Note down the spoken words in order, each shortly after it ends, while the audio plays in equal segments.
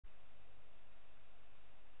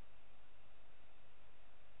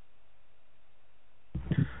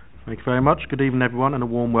Thank you very much. Good evening, everyone, and a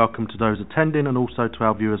warm welcome to those attending and also to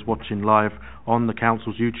our viewers watching live on the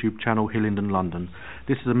Council's YouTube channel, Hillingdon, London.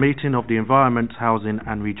 This is a meeting of the Environment, Housing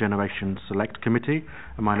and Regeneration Select Committee,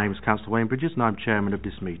 and my name is Councillor Wayne Bridges, and I'm chairman of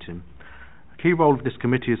this meeting. A key role of this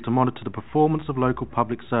committee is to monitor the performance of local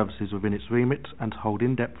public services within its remit and to hold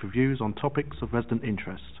in-depth reviews on topics of resident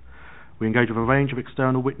interest. We engage with a range of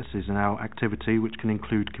external witnesses in our activity, which can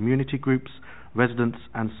include community groups, residents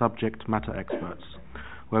and subject matter experts.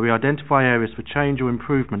 Where we identify areas for change or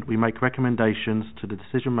improvement, we make recommendations to the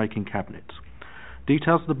decision-making cabinet.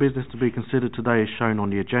 Details of the business to be considered today is shown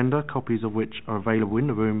on the agenda, copies of which are available in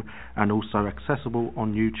the room and also accessible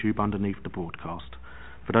on YouTube underneath the broadcast.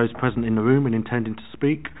 For those present in the room and intending to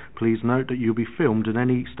speak, please note that you'll be filmed and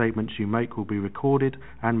any statements you make will be recorded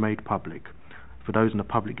and made public. For those in the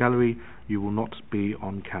public gallery, you will not be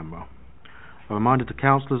on camera. A reminder to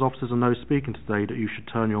councillors, officers and those speaking today that you should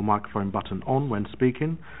turn your microphone button on when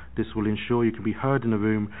speaking. This will ensure you can be heard in the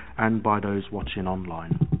room and by those watching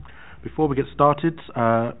online. Before we get started,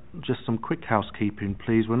 just some quick housekeeping,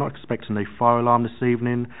 please. We're not expecting a fire alarm this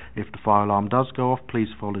evening. If the fire alarm does go off, please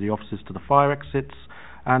follow the officers to the fire exits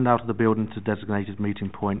and out of the building to the designated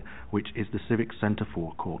meeting point, which is the Civic Centre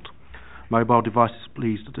forecourt. Mobile devices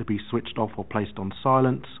please to be switched off or placed on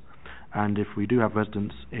silent. And if we do have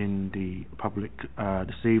residents in the public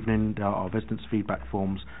this evening, there are residents' feedback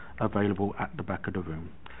forms available at the back of the room.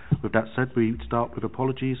 With that said, we start with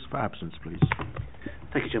apologies for absence, please.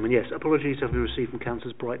 Thank you, Chairman. Yes, apologies have been received from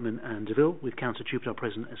Councillors Brightman and Deville, with Councillor Tubadar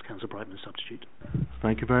present as Councillor Brightman's substitute.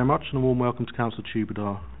 Thank you very much, and a warm welcome to Councillor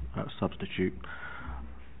Tubadar, substitute.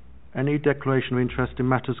 Any declaration of interest in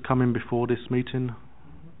matters coming before this meeting?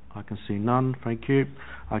 I can see none, thank you.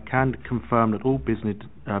 I can confirm that all business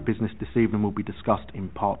this evening will be discussed in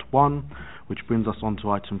part 1, which brings us on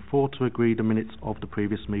to item 4 to agree the minutes of the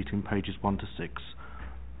previous meeting, pages 1 to 6.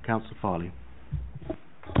 Councillor Farley.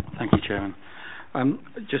 Thank you, Chairman.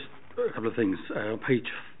 Just a couple of things. Page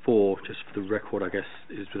 4, just for the record, I guess,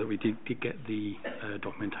 is that we did get the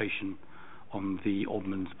documentation on the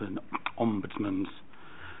Ombudsman's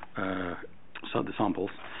the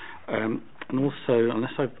samples. And also,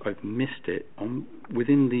 unless I've missed it,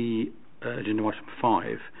 within the agenda item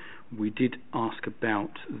 5, we did ask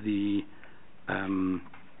about the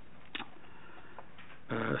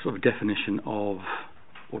sort of definition of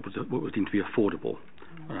what was deemed to be affordable.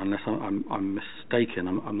 Unless I'm mistaken,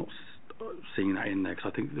 I'm not seeing that in there,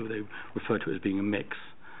 because I think they referred to it as being a mix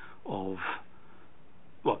of.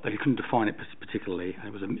 Well, they couldn't define it particularly.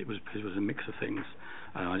 It was a mix of things.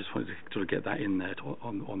 I just wanted to sort of get that in there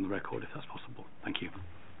on the record, if that's possible. Thank you.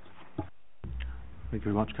 Thank you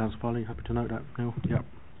very much, Councillor Farley. Happy to note that, Neil. Yep.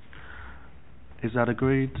 Is that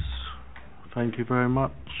agreed? Thank you very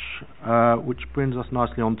much. Which brings us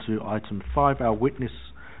nicely on to item 5, our witness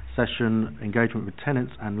session engagement with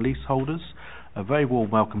tenants and leaseholders. A very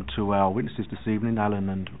warm welcome to our witnesses this evening, Alan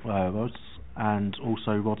and Roz, and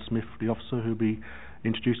also Rod Smith, the officer, who will be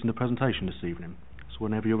introducing the presentation this evening. So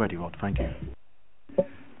whenever you're ready, Rod. Thank you.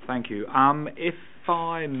 Thank you. If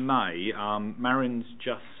I may, Marion's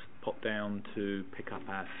just popped down to pick up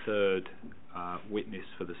our third witness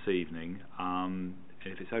for this evening.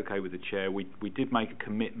 If it's okay with the chair, we did make a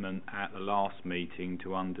commitment at the last meeting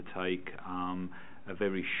to undertake a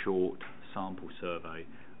very short sample survey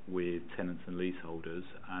with tenants and leaseholders,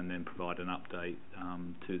 and then provide an update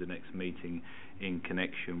to the next meeting in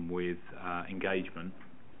connection with engagement.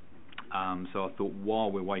 So I thought,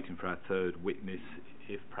 while we're waiting for our third witness,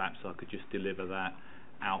 if perhaps I could just deliver that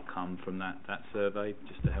outcome from that survey,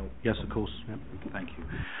 just to help. Yes, of course. Yep. Thank you.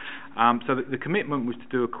 So the commitment was to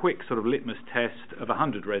do a quick sort of litmus test of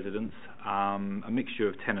 100 residents, a mixture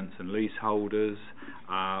of tenants and leaseholders.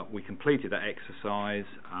 We completed that exercise.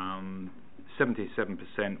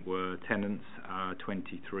 77% were tenants,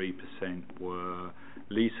 23% were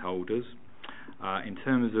leaseholders. In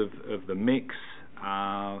terms of the mix,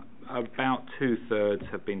 about 2/3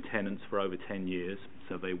 have been tenants for over 10 years,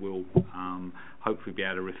 so they will hopefully be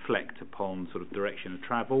able to reflect upon sort of direction of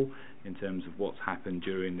travel in terms of what's happened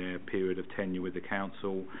during their period of tenure with the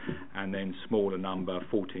council, and then smaller number,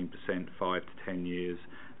 14% 5 to 10 years,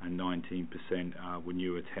 and 19% were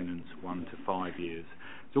newer tenants 1 to 5 years.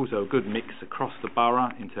 It's also a good mix across the borough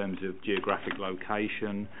in terms of geographic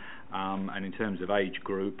location, and in terms of age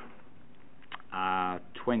group,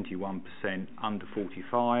 21% under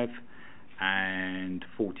 45 and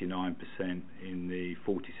 49% in the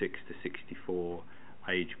 46 to 64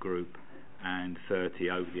 age group, and 30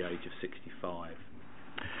 over the age of 65.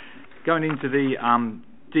 Going into the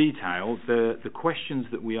detail, the questions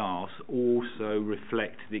that we ask also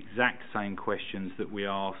reflect the exact same questions that we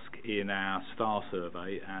ask in our STAR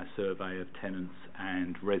survey, our survey of tenants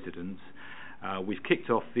and residents. We've kicked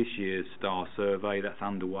off this year's STAR survey. That's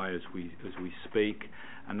underway as we speak,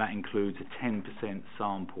 and that includes a 10%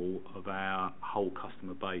 sample of our whole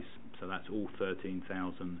customer base. So that's all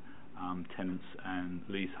 13,000 tenants and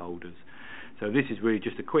leaseholders. So this is really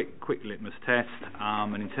just a quick litmus test,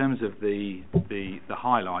 and in terms of the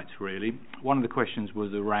highlights, really, one of the questions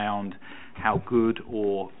was around how good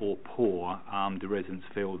or poor the residents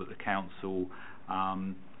feel that the council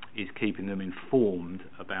is keeping them informed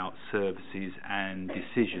about services and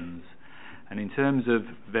decisions. And in terms of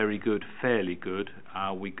very good, fairly good,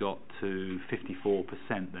 we got to 54%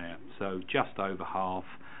 there. So just over half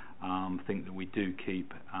think that we do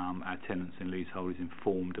keep our tenants and leaseholders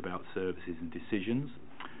informed about services and decisions.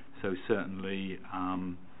 So certainly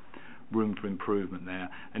room for improvement there.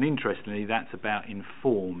 And interestingly, that's about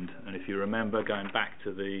informed. And if you remember, going back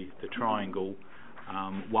to the triangle,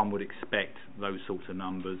 one would expect those sorts of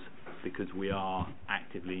numbers because we are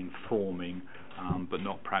actively informing, but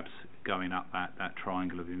not perhaps going up that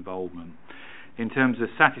triangle of involvement. In terms of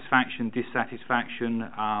satisfaction,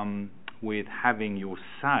 dissatisfaction, with having your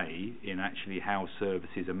say in actually how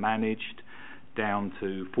services are managed, down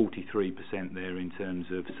to 43% there in terms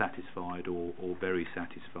of satisfied or very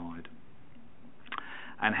satisfied.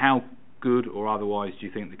 And how good or otherwise do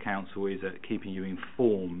you think the council is at keeping you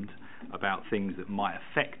informed about things that might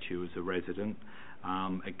affect you as a resident?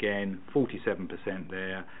 Again, 47%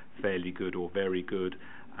 there, fairly good or very good,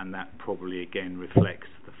 and that probably again reflects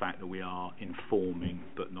the fact that we are informing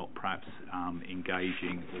but not perhaps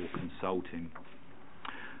engaging or consulting.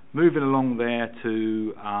 Moving along there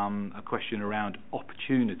to a question around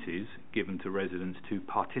opportunities given to residents to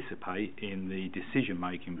participate in the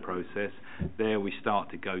decision-making process. There we start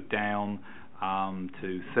to go down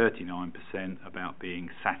to 39% about being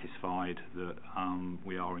satisfied that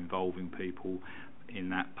we are involving people in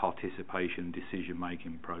that participation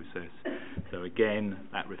decision-making process. So again,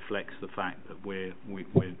 that reflects the fact that we're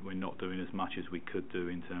not doing as much as we could do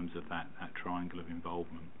in terms of that triangle of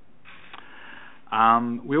involvement.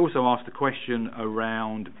 We also asked a question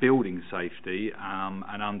around building safety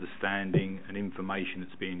and understanding and information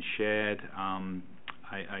that's being shared,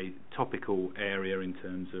 a topical area in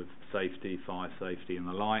terms of safety, fire safety and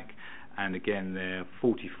the like, and again they're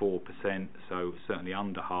 44%, so certainly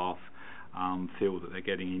under half feel that they're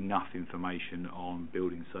getting enough information on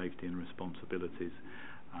building safety and responsibilities,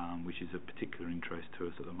 which is of particular interest to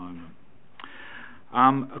us at the moment.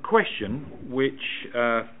 A question which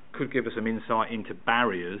could give us some insight into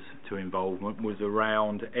barriers to involvement was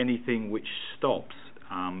around anything which stops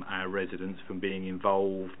our residents from being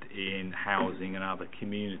involved in housing and other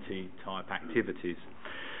community type activities.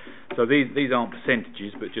 So these aren't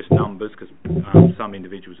percentages but just numbers, because some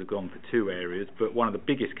individuals have gone for two areas, but one of the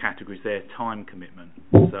biggest categories there, time commitment.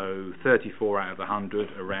 So 34 out of 100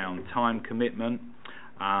 around time commitment.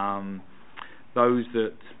 Those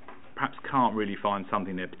that perhaps can't really find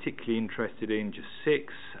something they're particularly interested in, just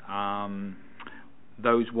 6.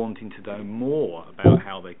 Those wanting to know more about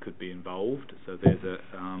how they could be involved, so there's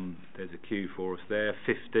a queue for us there.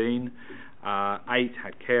 15. 8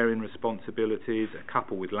 had caring responsibilities, a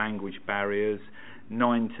couple with language barriers.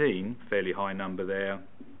 19, fairly high number there,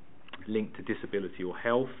 linked to disability or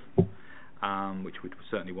health, which we'd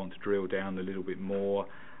certainly want to drill down a little bit more.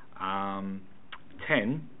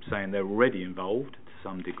 10 saying they're already involved to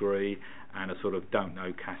some degree, and a sort of don't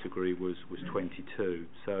know category was 22.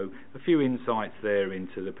 So a few insights there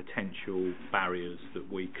into the potential barriers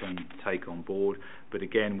that we can take on board, but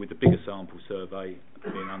again with the bigger sample survey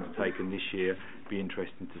being undertaken this year, be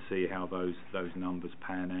interesting to see how those numbers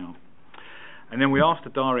pan out. And then we asked a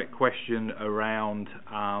direct question around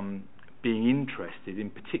being interested in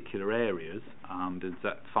particular areas. Does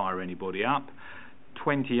that fire anybody up?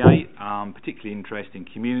 28, particularly interest in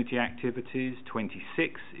community activities.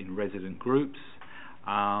 26 in resident groups,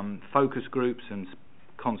 focus groups and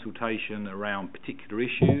consultation around particular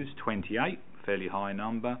issues. 28, fairly high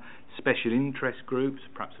number. Special interest groups,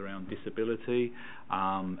 perhaps around disability,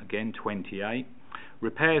 again 28.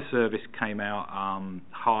 Repair service came out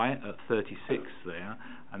high at 36 there,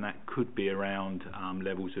 and that could be around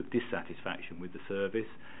levels of dissatisfaction with the service.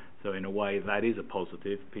 So in a way that is a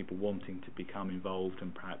positive, people wanting to become involved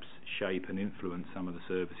and perhaps shape and influence some of the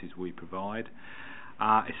services we provide.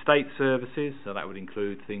 Estate services, so that would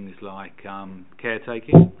include things like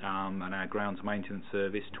caretaking and our grounds maintenance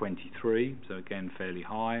service, 23, so again fairly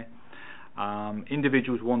high.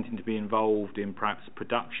 Individuals wanting to be involved in perhaps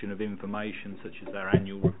production of information such as their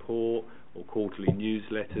annual report or quarterly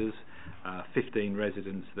newsletters, 15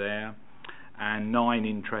 residents there, and 9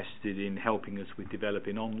 interested in helping us with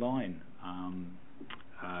developing online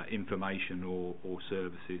information or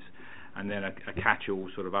services, and then a catch-all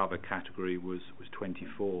sort of other category was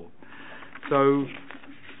 24. So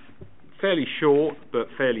fairly short but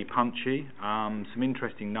fairly punchy. Some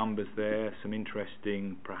interesting numbers there, some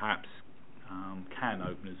interesting perhaps can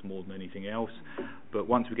openers more than anything else, but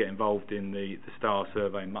once we get involved in the STAR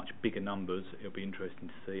survey in much bigger numbers, it'll be interesting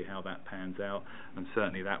to see how that pans out, and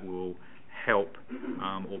certainly that will help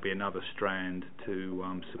or be another strand to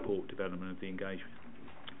support development of the engagement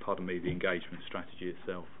strategy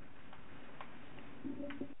itself.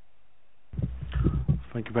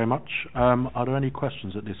 Thank you very much. Are there any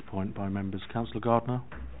questions at this point by members? Councillor Gardner?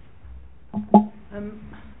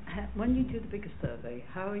 When you do the bigger survey,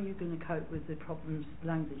 how are you going to cope with the problems,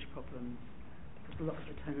 language problems? Because a lot of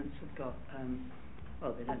the tenants have got,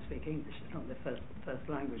 well, they don't speak English, it's not their first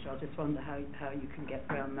language. I just wonder how you can get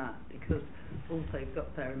around that, because also you've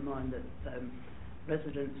got to bear in mind that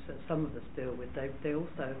residents that some of us deal with,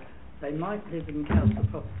 they might live in council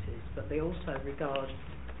properties, but they also regard,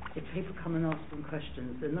 if people come and ask them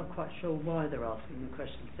questions, they're not quite sure why they're asking them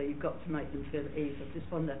questions, so you've got to make them feel at ease. I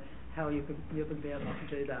just wonder how you're going to be able to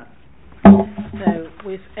do that. So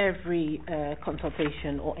with every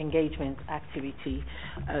consultation or engagement activity,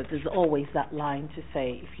 there's always that line to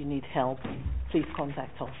say, if you need help, please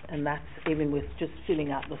contact us. And that's even with just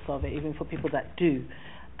filling out the survey, even for people that do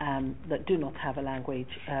not have a language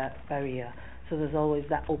barrier. So there's always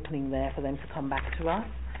that opening there for them to come back to us,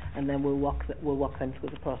 and then we'll walk them through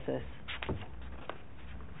the process.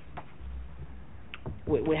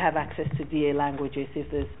 We have access to DA languages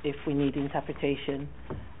if we need interpretation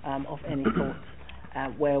of any sort,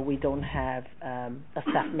 where we don't have a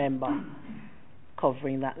staff member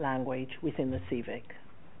covering that language within the civic.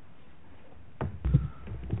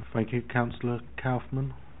 Thank you. Councillor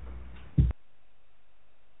Kaufman?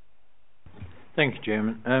 Thank you,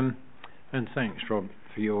 Chairman. And thanks, Rob,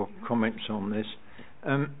 for your comments on this.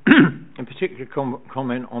 In particular,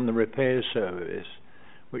 comment on the repair service,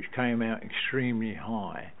 which came out extremely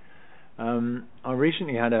high. I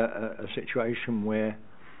recently had a situation where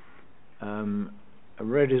a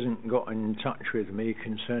resident got in touch with me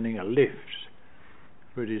concerning a lift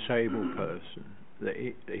for a disabled person,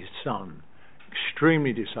 his son,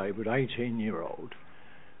 extremely disabled, 18-year-old,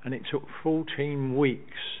 and it took 14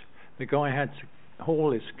 weeks. The guy had to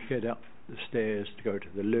haul his kid up the stairs to go to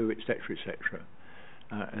the loo, etc., etc.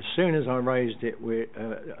 As soon as I raised it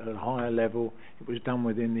at a higher level, it was done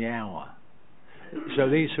within the hour. So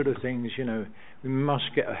these sort of things, we must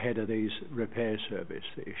get ahead of these repair service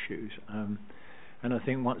issues. And I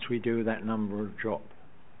think once we do, that number will drop.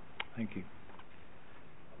 Thank you.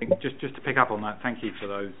 I think just to pick up on that, thank you for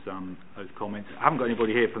those comments. I haven't got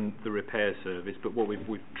anybody here from the repair service, but what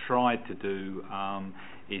we've tried to do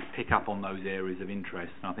is pick up on those areas of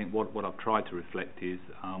interest. And I think what I've tried to reflect is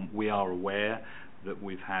we are aware that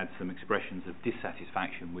we've had some expressions of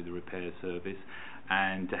dissatisfaction with the repair service,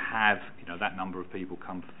 and to have that number of people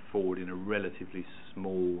come forward in a relatively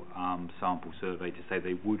small sample survey to say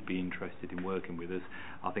they would be interested in working with us,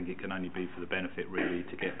 I think it can only be for the benefit really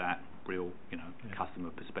to get that real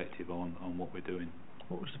customer perspective on what we're doing.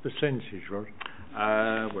 What was the percentage, Rod?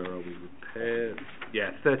 Where are we? Repair?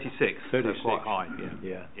 Yeah, 36. 36. So quite high.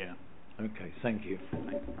 Yeah. Okay, thank you.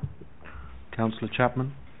 Councillor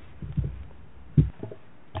Chapman?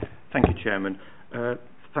 Thank you, Chairman.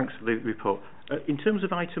 Thanks for the report. In terms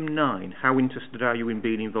of item 9, how interested are you in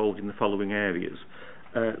being involved in the following areas?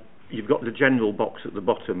 You've got the general box at the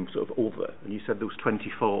bottom, sort of other, and you said there was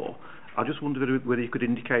 24. I just wondered whether you could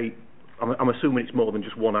indicate, I'm assuming it's more than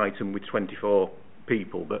just one item with 24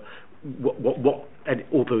 people, but what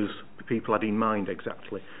others people had in mind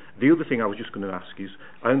exactly. The other thing I was just going to ask is,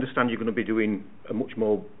 I understand you're going to be doing a much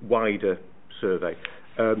more wider survey.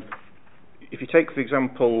 If you take, for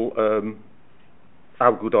example,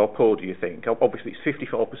 how good or poor do you think? Obviously, it's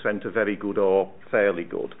 54% are very good or fairly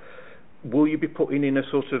good. Will you be putting in a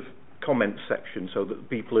sort of comment section so that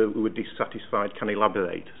people who are dissatisfied can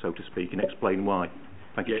elaborate, so to speak, and explain why?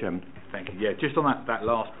 Thank you, Chairman. Thank you. Yeah, just on that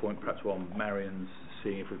last point, perhaps while Marion's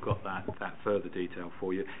seeing if we've got that further detail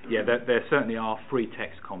for you. Yeah, there certainly are free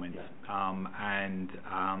text comments, and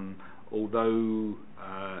although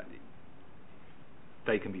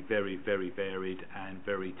they can be very, very varied and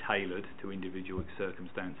very tailored to individual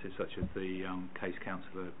circumstances, such as the case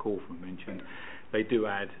Councillor Corfman mentioned, they do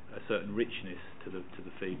add a certain richness to the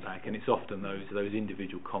feedback, and it's often those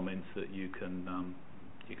individual comments that you can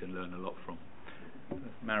you can learn a lot from.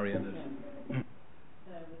 Marion has...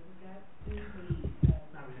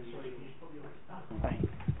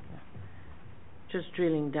 Just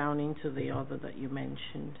drilling down into the other that you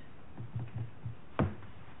mentioned.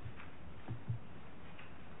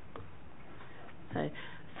 So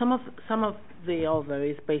some of the other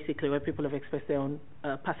is basically where people have expressed their own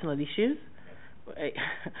personal issues,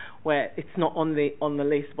 where it's not on the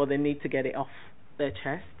list, but they need to get it off their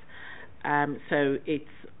chest. So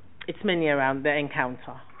it's mainly around the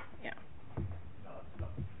encounter. Yeah.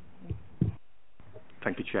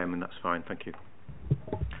 Thank you, Chairman. That's fine. Thank you.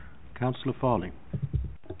 Councillor Farley.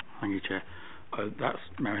 Thank you, Chair. That's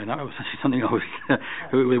Marion. That was actually something I was.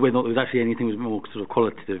 Whether there was actually anything that was more sort of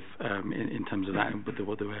qualitative in terms of that, but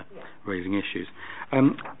what they were raising issues.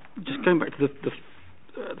 Just going back to the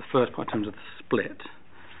first part in terms of the split.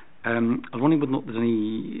 I was wondering whether or not there's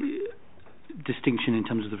any distinction in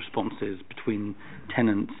terms of the responses between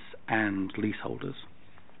tenants and leaseholders.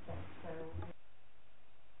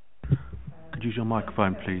 Could you use your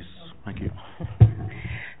microphone, please? Thank you.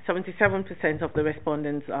 77% of the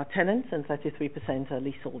respondents are tenants and 33% are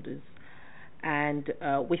leaseholders. And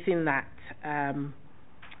within that,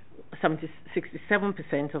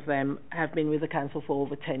 67% of them have been with the council for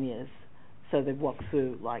over 10 years. So they've walked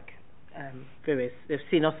through they've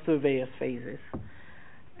seen us through various phases.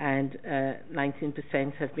 And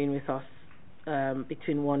 19% have been with us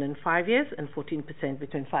between 1 and 5 years, and 14%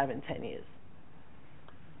 between 5 and 10 years.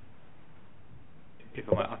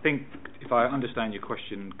 I think, if I understand your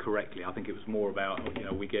question correctly, I think it was more about,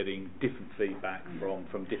 we're getting different feedback from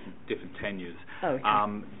different tenures. Oh, okay.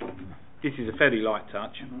 This is a fairly light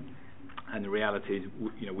touch, and the reality is,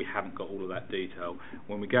 we haven't got all of that detail.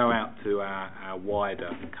 When we go out to our wider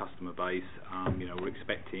customer base, we're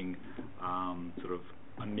expecting sort of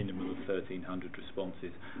a minimum of 1,300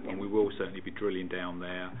 responses, and we will certainly be drilling down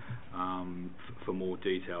there for more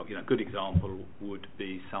detail. A good example would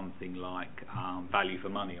be something like value for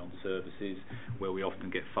money on services, where we often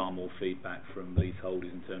get far more feedback from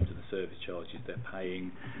leaseholders in terms of the service charges they're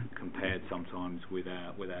paying, compared sometimes with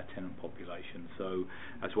our tenant population. So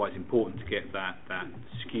that's why it's important to get that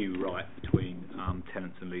skew right between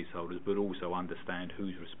tenants and leaseholders, but also understand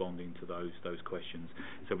who's responding to those questions.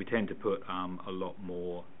 So we tend to put a lot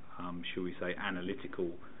more, shall we say, analytical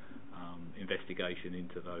investigation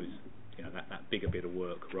into those, that bigger bit of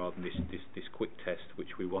work, rather than this quick test,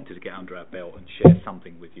 which we wanted to get under our belt and share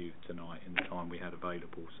something with you tonight in the time we had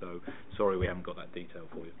available. So sorry we haven't got that detail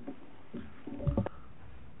for you.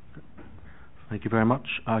 Thank you very much.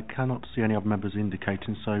 I cannot see any other members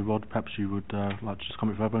indicating, so Rod, perhaps you would like to just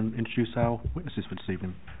comment further and introduce our witnesses for this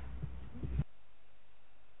evening.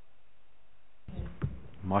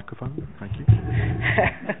 Microphone, thank you.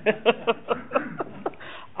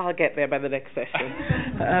 I'll get there by the next session.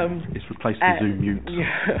 It's replaced the Zoom mute.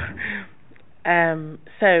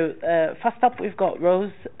 First up, we've got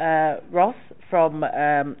Rose Ross from.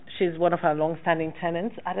 She's one of our long-standing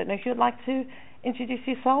tenants. I don't know if you'd like to introduce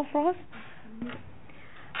yourself, Rose.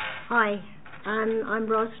 Hi, I'm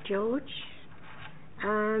Rose George.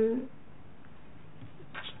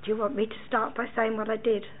 Do you want me to start by saying what I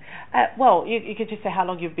did? Well, you could just say how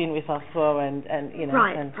long you've been with us for, and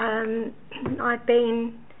Right. And I've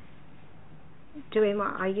been doing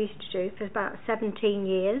what I used to do for about 17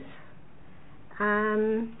 years.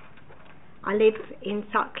 I live in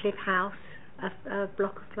Sutcliffe House, a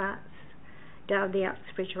block of flats down the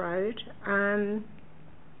Uxbridge Road.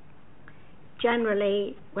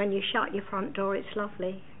 Generally, when you shut your front door, it's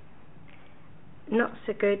lovely. Not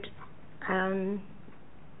so good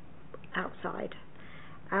outside.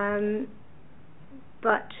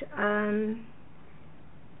 But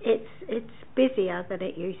it's busier than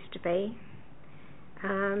it used to be,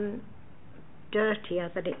 dirtier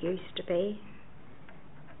than it used to be,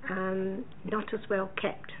 not as well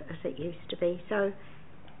kept as it used to be. So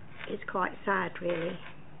it's quite sad, really.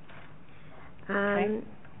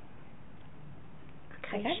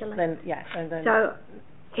 Okay, shall I? Then, yeah, and then. So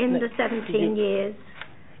in the 17 years,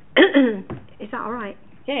 is that all right?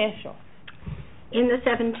 Yeah, sure. In the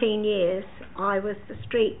 17 years, I was the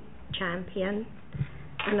street champion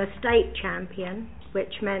and a state champion,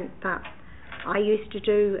 which meant that I used to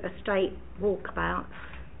do estate walkabouts.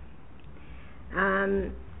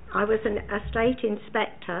 I was an estate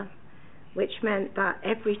inspector, which meant that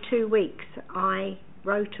every 2 weeks I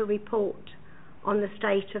wrote a report on the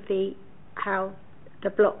state of how the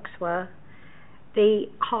blocks were, the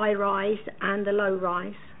high rise and the low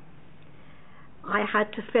rise. I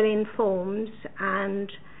had to fill in forms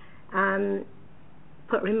and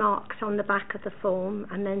put remarks on the back of the form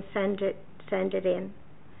and then send it in.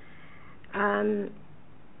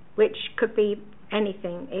 which could be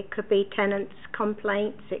anything. It could be tenants'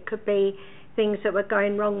 complaints, it could be things that were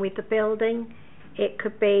going wrong with the building, it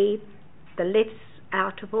could be the lifts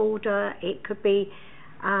out of order, it could be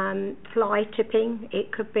fly tipping,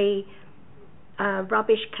 it could be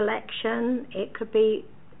rubbish collection, it could be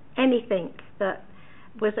anything that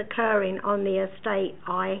was occurring on the estate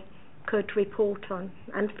I could report on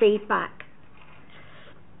and feedback.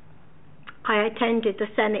 I attended the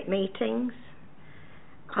Senate meetings.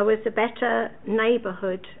 I was a better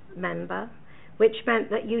neighbourhood member, which meant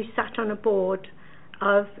that you sat on a board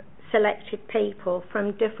of selected people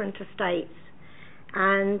from different estates,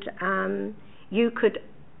 and you could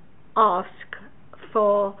ask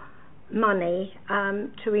for money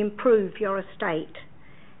to improve your estate,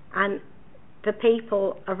 and the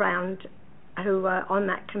people around who were on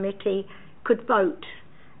that committee could vote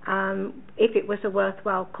if it was a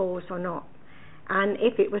worthwhile cause or not. And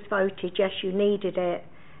if it was voted yes, you needed it,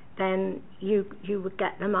 then you would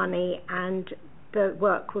get the money and the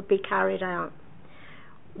work would be carried out.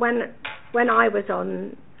 When I was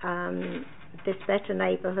on this Better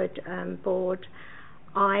Neighbourhood board,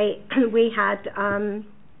 we had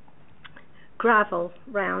gravel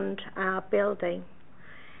round our building,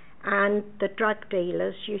 and the drug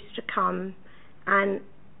dealers used to come and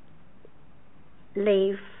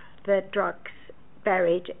leave the drugs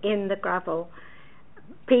buried in the gravel.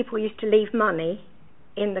 People used to leave money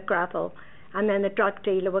in the gravel, and then the drug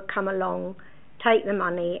dealer would come along, take the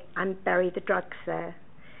money and bury the drugs there.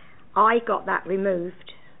 I got that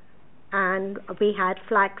removed, and we had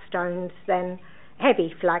flagstones then,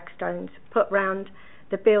 heavy flagstones, put round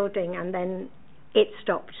the building, and then it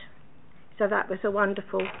stopped. So that was a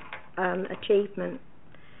wonderful achievement.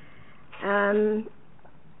 I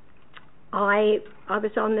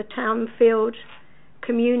was on the Townfield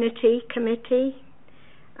Community Committee,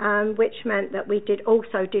 which meant that we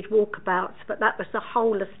also did walkabouts, but that was the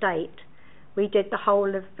whole estate. We did the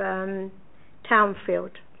whole of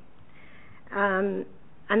Townfield, and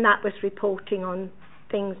that was reporting on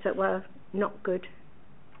things that were not good.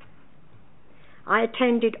 I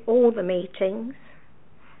attended all the meetings.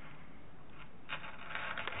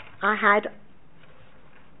 I had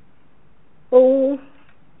all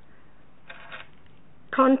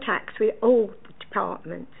contacts with all the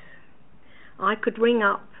departments. I could ring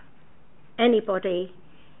up anybody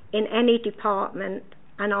in any department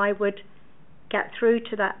and I would get through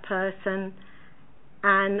to that person,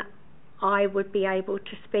 and I would be able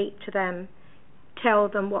to speak to them, tell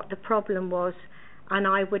them what the problem was, and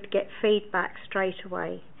I would get feedback straight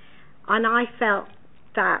away. And I felt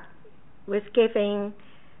that was giving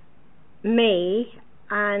me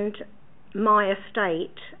and my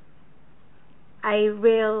estate a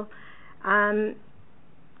real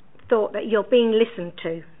thought that you're being listened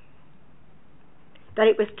to, that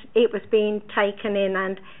it was being taken in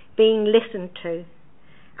and being listened to,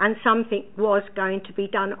 and something was going to be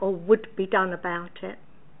done or would be done about it.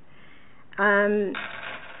 And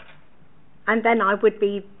then I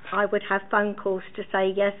would have phone calls to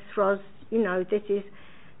say, yes, Ros, this is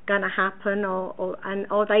going to happen,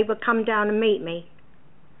 or they would come down and meet me.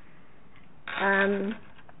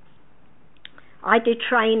 I did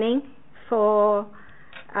training for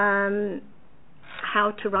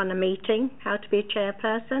how to run a meeting, how to be a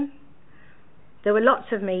chairperson. There were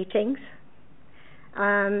lots of meetings,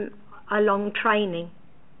 along training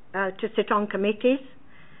to sit on committees,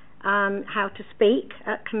 how to speak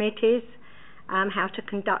at committees, how to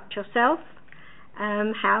conduct yourself,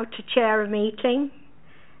 how to chair a meeting,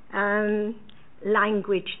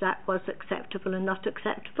 language that was acceptable and not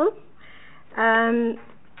acceptable.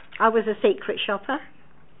 I was a secret shopper.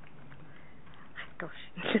 Gosh.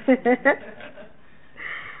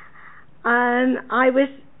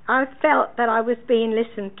 I felt that I was being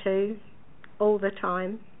listened to all the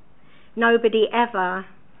time. Nobody ever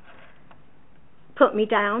put me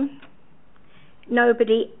down.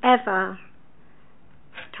 Nobody ever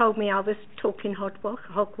told me I was talking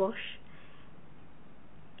hogwash.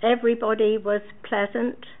 Everybody was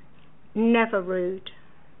pleasant, never rude.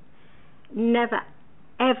 Never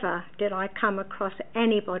ever did I come across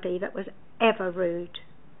anybody that was ever rude.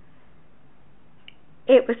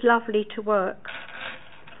 It was lovely to work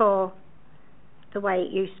for the way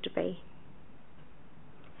it used to be.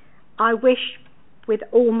 I wish with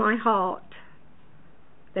all my heart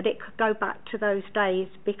that it could go back to those days,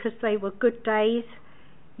 because they were good days.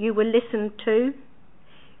 You were listened to,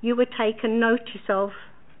 you were taken notice of,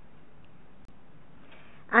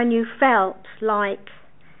 and you felt like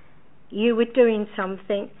you were doing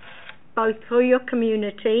something both for your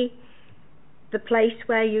community, the place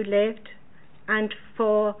where you lived, and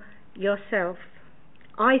for yourself.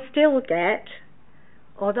 I still get,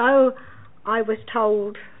 although I was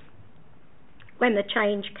told when the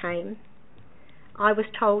change came, I was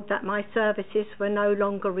told that my services were no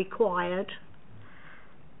longer required.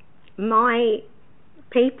 My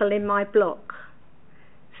people in my block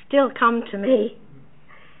still come to me.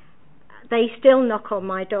 They still knock on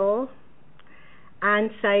my door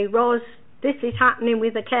and say, Ros, this is happening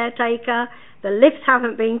with the caretaker, the lifts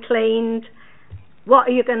haven't been cleaned, what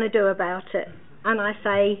are you going to do about it? And I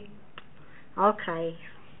say, okay.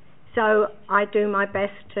 So I do my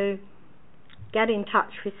best to get in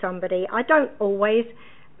touch with somebody. I don't always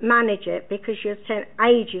manage it because you spend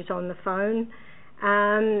ages on the phone,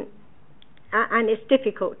 and it's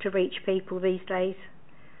difficult to reach people these days.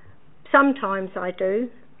 Sometimes I do,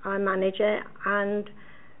 I manage it, and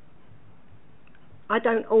I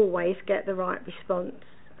don't always get the right response,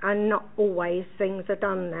 and not always things are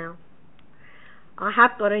done now. I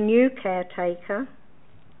have got a new caretaker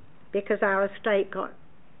because our estate got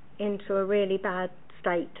into a really bad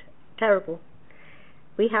state, terrible.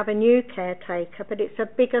 We have a new caretaker, but it's a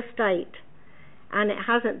big estate and it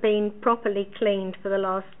hasn't been properly cleaned for the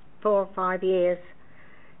last 4 or 5 years.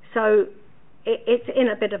 So it's in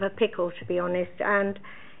a bit of a pickle, to be honest, and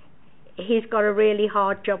he's got a really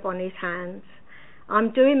hard job on his hands.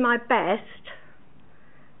 I'm doing my best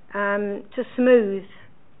to smooth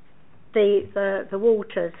the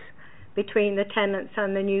waters between the tenants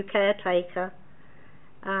and the new caretaker,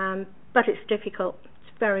 but it's difficult.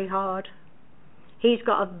 It's very hard. He's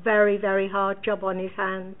got a very, very hard job on his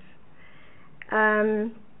hands.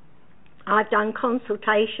 I've done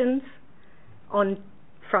consultations on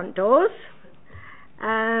front doors,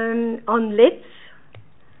 on lids,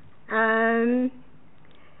 on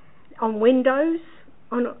windows,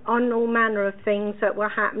 on all manner of things that were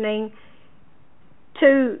happening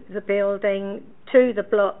to the building, to the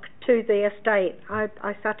block, to the estate.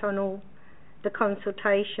 I sat on all the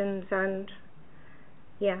consultations, and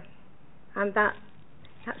yeah, and that's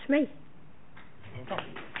me.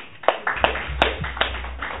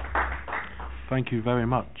 Thank you very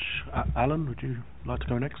much. Alan, would you like to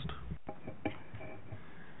go next?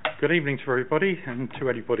 Good evening to everybody, and to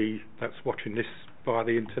anybody that's watching this via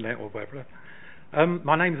the internet or whatever.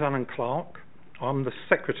 My name's Alan Clark. I'm the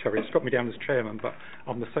secretary. It's got me down as chairman, but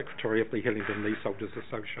I'm the secretary of the Hillingdon Leaseholders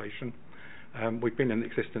Association. We've been in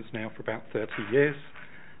existence now for about 30 years.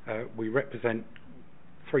 We represent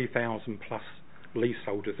 3,000 plus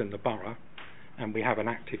leaseholders in the borough, and we have an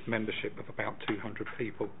active membership of about 200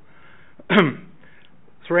 people.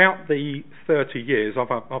 Throughout the 30 years,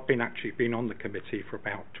 I've been on the committee for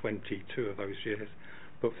about 22 of those years,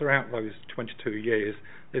 but throughout those 22 years,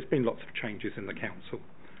 there's been lots of changes in the council.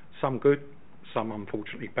 Some good, some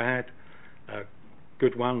unfortunately bad.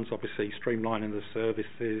 Good ones, obviously streamlining the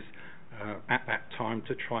services at that time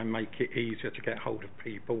to try and make it easier to get hold of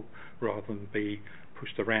people rather than be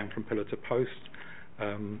pushed around from pillar to post.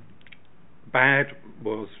 Bad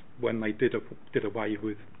was when they did away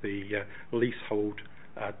with the leasehold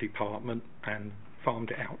department and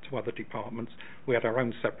farmed it out to other departments. We had our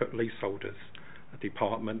own separate leaseholders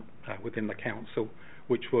department within the council,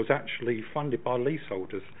 which was actually funded by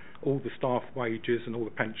leaseholders. All the staff wages and all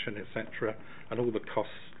the pension, etc., and all the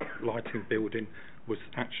costs, lighting, building, was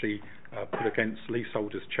actually put against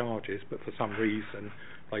leaseholders' charges, but for some reason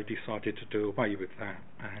they decided to do away with that,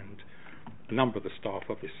 and a number of the staff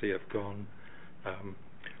obviously have gone.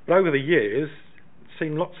 But over the years,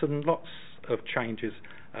 seen lots and lots of changes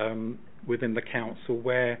within the council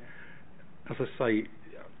where, as I say,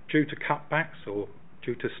 due to cutbacks or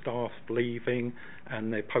due to staff leaving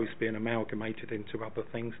and their posts being amalgamated into other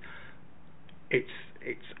things, it's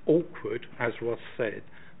awkward, as Ross said,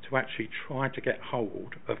 to actually try to get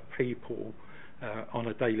hold of people on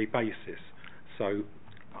a daily basis. So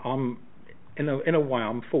I'm in a way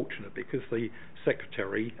I'm fortunate because the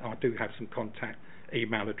secretary, I do have some contact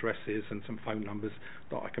email addresses and some phone numbers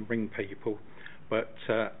that I can ring people, but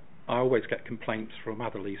I always get complaints from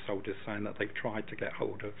other leaseholders saying that they've tried to get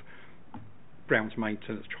hold of grounds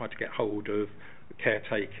maintenance, tried to get hold of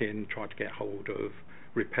caretaking, tried to get hold of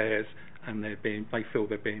repairs, and they feel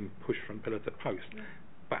they're being pushed from pillar to post. Yeah.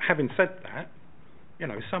 But having said that, you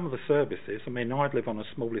know, some of the services, I mean, I live on a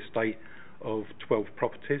small estate of 12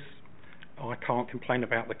 properties. I can't complain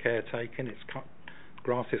about the caretaking.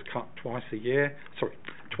 Grass is cut twice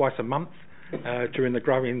a month during the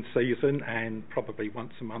growing season, and probably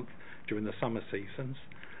once a month during the summer seasons.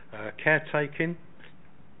 Caretaking,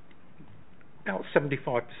 about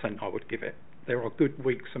 75% I would give it. There are good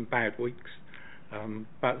weeks and bad weeks,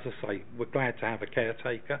 but as I say, we're glad to have a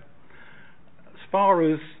caretaker. As far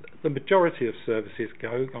as the majority of services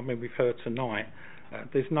go, I mean, we've heard tonight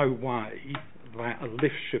There's no way that a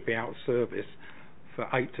lift should be out of service for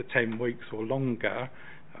 8 to 10 weeks or longer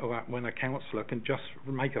when a councillor can just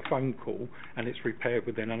make a phone call and it's repaired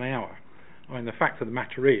within an hour. I mean, the fact of the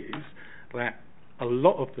matter is that a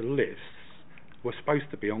lot of the lifts were supposed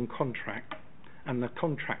to be on contract, and the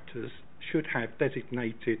contractors should have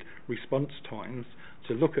designated response times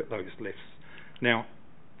to look at those lifts. Now,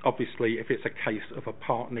 obviously, if it's a case of a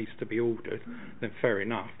part needs to be ordered, then fair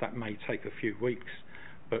enough, that may take a few weeks.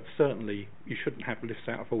 But certainly, you shouldn't have lifts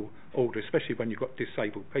out of order, especially when you've got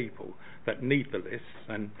disabled people that need the lifts.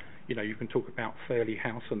 And, you know, you can talk about Fairley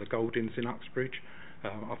House and the Goldings in Uxbridge.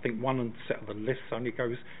 I think one set of the lifts only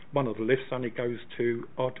goes to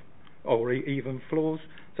odd or even floors,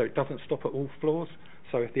 so it doesn't stop at all floors.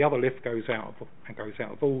 So if the other lift goes out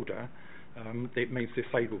of order, it means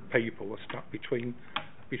disabled people are stuck between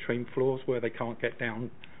floors where they can't get down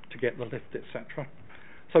to get the lift, etc.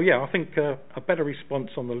 So yeah, I think a better response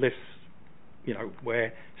on the lifts, you know,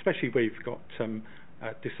 where especially where you've got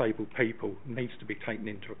disabled people, needs to be taken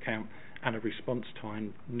into account, and a response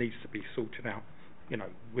time needs to be sorted out, you know,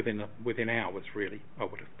 within hours. Really, I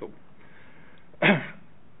would have thought.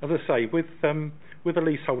 As I say, with the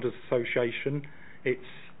Leaseholders Association,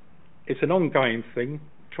 it's an ongoing thing,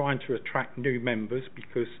 trying to attract new members,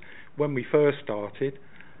 because when we first started,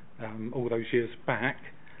 all those years back,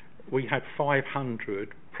 we had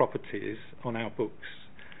 500 properties on our books,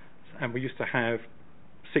 and we used to have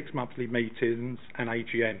 6 monthly meetings and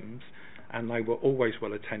AGMs, and they were always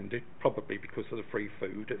well attended, probably because of the free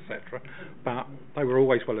food, etc. But they were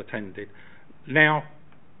always well attended. Now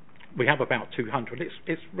we have about 200.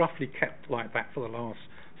 It's roughly kept like that for the last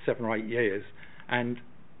 7 or 8 years, and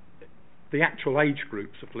the actual age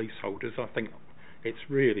groups of leaseholders, I think it's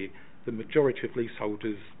really the majority of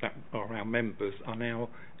leaseholders that are our members are now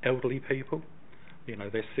elderly people. You know,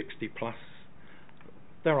 they're 60 plus.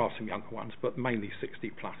 There are some younger ones, but mainly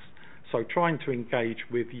 60 plus. So trying to engage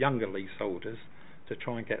with younger leaseholders to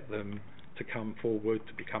try and get them to come forward,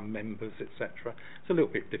 to become members, etc. It's a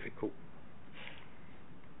little bit difficult.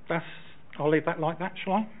 I'll leave that like that,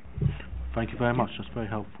 shall I? Thank you very much, that's very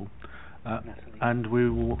helpful. And we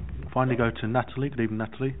will finally go to Natalie. Good evening,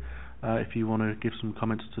 Natalie. If you want to give some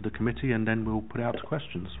comments to the committee, and then we'll put it out to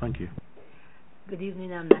questions. Thank you. Good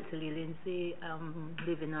evening, I'm Natalie Lindsay. I'm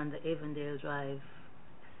living on the Avondale Drive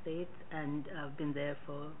estate, and I've been there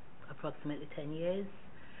for approximately 10 years.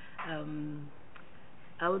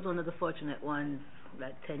 I was one of the fortunate ones.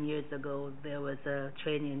 Like 10 years ago, there was a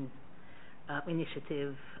training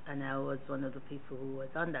initiative, and I was one of the people who was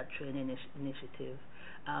on that training initiative.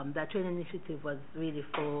 That training initiative was really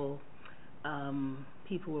for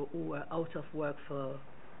people who were out of work for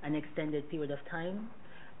an extended period of time,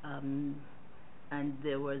 and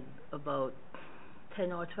there was about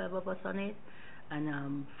 10 or 12 of us on it,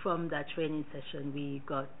 and from that training session we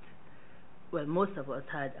got, well, most of us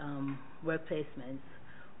had work placements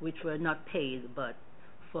which were not paid, but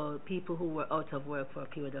for people who were out of work for a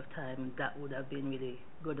period of time, that would have been really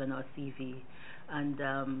good on our CV.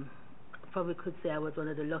 And probably could say I was one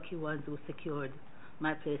of the lucky ones who secured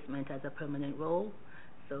my placement as a permanent role.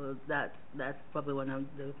 So that's probably one of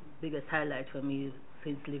the biggest highlights for me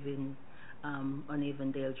since living on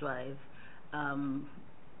Avondale Drive.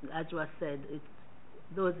 As Ross said,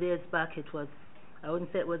 those years back, it was, I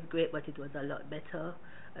wouldn't say it was great, but it was a lot better.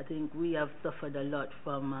 I think we have suffered a lot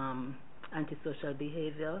from antisocial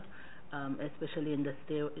behavior, especially in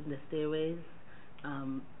the stairways.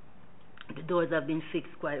 The doors have been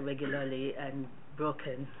fixed quite regularly and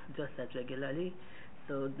broken just as regularly.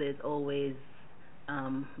 So there's always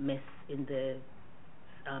mess in the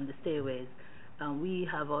stairways. We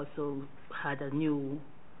have also had a new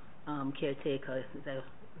caretaker, a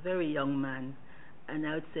very young man, and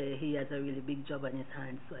I would say he has a really big job on his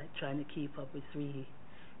hands, so trying to keep up with 3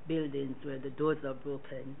 buildings where the doors are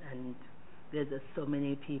broken, and there's just so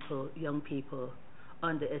many people, young people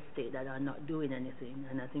on the estate that are not doing anything.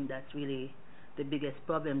 And I think that's really the biggest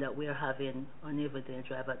problem that we're having on Avondale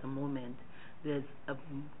Drive at the moment. There's a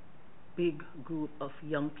big group of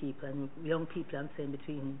young people, and young people I'm saying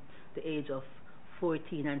between the age of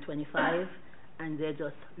 14 and 25, and they're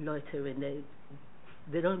just loitering.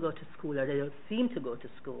 They don't go to school, or they don't seem to go to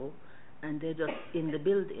school, and they're just in the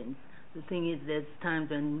buildings. The thing is, there's times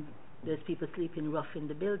when there's people sleeping rough in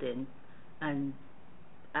the building, and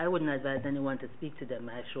I wouldn't advise anyone to speak to them,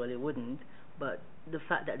 I surely wouldn't, but the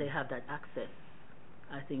fact that they have that access,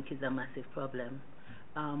 I think, is a massive problem.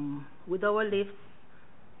 With our lifts,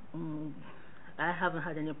 I haven't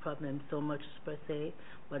had any problems so much per se,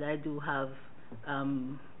 but I do have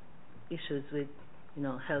issues with,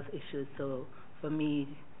 health issues. So for me,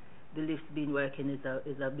 the lift's been working is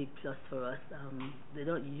a big plus for us. They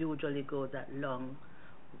don't usually go that long.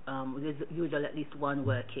 There's usually at least one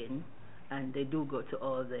working, and they do go to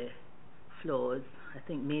all the floors. I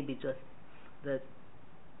think maybe just the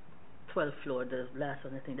 12th floor, the last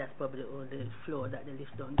one, I think that's probably the only floor that the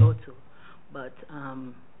lift don't go to. But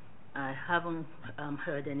I haven't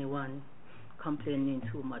heard anyone complaining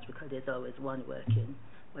too much because there's always one working.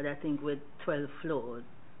 But I think with 12 floors,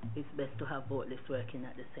 it's best to have both lifts working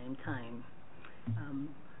at the same time.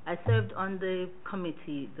 I served on the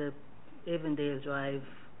committee, the Avondale Drive,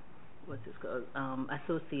 what's it called,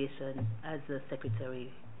 association as a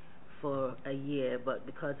secretary for a year, but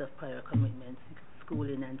because of prior commitments,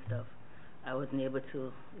 schooling and stuff, I wasn't able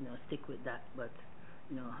to, stick with that. But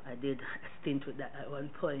I did a stint with that at one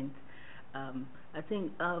point. I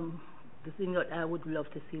think the thing that I would love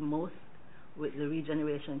to see most with the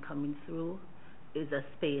regeneration coming through is a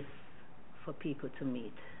space for people to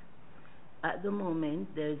meet. At the moment,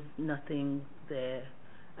 there's nothing there.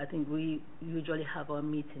 I think we usually have our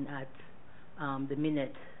meeting at the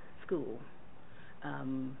Minute School.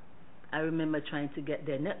 I remember trying to get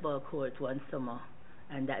their netball court one summer,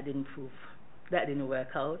 and that didn't work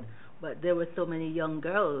out. But there were so many young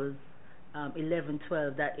girls, 11,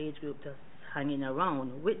 12, that age group, just hanging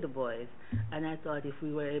around with the boys. And I thought if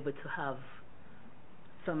we were able to have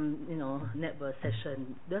some, netball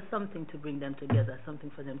session, there's something to bring them together,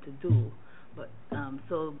 something for them to do. But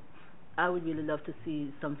so I would really love to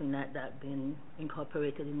see something like that being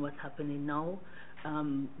incorporated in what's happening now.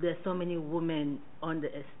 There's so many women on the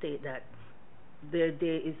estate that their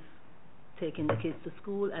day is taking the kids to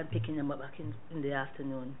school and picking them up back in the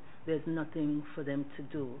afternoon. There's nothing for them to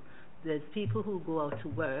do. There's people who go out to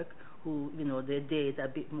work who, their day is a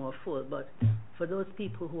bit more full. But for those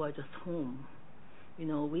people who are just home,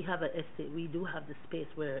 we have an estate, we do have the space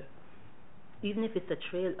where, even if it's a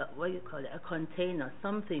trail, a container,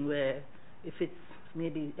 something where if it's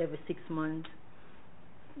maybe every 6 months,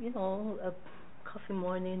 a coffee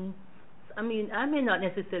morning. I mean, I may not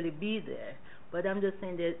necessarily be there, but I'm just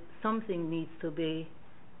saying that something needs to be,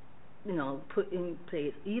 put in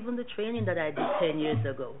place. Even the training that I did 10 years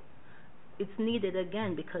ago, it's needed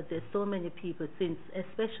again because there's so many people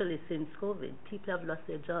especially since COVID, people have lost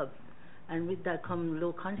their jobs, and with that come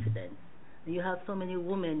low confidence. And you have so many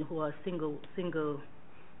women who are single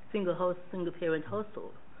parent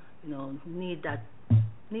household, need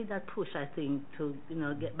that push, I think, to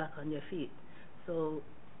get back on their feet. So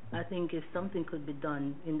I think if something could be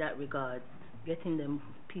done in that regard, getting them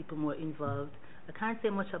people more involved. I can't say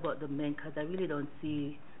much about the men because I really don't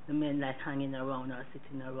see the men like hanging around or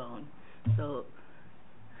sitting around. So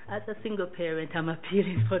as a single parent, I'm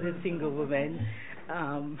appealing for the single women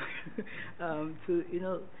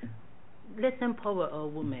to let's empower our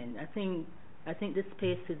women. I think the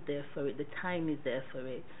space is there for it. The time is there for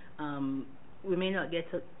it. We may not get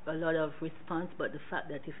a lot of response, but the fact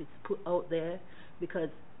that if it's put out there, because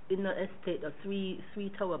in the estate of three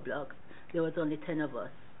tower blocks, there was only 10 of us.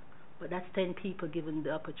 But that's 10 people given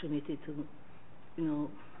the opportunity to,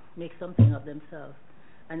 make something of themselves.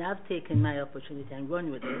 And I've taken my opportunity and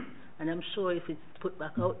run with it. And I'm sure if it's put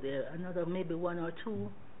back out there, another maybe 1 or 2,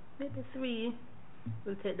 maybe 3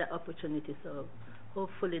 will take that opportunity. So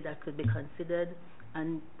hopefully that could be considered.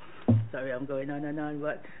 And sorry, I'm going on and on,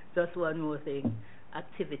 but just one more thing: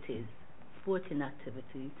 activities, sporting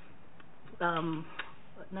activities.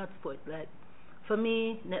 Not sport, like for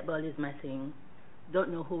me, netball is my thing.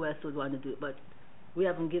 Don't know who else would want to do it, but we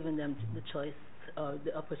haven't given them the choice or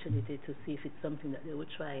the opportunity to see if it's something that they would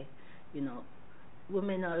try.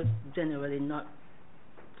 Women are generally not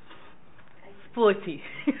sporty,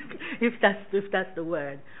 if that's the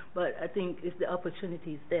word. But I think if the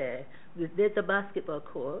opportunity is there, there's a basketball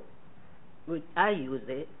court, which I use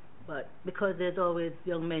it, but because there's always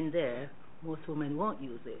young men there, most women won't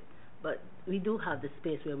use it. But we do have the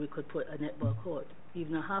space where we could put a netball court,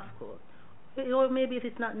 even a half court. Or maybe if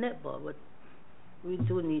it's not netball, but we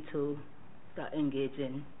do need to start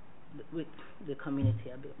engaging with the community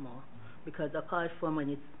a bit more. Because apart from when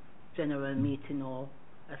it's general meeting or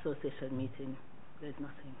association meeting, there's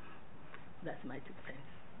nothing. That's my 2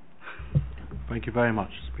 cents. Thank you very much.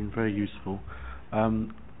 It's been very useful.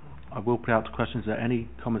 I will put out to questions. Is there any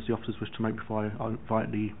comments the officers wish to make before I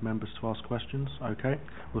invite the members to ask questions? Okay.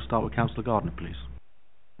 We'll start with Councillor Gardner, please.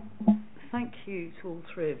 Thank you to all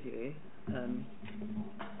 3 of you.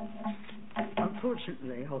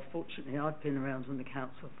 Unfortunately, or fortunately, I've been around on the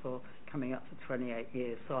council for coming up to 28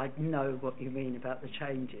 years, so I know what you mean about the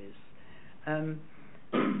changes.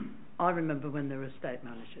 I remember when there were estate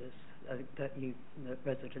managers, that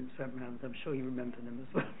residents went round. I'm sure you remember them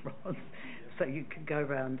as well, Ron. So you could go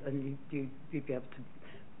round and you'd be able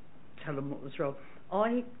to tell them what was wrong.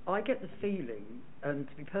 I get the feeling, and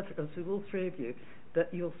to be perfectly honest with all three of you,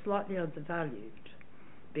 that you're slightly undervalued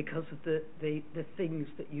because of the things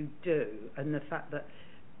that you do, and the fact that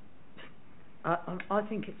I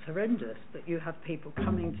think it's horrendous that you have people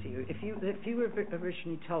coming to you. If you were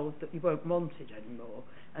originally told that you weren't wanted anymore,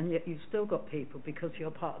 and yet you've still got people because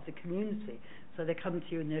you're part of the community, so they come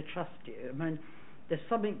to you and they trust you. I mean, I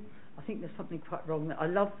think there's something quite wrong there. I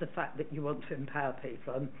love the fact that you want to empower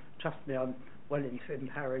people, and trust me, I'm well into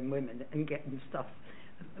empowering women and getting stuff.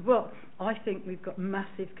 Well, I think we've got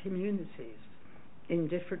massive communities in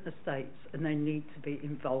different estates, and they need to be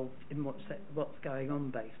involved in what's going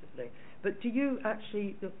on, basically. But do you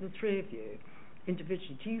actually, the three of you,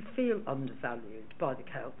 individually, do you feel undervalued by the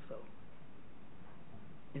council?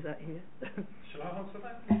 Is that here? Shall I answer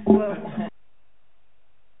that? Well,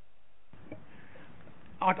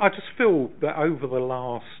 I just feel that over the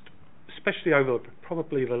last, especially over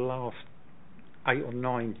probably the last 8 or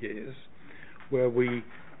 9 years, where we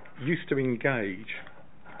used to engage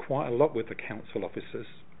quite a lot with the council officers.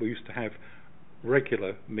 We used to have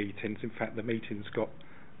regular meetings. In fact, the meetings got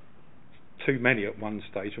too many at one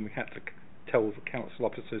stage, and we had to tell the council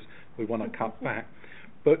officers we want to cut back.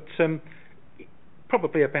 But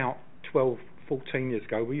probably about 12, 14 years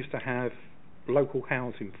ago, we used to have local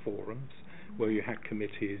housing forums where you had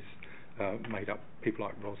committees made up, people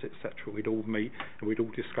like Ros, etc. We'd all meet and we'd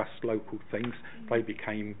all discuss local things. They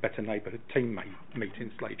became better neighbourhood team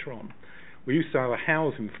meetings later on. We used to have a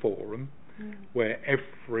housing forum where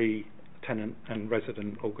every tenant and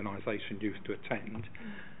resident organisation used to attend,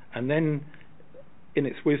 and then in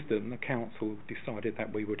its wisdom the council decided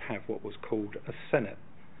that we would have what was called a Senate,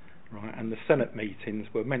 right? And the Senate meetings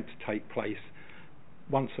were meant to take place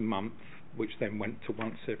once a month, which then went to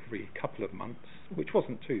once every couple of months, which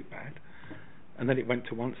wasn't too bad, and then it went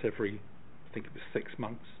to once every, I think it was 6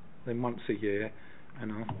 months, then once a year,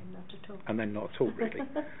 and then not at all really.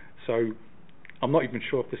 So I'm not even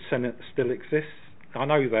sure if the Senate still exists. I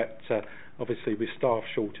know that obviously with staff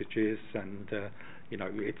shortages and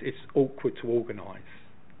it's awkward to organise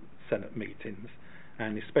Senate meetings,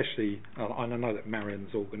 and especially and I know that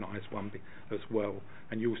Marion's organised one as well,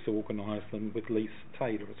 and you also organised them with Lisa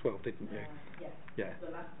Taylor as well, didn't you? Yes. Yeah.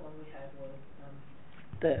 The last one we had was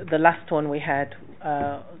the last one we had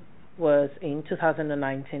was in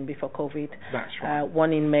 2019 before COVID. That's right.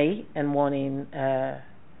 One in May and one in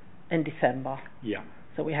December. Yeah.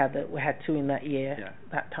 So we had two in that year,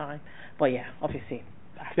 that time. But yeah, obviously.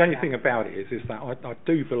 The only thing about it is that I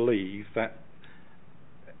do believe that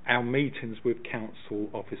our meetings with council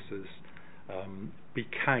officers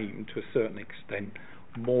became, to a certain extent,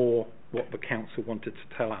 more what the council wanted to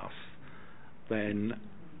tell us than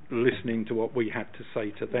listening to what we had to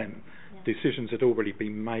say to them. Yeah. Decisions had already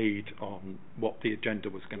been made on what the agenda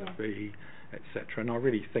was going to be, etc. And I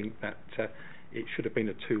really think that it should have been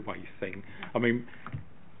a two-way thing. I mean,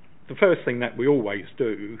 the first thing that we always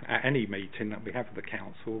do at any meeting that we have with the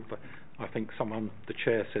council, I think the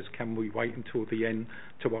chair says, can we wait until the end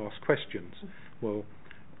to ask questions? Well,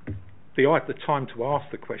 the time to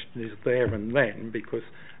ask the question is there and then, because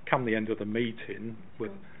come the end of the meeting,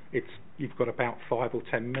 you've got about 5 or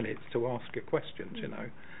 10 minutes to ask your questions,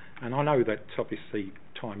 And I know that obviously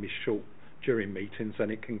time is short during meetings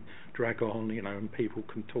and it can drag on, and people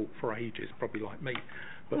can talk for ages, probably like me.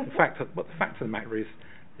 But the fact of the matter is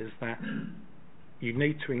that you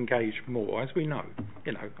need to engage more, as we know.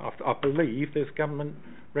 I believe there's government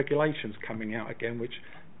regulations coming out again,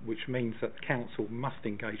 which means that the council must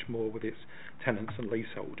engage more with its tenants and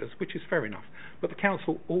leaseholders, which is fair enough. But the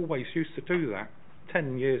council always used to do that.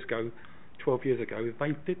 10 years ago, 12 years ago,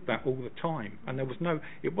 they did that all the time, and it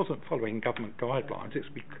wasn't following government guidelines. It's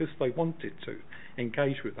because they wanted to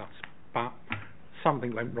engage with us, but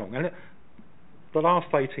something went wrong. And the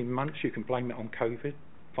last 18 months, you can blame it on COVID.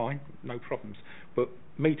 Fine, no problems. But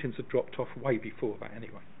meetings had dropped off way before that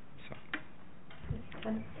anyway. So.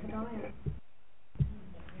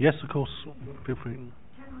 Yes, of course. Feel free.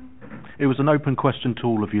 It was an open question to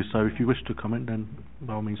all of you, so if you wish to comment, then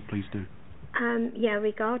by all means, please do.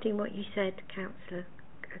 Regarding what you said, Councillor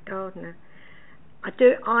Gardner,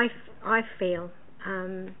 I feel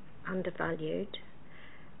undervalued,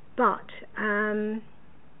 but I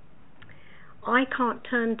can't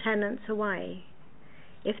turn tenants away.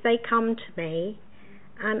 If they come to me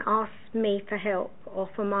and ask me for help or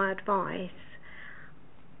for my advice,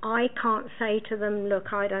 I can't say to them,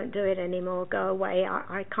 look, I don't do it anymore, go away,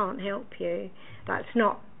 I can't help you. That's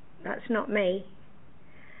not me.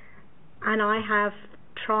 And I have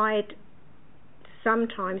tried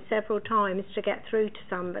sometimes, several times, to get through to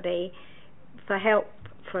somebody for help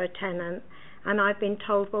for a tenant, and I've been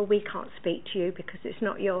told, well, we can't speak to you because it's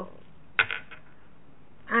not your...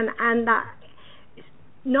 And that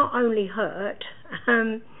not only hurt,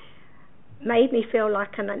 made me feel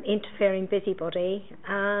like an interfering busybody,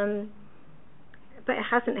 but it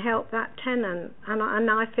hasn't helped that tenant, and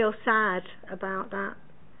I feel sad about that,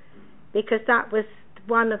 because that was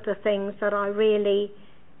one of the things that I really,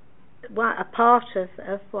 a part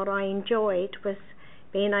of what I enjoyed was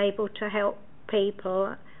being able to help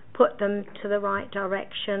people, put them to the right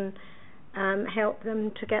direction, help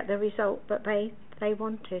them to get the result that they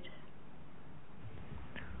wanted.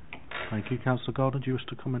 Thank you. Councillor Gardner, do you wish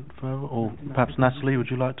to comment further? Or perhaps Natalie, would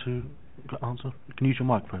you like to answer? You can use your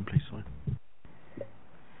microphone, please. Sorry.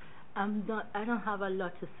 I don't have a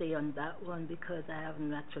lot to say on that one because I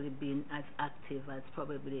haven't actually been as active as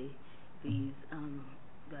probably these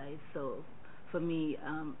guys. So for me,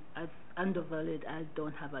 as undervalued, I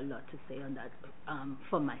don't have a lot to say on that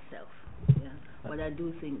for myself. Yeah. But I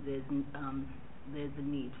do think there's a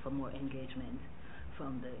need for more engagement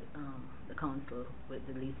from the council with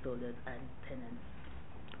the leaseholders and tenants.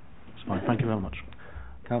 That's fine. Thank you very much.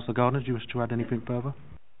 Councillor Gardner, do you wish to add anything further?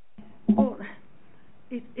 Well,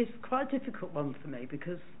 it's quite a difficult one for me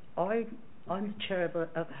because I'm the chair of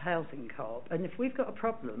a housing co-op, and if we've got a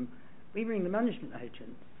problem, we ring the management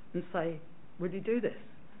agents and say, will you do this?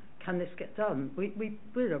 Can this get done? We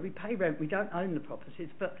pay rent, we don't own the properties,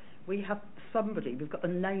 but we have somebody, we've got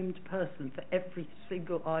a named person for every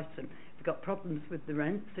single item. If we've got problems with the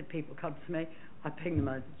rents, if people come to me, I ping them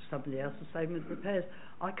over to somebody else, the same with repairs.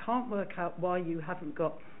 I can't work out why you haven't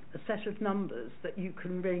got a set of numbers that you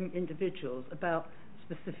can ring individuals about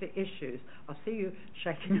specific issues. I see you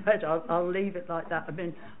shaking your head. I'll leave it like that. I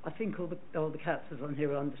mean, I think all the councillors on here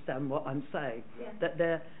will understand what I'm saying. Yeah. That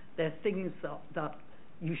they're things that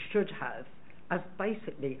you should have as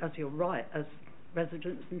basically as your right as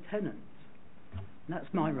residents and tenants. And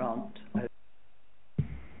that's my rant.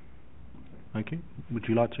 Thank you. Would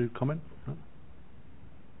you like to comment? No?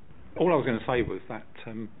 All I was going to say was that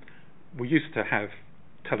we used to have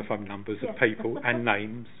telephone numbers of people and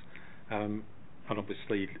names, and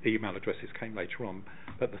obviously email addresses came later on.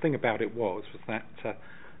 But the thing about it was that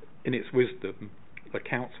in its wisdom, the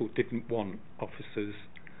council didn't want officers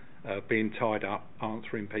being tied up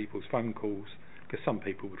answering people's phone calls, because some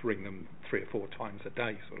people would ring them 3 or 4 times a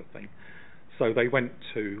day, sort of thing. So they went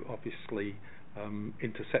to obviously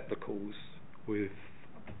intercept the calls with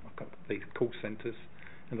the call centres,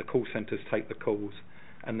 and the call centres take the calls,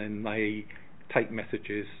 and then they take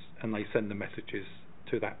messages and they send the messages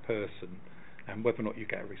to that person, and whether or not you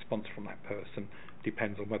get a response from that person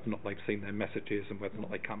depends on whether or not they've seen their messages and whether or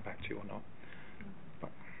not they come back to you or not.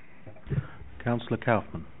 Councillor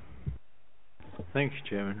Kaufman. Thank you,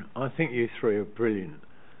 Chairman. I think you three are brilliant.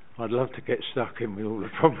 I'd love to get stuck in with all the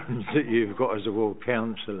problems that you've got as a ward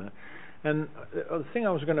councillor. And the thing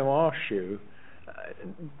I was going to ask you,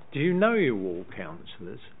 do you know your ward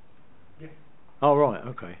councillors? Yes. Oh, right,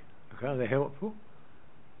 okay. Are they helpful?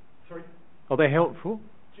 Sorry? Are they helpful?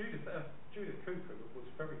 Judith Cooper was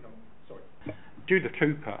very helpful. Sorry. Judith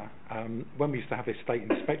Cooper, when we used to have estate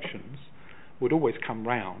inspections, would always come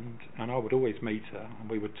round, and I would always meet her, and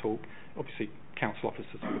we would talk. Obviously, council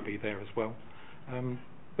officers would be there as well.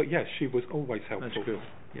 But yes, she was always helpful. That's good.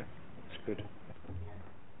 Yeah, that's good.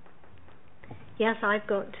 Yes, I've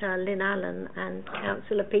got Lynn Allen and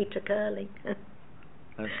Councillor Peter Curley.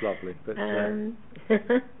 That's lovely. But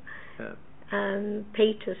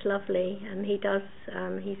Peter's lovely, and he does.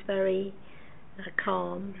 He's very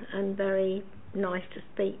calm and very nice to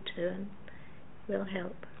speak to, and will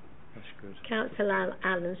help. That's good. Councillor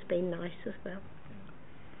Allen's been nice as well.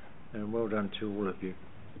 Yeah. And well done to all of you.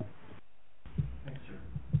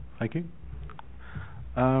 Thank you.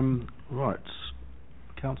 Right,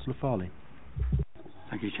 Councillor Farley.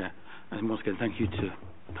 Thank you, Chair. And once again, thank you to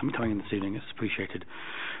coming in this evening. It's appreciated.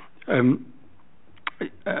 One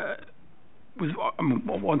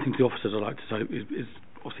thing to the officers I'd like to say is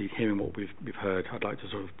obviously hearing what we've heard. I'd like to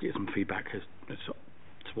sort of get some feedback as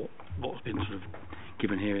to what's been sort of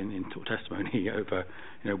given here in sort of testimony over,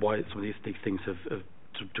 why some of these things have sort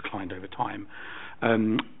of declined over time.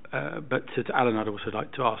 But to Alan, I'd also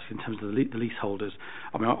like to ask in terms of the leaseholders.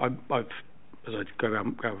 I mean, I've as I go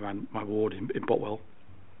around my ward in Botwell,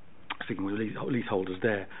 speaking with leaseholders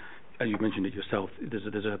there, and you mentioned it yourself.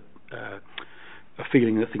 There's a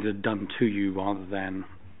feeling that things are done to you rather than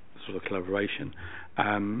sort of collaboration,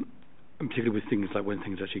 and particularly with things like when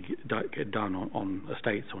things actually get done on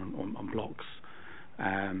estates or on blocks.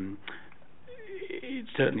 it's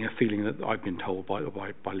certainly a feeling that I've been told by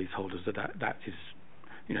leaseholders that is,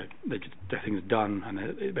 you know, things done, and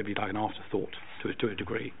it may be like an afterthought to a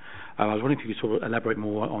degree. I was wondering if you could sort of elaborate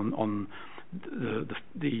more on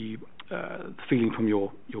the feeling from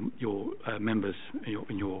your members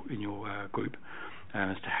in your group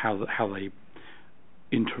as to how they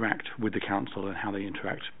interact with the council and how they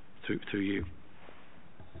interact through you.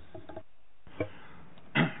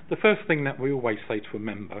 The first thing that we always say to a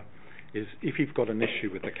member is, if you've got an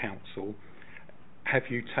issue with the council, have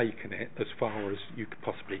you taken it as far as you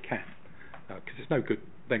possibly can? Because it's no good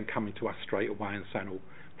then coming to us straight away and saying, oh,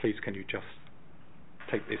 please can you just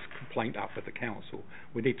take this complaint up with the council.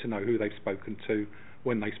 We need to know who they've spoken to,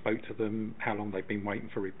 when they spoke to them, how long they've been waiting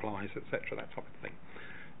for replies, etc., that type of thing.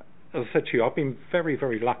 As I said to you, I've been very,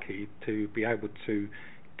 very lucky to be able to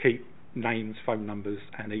keep names, phone numbers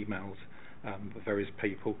and emails of various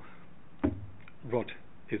people. Rod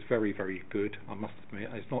is very, very good, I must admit.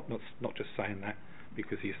 It's not just saying that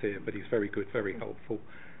because he's here, but he's very good, very helpful,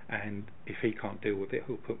 and if he can't deal with it,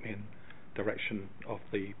 he'll put me in direction of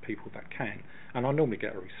the people that can, and I normally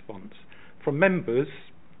get a response. From members,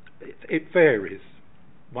 it varies.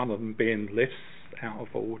 One of them being lifts out of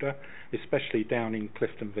order, especially down in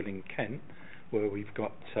Cliftonville in Kent, where we've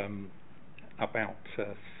got about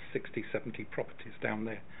 60, 70 properties down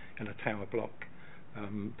there in a tower block.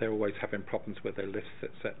 They're always having problems with their lifts,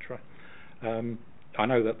 etc. I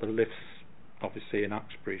know that the lifts, obviously in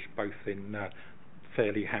Uxbridge, both in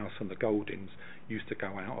Fairley House and the Goldings, used to go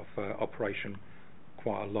out of operation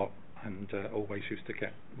quite a lot, and always used to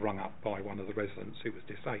get rung up by one of the residents who was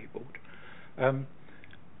disabled.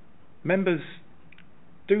 Members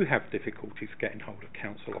do have difficulties getting hold of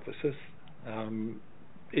council officers.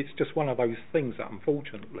 It's just one of those things that,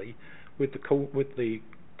 unfortunately, with the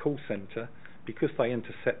call centre, because they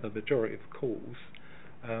intercept the majority of calls,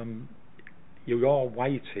 you are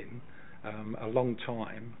waiting a long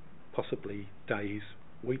time, possibly days,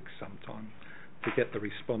 weeks sometimes, to get the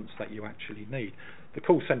response that you actually need. The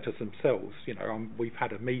call centres themselves, you know, we've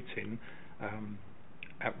had a meeting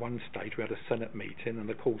at one stage. We had a Senate meeting, and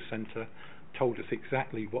the call centre told us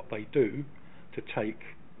exactly what they do to take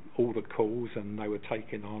all the calls, and they were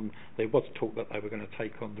taking on, there was talk that they were going to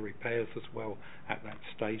take on the repairs as well at that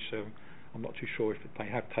stage, so I'm not too sure if they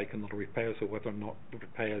have taken on the repairs or whether or not the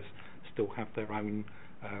repairs still have their own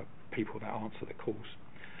people that answer the calls.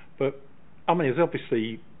 But I mean, there's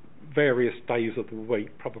obviously various days of the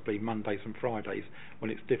week, probably Mondays and Fridays,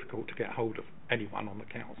 when it's difficult to get hold of anyone on the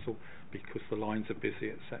council because the lines are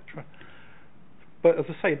busy, etc. But as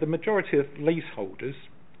I say, the majority of leaseholders,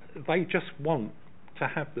 they just want to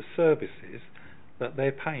have the services that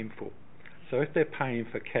they're paying for. So if they're paying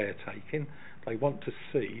for caretaking, they want to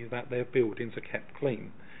see that their buildings are kept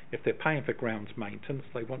clean. If they're paying for grounds maintenance,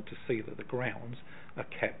 they want to see that the grounds are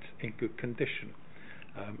kept in good condition.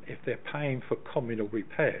 If they're paying for communal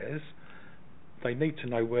repairs, they need to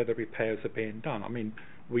know where the repairs are being done. I mean,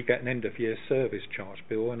 we get an end-of-year service charge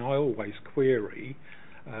bill, and I always query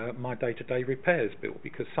my day-to-day repairs bill,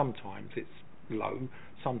 because sometimes it's low,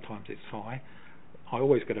 sometimes it's high. I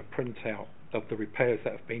always get a printout of the repairs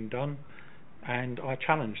that have been done, and I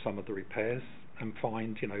challenge some of the repairs and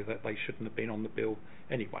find, you know, that they shouldn't have been on the bill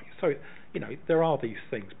anyway. So, you know, there are these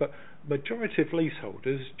things, but majority of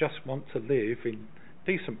leaseholders just want to live in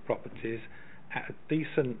decent properties at a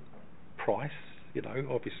decent price, you know,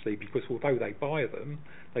 obviously, because although they buy them,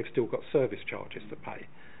 they've still got service charges to pay.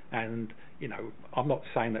 And, you know, I'm not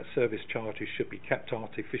saying that service charges should be kept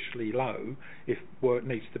artificially low. If work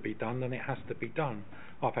needs to be done, then it has to be done.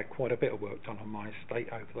 I've had quite a bit of work done on my estate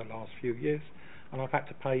over the last few years, and I've had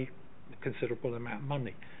to pay a considerable amount of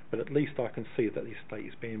money. But at least I can see that the estate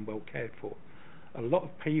is being well cared for. A lot of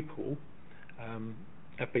people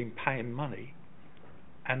have been paying money,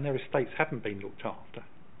 and their estates haven't been looked after.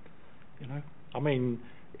 You know, I mean,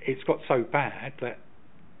 it's got so bad that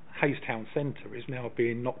Hayes Town Centre is now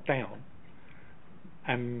being knocked down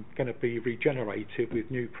and going to be regenerated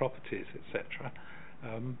with new properties, etc.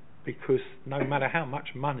 Because no matter how much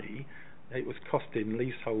money it was costing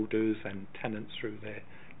leaseholders and tenants through their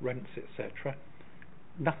rents, etc.,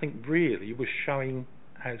 nothing really was showing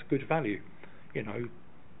as good value. You know,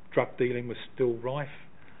 drug dealing was still rife.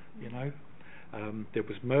 You know, there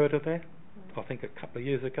was murder there. I think a couple of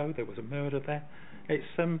years ago there was a murder there. It's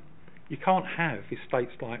you can't have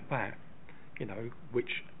estates like that, you know, which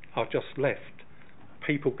are just left.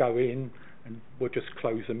 People go in and we'll just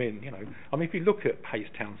close them in, you know. I mean, if you look at Hayes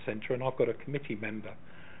Town Centre, and I've got a committee member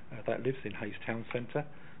that lives in Hayes Town Centre,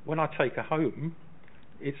 when I take her home,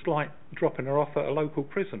 it's like dropping her off at a local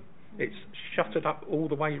prison. It's shuttered up all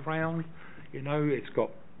the way round, you know, it's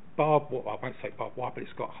got well, I won't say barbed wire, but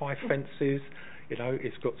it's got high fences, you know,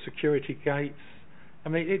 it's got security gates. I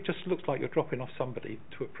mean, it just looks like you're dropping off somebody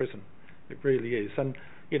to a prison. It really is. And,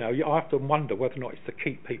 you know, I often wonder whether or not it's to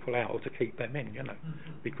keep people out or to keep them in, you know,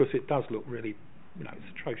 because it does look really, you know,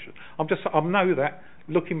 it's atrocious. I know that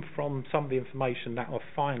looking from some of the information that I've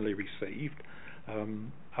finally received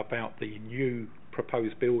about the new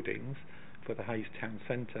proposed buildings for the Hayes Town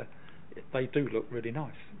Centre, they do look really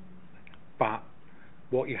nice. But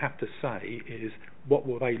what you have to say is, what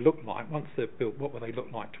will they look like once they're built? What will they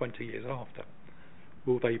look like 20 years after?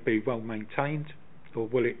 Will they be well maintained, or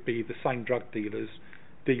will it be the same drug dealers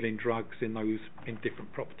dealing drugs in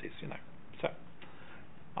different properties? You know, so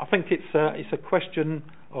I think it's a question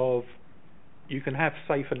of, you can have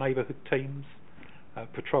safer neighbourhood teams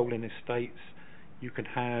patrolling estates. You can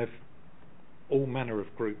have all manner of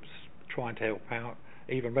groups trying to help out.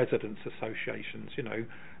 Even residents' associations, you know,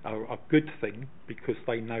 are a good thing because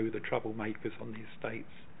they know the troublemakers on the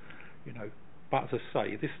estates, you know. But as I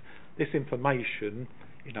say, this information,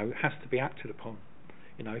 you know, has to be acted upon.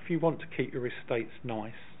 You know, if you want to keep your estates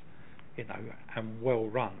nice, you know, and well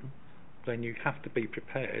run, then you have to be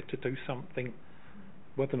prepared to do something,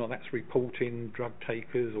 whether or not that's reporting drug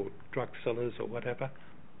takers or drug sellers or whatever.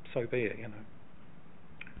 So be it, you know.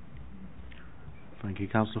 Thank you.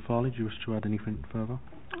 Councillor Farley, do you wish to add anything further?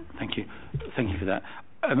 Thank you for that.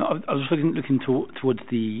 I was looking towards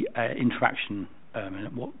the interaction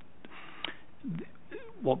and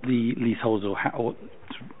what the leaseholders I'm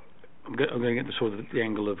going to get the sort of the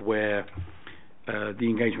angle of where the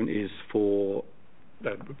engagement is for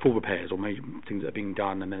repairs or major things that are being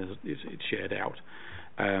done, and then it's shared out.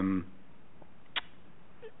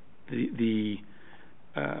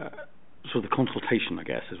 Sort of the consultation, I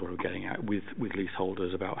guess, is what we're getting at with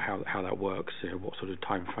leaseholders about how that works. You know, what sort of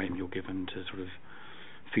time frame you're given to sort of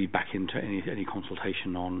feed back into any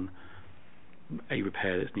consultation on a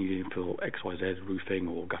repair that's needed for XYZ roofing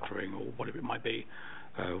or guttering or whatever it might be,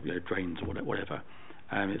 you know, drains or whatever.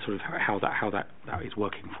 It's sort of how that is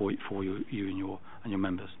working for you and your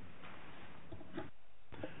members.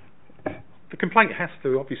 The complaint has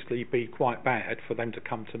to obviously be quite bad for them to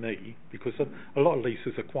come to me, because a lot of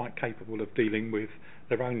leases are quite capable of dealing with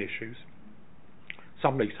their own issues.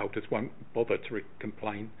 Some leaseholders won't bother to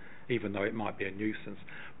complain, even though it might be a nuisance.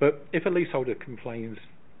 But if a leaseholder complains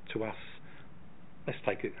to us, let's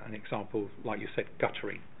take an example, like you said,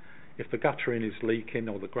 guttering. If the guttering is leaking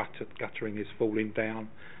or the guttering is falling down,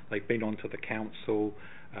 they've been onto the council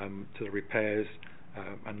to the repairs,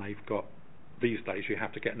 and they've got, these days you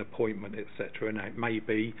have to get an appointment, etc., and it may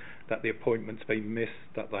be that the appointment's been missed,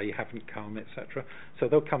 that they haven't come, etc. So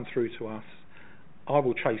they'll come through to us. I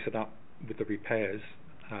will chase it up with the repairs.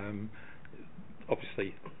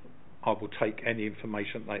 Obviously, I will take any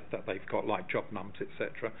information that they've got, like job numbers,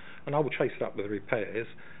 etc., and I will chase it up with the repairs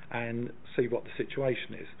and see what the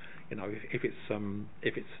situation is. You know, if it's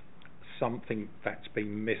something that's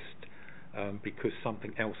been missed because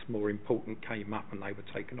something else more important came up and they were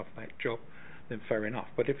taken off that job, then fair enough.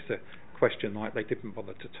 But if it's a question like they didn't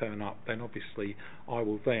bother to turn up, then obviously I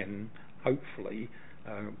will then, hopefully,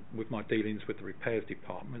 with my dealings with the repairs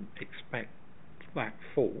department, expect that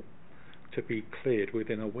fault to be cleared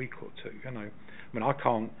within a week or two. You know, I mean, I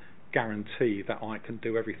can't guarantee that I can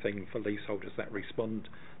do everything for leaseholders that respond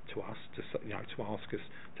to us, to ask us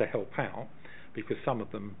to help out, because some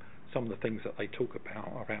of the things that they talk about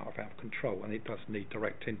are out of our control, and it does need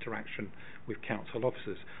direct interaction with council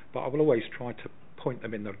officers. But I will always try to point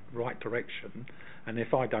them in the right direction, and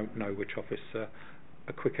if I don't know which officer,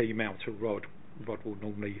 a quick email to Rod will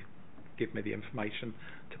normally give me the information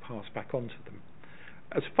to pass back on to them.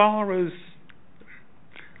 As far as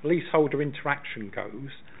leaseholder interaction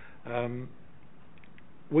goes,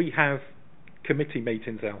 we have committee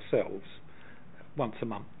meetings ourselves once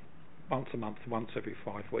every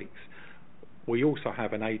 5 weeks. We also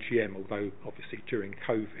have an AGM, although obviously during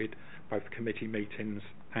COVID both committee meetings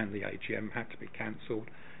and the AGM had to be cancelled,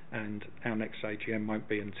 and our next AGM won't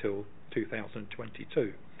be until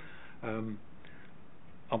 2022.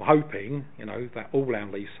 I'm hoping, you know, that all our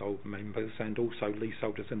leasehold members and also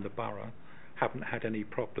leaseholders in the borough haven't had any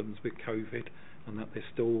problems with COVID, and that they're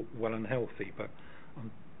still well and healthy. But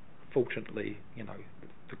unfortunately, you know,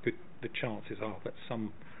 the chances are that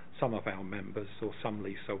some of our members or some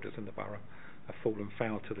leaseholders in the borough have fallen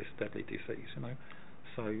foul to this deadly disease. You know,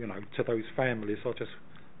 so, you know, to those families, I just,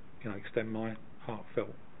 you know, extend my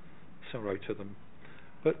heartfelt sorrow to them.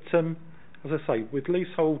 But as I say, with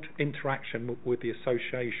leasehold interaction with the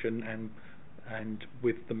association and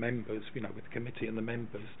with the members, you know, with the committee and the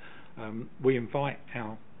members, we invite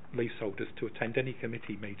our leaseholders to attend any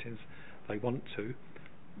committee meetings they want to.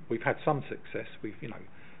 we've had some success.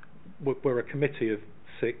 We're a committee of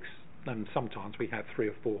 6, and sometimes we have 3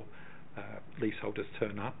 or 4 leaseholders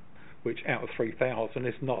turn up, which out of 3,000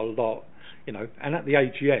 is not a lot, and at the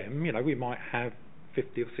AGM, we might have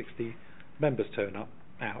 50 or 60 members turn up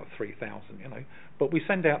out of 3,000, but we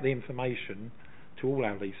send out the information to all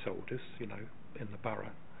our leaseholders, in the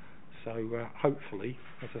borough. So hopefully,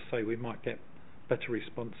 as I say, we might get better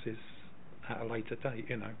responses at a later date,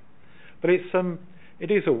 But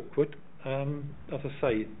it is awkward, as I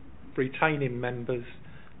say, retaining members,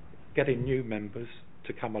 getting new members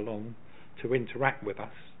to come along to interact with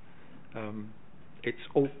us. It's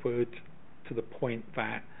awkward to the point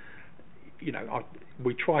that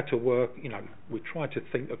we try to work, we try to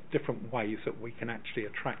think of different ways that we can actually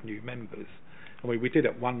attract new members. We did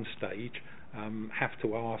at one stage have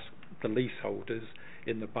to ask the leaseholders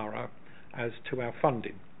in the borough as to our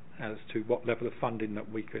funding, as to what level of funding that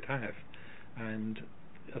we could have. And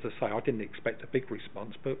as I say, I didn't expect a big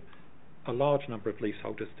response, but a large number of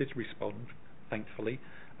leaseholders did respond, thankfully,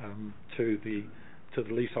 to the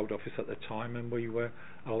leasehold office at the time, and we were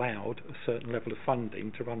allowed a certain level of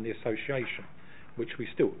funding to run the association, which we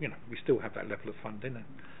still have that level of funding.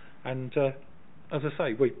 And as I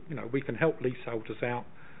say, we can help leaseholders out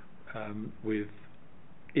with,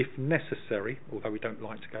 if necessary, although we don't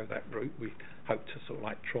like to go that route, we hope to sort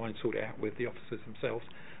of try and sort it out with the officers themselves.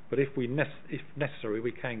 But if necessary,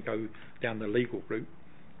 we can go down the legal route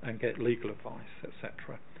and get legal advice,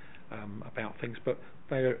 etc., about things. But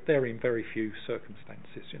they're in very few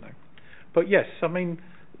circumstances, But yes, I mean,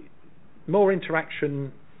 more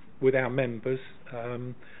interaction with our members.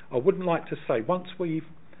 I wouldn't like to say once we've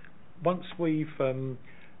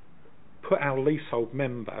put our leasehold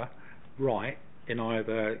member right in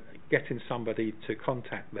either getting somebody to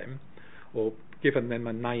contact them or given them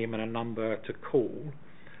a name and a number to call,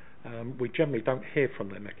 we generally don't hear from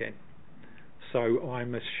them again. So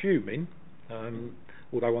I'm assuming,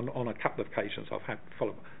 although on a couple of occasions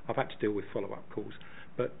I've had to deal with follow-up calls,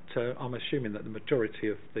 but I'm assuming that the majority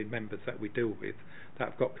of the members that we deal with that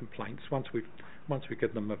have got complaints, once we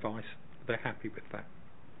give them advice, they're happy with that.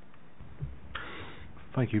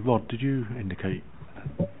 Thank you. Rod, did you indicate?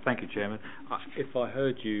 Thank you, Chairman. If I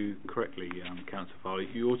heard you correctly, Councillor Farley,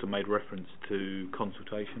 you also made reference to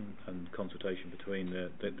consultation between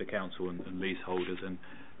the council and leaseholders. And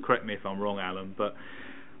correct me if I'm wrong, Alan, but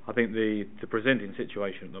I think the presenting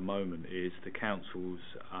situation at the moment is the council's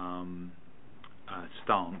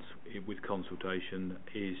stance with consultation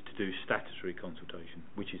is to do statutory consultation,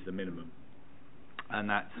 which is the minimum. And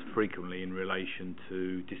that's frequently in relation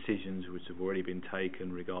to decisions which have already been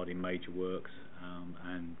taken regarding major works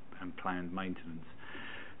and planned maintenance.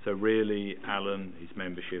 So really, Alan, his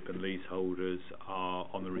membership and leaseholders are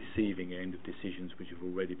on the receiving end of decisions which have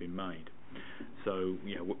already been made. So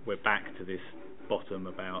we're back to this bottom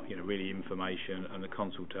about really information, and the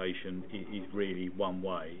consultation is really one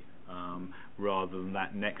way, rather than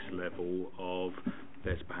that next level of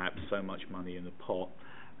there's perhaps so much money in the pot,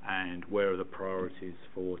 and where are the priorities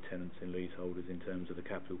for tenants and leaseholders in terms of the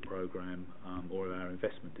capital programme or our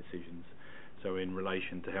investment decisions. So in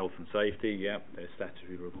relation to health and safety, there's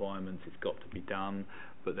statutory requirements, it's got to be done,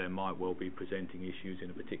 but there might well be presenting issues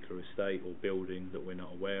in a particular estate or building that we're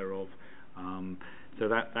not aware of. So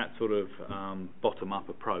that sort of bottom-up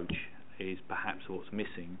approach is perhaps what's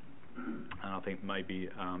missing. And I think maybe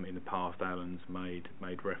in the past Alan's made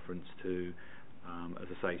reference to, as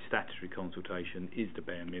I say, statutory consultation is the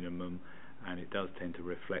bare minimum, and it does tend to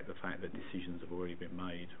reflect the fact that decisions have already been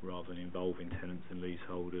made rather than involving tenants and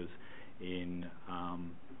leaseholders in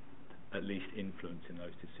at least influencing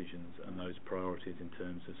those decisions and those priorities in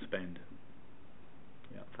terms of spend.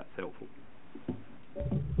 If that's helpful.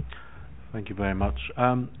 Thank you very much.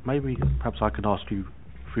 Maybe perhaps I could ask you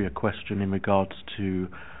a question in regards to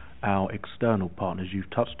our external partners. You've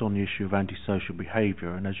touched on the issue of antisocial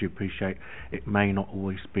behaviour, and as you appreciate, it may not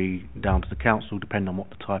always be down to the council, depending on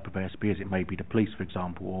what the type of ASB is. It may be the police, for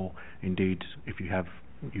example, or indeed if you have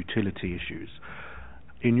utility issues.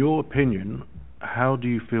 In your opinion, how do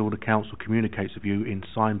you feel the council communicates with you in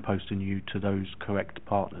signposting you to those correct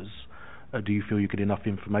partners? Do you feel you get enough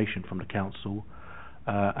information from the council?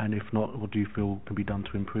 And if not, what do you feel can be done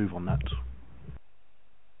to improve on that?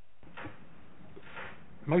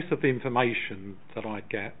 Most of the information that I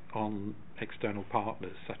get on external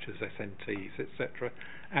partners, such as SNTs, etc.,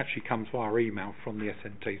 actually comes via email from the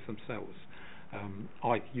SNTs themselves.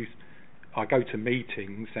 I go to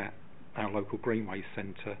meetings at our local Greenways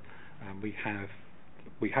Centre, and we have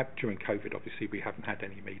we had during COVID. Obviously, we haven't had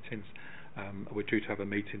any meetings. We're due to have a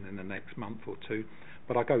meeting in the next month or two.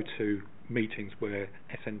 But I go to meetings where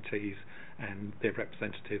SNTs and their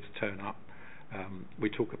representatives turn up. We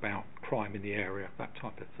talk about crime in the area, that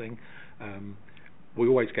type of thing. We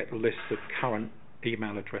always get lists of current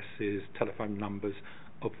email addresses, telephone numbers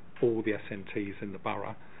of all the SNTs in the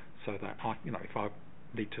borough, so that if I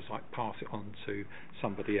need to pass it on to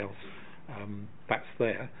somebody else, that's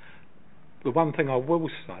there. The one thing I will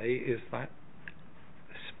say is that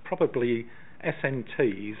probably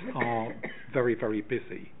SNTs are very, very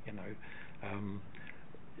busy.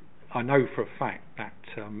 I know for a fact that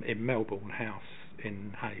in Melbourne House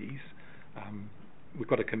in Hayes, we've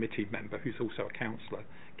got a committee member who's also a councillor,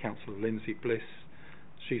 Councillor Lindsay Bliss.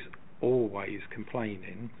 She's always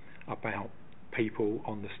complaining about people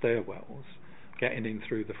on the stairwells getting in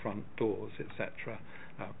through the front doors, etc.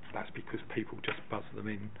 That's because people just buzz them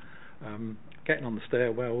in. Getting on the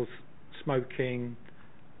stairwells, smoking,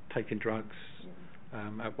 taking drugs.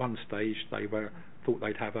 At one stage they thought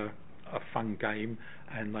they'd have a fun game,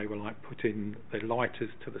 and they were putting their lighters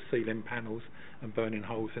to the ceiling panels and burning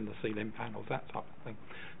holes in the ceiling panels, that type of thing.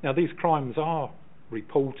 Now these crimes are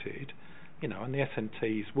reported, and the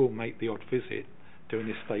SNTs will make the odd visit, do an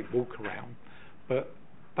estate walk around, but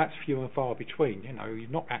that's few and far between. You're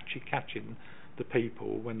not actually catching the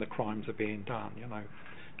people when the crimes are being done.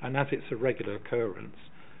 And as it's a regular occurrence,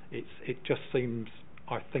 it just seems,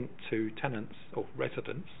 I think, to tenants or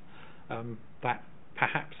residents that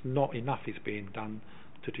perhaps not enough is being done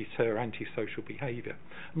to deter antisocial behaviour.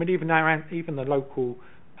 I mean, even the local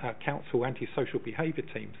council antisocial behaviour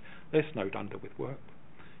teams, they're snowed under with work.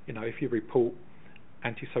 If you report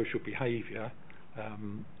antisocial behaviour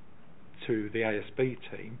to the ASB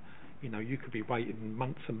team, you could be waiting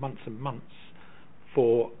months and months and months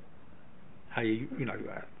for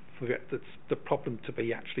for the problem to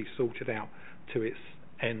be actually sorted out to its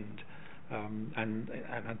end, and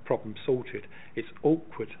problem sorted. It's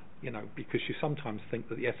awkward, because you sometimes think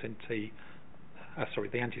that the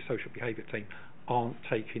the antisocial behaviour team aren't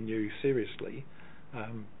taking you seriously,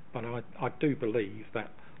 but I do believe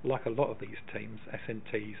that, like a lot of these teams,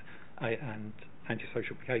 SNTs and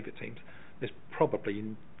antisocial behaviour teams, there's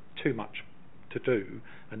probably too much to do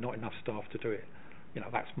and not enough staff to do it.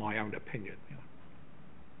 That's my own opinion.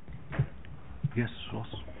 Yes, Ross.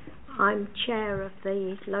 I'm chair of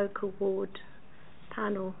the local ward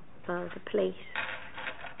panel for the police.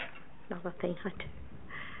 Another thing I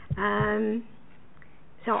do.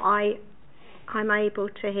 So I'm able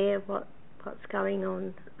to hear what's going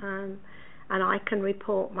on, and I can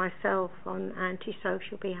report myself on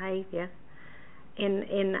antisocial behaviour.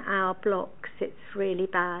 In our blocks, it's really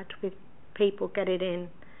bad with people getting in,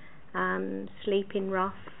 sleeping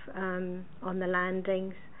rough on the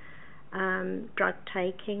landings, drug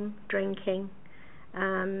taking, drinking,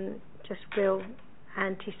 just real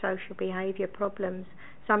antisocial behaviour problems,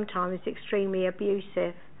 sometimes extremely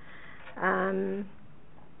abusive, and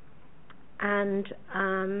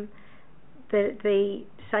the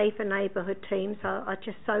safer neighbourhood teams are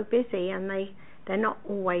just so busy, and they're not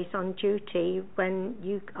always on duty when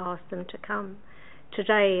you ask them to come.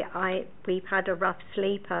 Today we've had a rough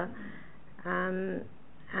sleeper,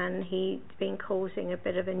 and he'd been causing a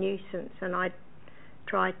bit of a nuisance, and I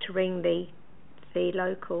tried to ring the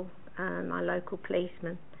local my local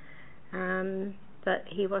policeman, but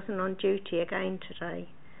he wasn't on duty again today.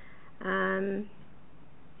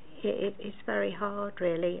 It's very hard,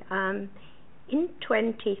 really. In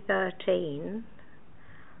 2013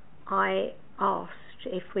 I asked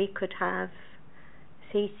if we could have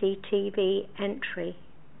CCTV entry,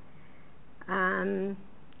 and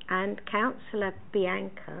Councillor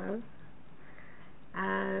Bianco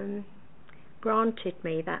granted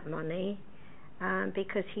me that money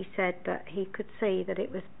because he said that he could see that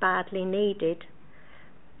it was badly needed.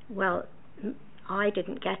 Well, I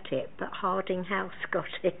didn't get it, but Harding House got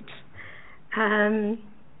it,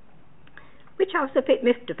 which I was a bit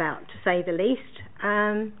miffed about, to say the least,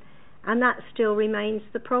 and that still remains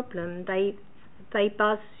the problem. They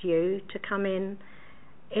buzz you to come in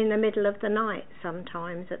the middle of the night.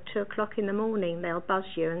 Sometimes at 2 o'clock in the morning they'll buzz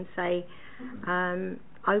you and say,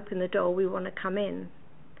 open the door, we want to come in.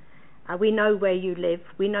 We know where you live,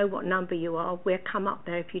 we know what number you are, we'll come up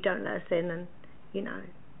there if you don't let us in. And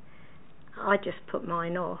I just put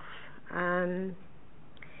mine off.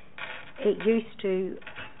 It used to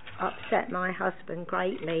upset my husband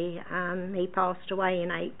greatly. He passed away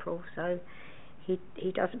in April, so he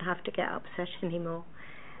doesn't have to get upset anymore.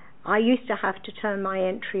 I used to have to turn my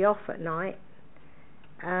entry off at night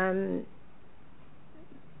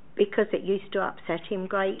because it used to upset him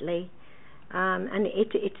greatly. and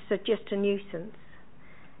it's just a nuisance.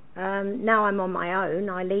 Now I'm on my own,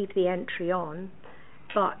 I leave the entry on,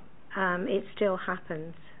 but it still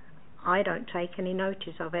happens. I don't take any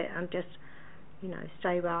notice of it and just,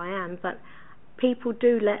 stay where I am. But people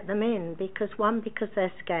do let them in because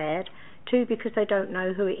they're scared, 2, because they don't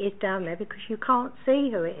know who it is down there, because you can't see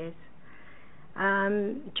who it is.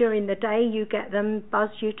 During the day you get them, buzz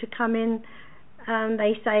you to come in, and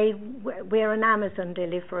they say we're an Amazon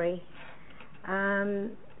delivery.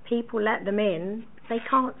 People let them in, they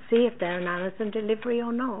can't see if they're an Amazon delivery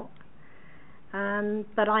or not.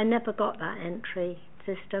 But I never got that entry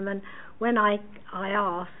system, and when I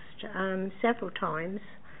asked several times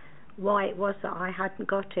why it was that I hadn't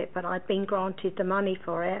got it, but I'd been granted the money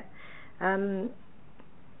for it,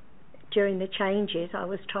 during the changes I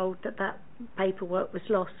was told that paperwork was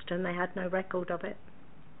lost and they had no record of it.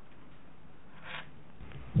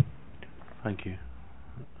 Thank you.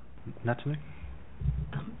 Natalie?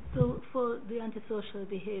 So for the antisocial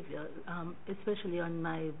behaviour, especially on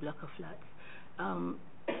my block of flats,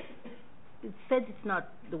 it said it's not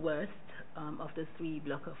the worst of the 3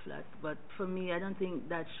 block of flats, but for me I don't think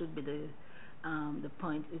that should be the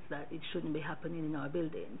point, is that it shouldn't be happening in our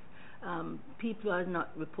buildings. People are not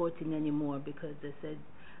reporting anymore because they said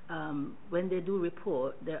when they do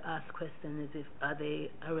report, they're asked questions as if, are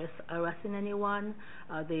they harassing anyone,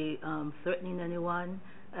 are they threatening anyone,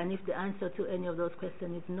 and if the answer to any of those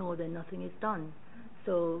questions is no, then nothing is done.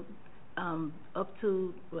 So up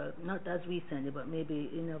to, well, not as recently, but maybe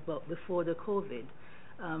about before the COVID,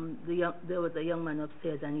 there was a young man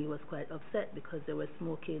upstairs and he was quite upset because they were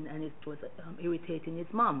smoking and it was irritating his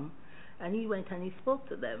mum, and he went and he spoke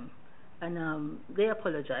to them, and they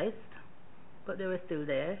apologized, but they were still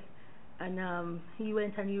there. And he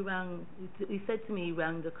went and he said to me he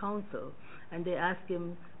rang the council, and they asked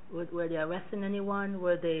him, were they arresting anyone,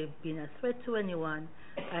 were they being a threat to anyone,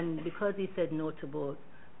 and because he said no to both,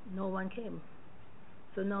 no one came.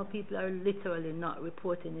 So now people are literally not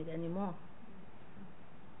reporting it anymore.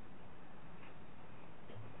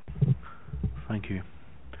 Thank you.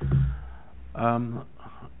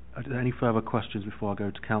 Are there any further questions before I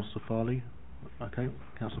go to Councillor Farley? Okay,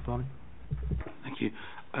 Councillor Farley. Thank you.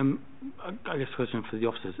 I guess a question for the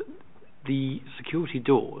officers. The security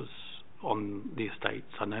doors on the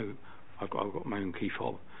estates, I know I've got my own key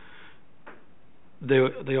fob.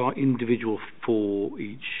 They are individual for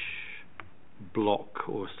each block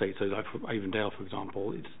or estate. So like for Avondale, for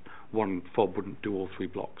example, it's one fob wouldn't do all 3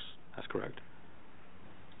 blocks. That's correct.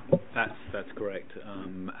 That's correct.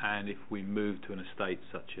 And if we move to an estate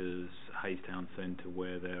such as Hayes Town Centre,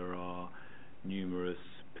 where there are numerous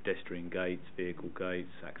pedestrian gates, vehicle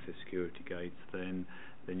gates, access security gates, then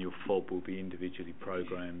your fob will be individually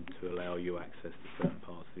programmed to allow you access to certain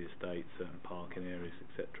parts of the estate, certain parking areas,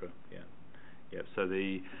 etc. Yeah. So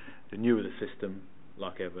the newer the system,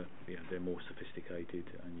 like ever, they're more sophisticated,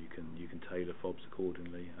 and you can tailor fobs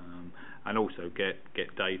accordingly, and also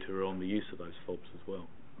get data on the use of those fobs as well,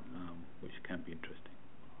 which can be interesting.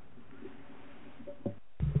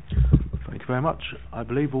 Thank you very much. I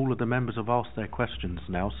believe all of the members have asked their questions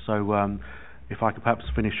now, so if I could perhaps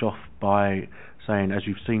finish off by saying, as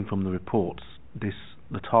you've seen from the reports, the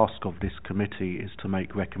task of this committee is to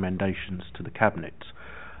make recommendations to the Cabinet.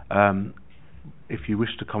 If you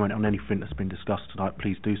wish to comment on anything that's been discussed tonight,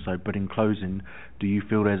 please do so, but in closing, do you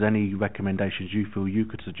feel there's any recommendations you feel you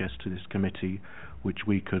could suggest to this committee which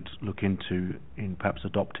we could look into in perhaps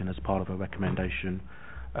adopting as part of a recommendation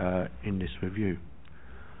in this review?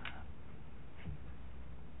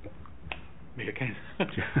 Me again.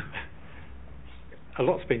 A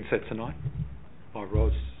lot's been said tonight by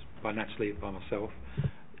Ros, by Natalie, by myself.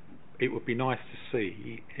 It would be nice to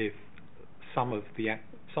see if some of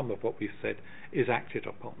what we've said is acted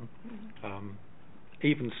upon.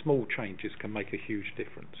 Even small changes can make a huge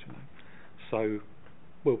difference. So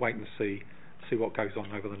we'll wait and see what goes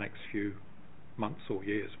on over the next few months or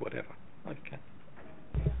years, whatever. Okay.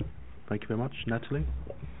 Thank you very much, Natalie.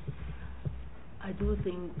 I do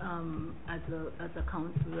think as a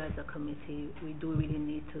council, as a committee, we do really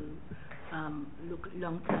need to look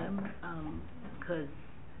long term, because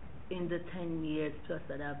in the 10 years plus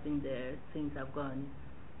that I've been there, things have gone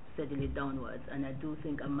steadily downwards, and I do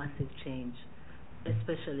think a massive change,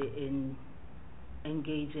 especially in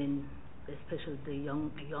engaging, especially the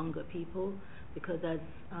younger people, because as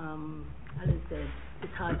Alan said,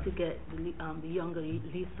 it's hard to get the younger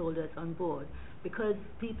leaseholders on board, because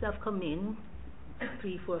people have come in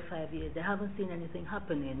 3, 4, 5 years, they haven't seen anything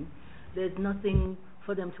happening. There's nothing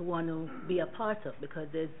for them to want to be a part of, because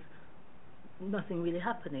there's nothing really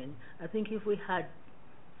happening. I think if we had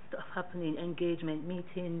stuff happening, engagement,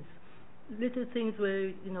 meetings, little things where,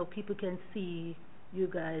 you know, people can see you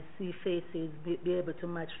guys, see faces, be able to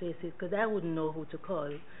match faces, because I wouldn't know who to call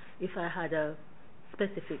if I had a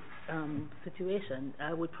specific situation.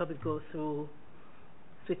 I would probably go through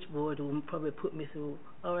switchboard, who would probably put me through,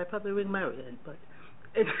 or I'd probably ring Marion, but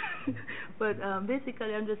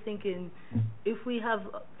basically I'm just thinking, if we have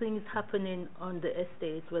things happening on the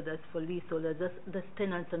estates, whether it's for leaseholders, just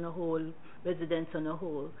tenants on a whole, residents on a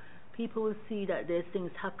whole, people will see that there's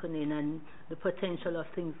things happening and the potential of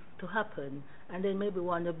things to happen, and then maybe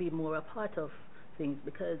want to be more a part of things,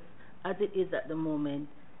 because as it is at the moment,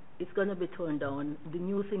 it's going to be torn down. The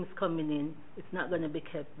new things coming in, it's not going to be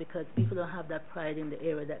kept, because people don't have that pride in the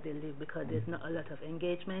area that they live, because there's not a lot of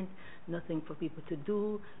engagement, nothing for people to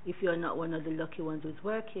do. If you're not one of the lucky ones who's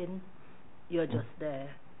working, you're just there.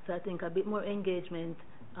 So I think a bit more engagement,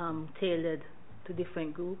 tailored to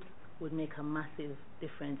different groups, would make a massive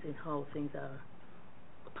difference in how things are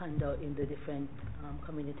panned out in the different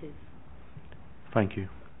communities. Thank you.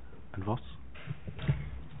 And Voss?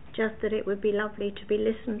 Just that it would be lovely to be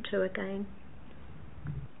listened to again.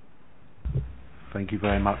 Thank you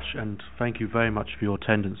very much, and thank you very much for your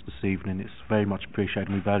attendance this evening. It's very much appreciated,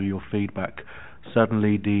 and we value your feedback.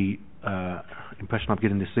 Certainly the impression I'm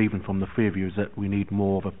getting this evening from the three of you is that we need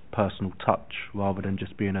more of a personal touch rather than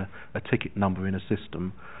just being a ticket number in a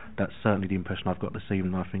system. That's certainly the impression I've got this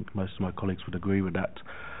evening. I think most of my colleagues would agree with that.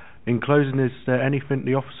 In closing, is there anything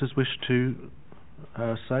the officers wish to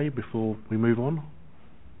say before we move on?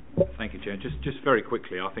 Thank you, Chair. Just very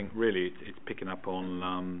quickly, I think really it's picking up on,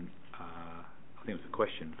 I think it was a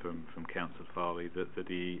question from Councillor Farley that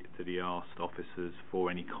he asked officers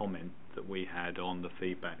for any comment that we had on the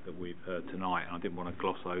feedback that we've heard tonight, and I didn't want to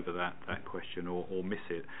gloss over that question or miss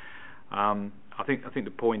it. I think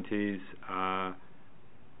the point is,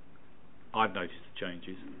 I've noticed the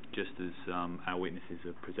changes, just as our witnesses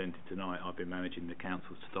have presented tonight. I've been managing the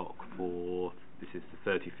council stock for, this is the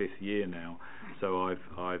 35th year now, so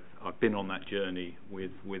I've been on that journey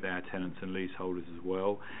with our tenants and leaseholders as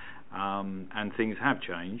well, and things have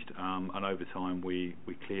changed, and over time we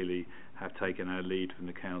clearly have taken our lead from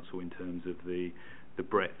the council in terms of the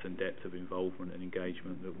breadth and depth of involvement and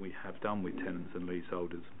engagement that we have done with tenants and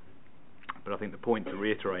leaseholders. But I think the point to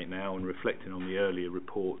reiterate now, and reflecting on the earlier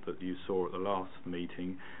report that you saw at the last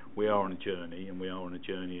meeting, we are on a journey, and we are on a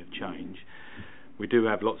journey of change. We do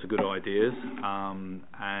have lots of good ideas,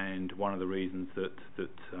 and one of the reasons that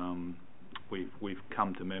we've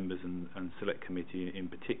come to members and select committee in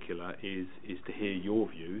particular is to hear your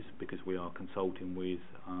views, because we are consulting with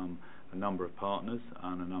a number of partners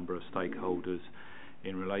and a number of stakeholders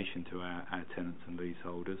in relation to our tenants and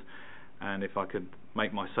leaseholders. And if I could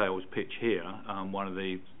make my sales pitch here, one of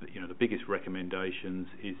the biggest recommendations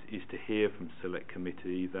is to hear from select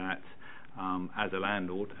committee that as a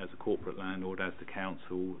landlord, as a corporate landlord, as the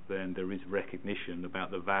council, then there is recognition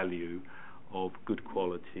about the value of good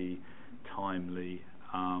quality, timely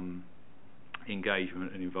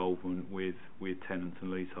engagement and involvement with tenants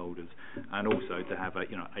and leaseholders, and also to have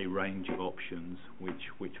a range of options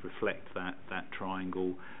which reflect that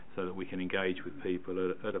triangle, so that we can engage with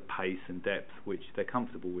people at a pace and depth which they're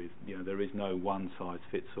comfortable with. There is no one size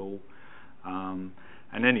fits all,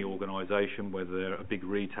 and any organisation, whether they're a big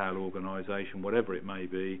retail organisation, whatever it may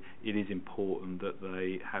be, it is important that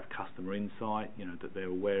they have customer insight, that they're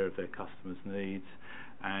aware of their customers' needs,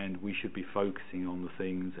 and we should be focusing on the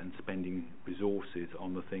things and spending resources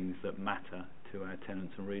on the things that matter to our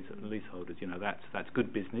tenants and leaseholders. That's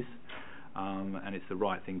good business, and it's the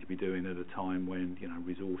right thing to be doing at a time when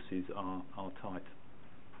resources are tight.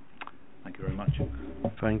 Thank you very much.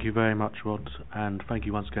 Thank you very much, Rod, and thank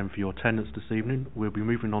you once again for your attendance this evening. We'll be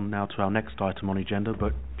moving on now to our next item on the agenda,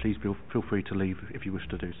 but please feel free to leave if you wish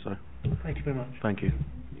to do so. Thank you very much. Thank you.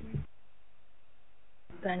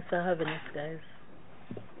 Thanks for having us, guys.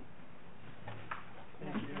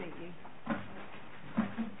 Thank you.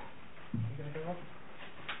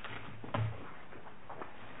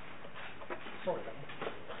 Sorry.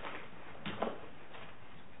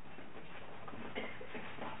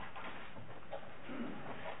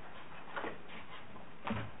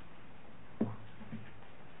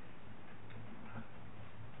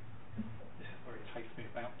 This is where it takes me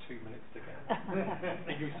about 2 minutes to get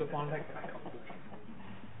the use of my leg back on.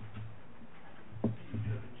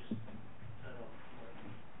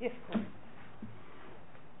 Yes, of course.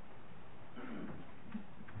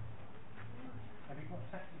 Have you got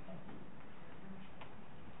a taxi?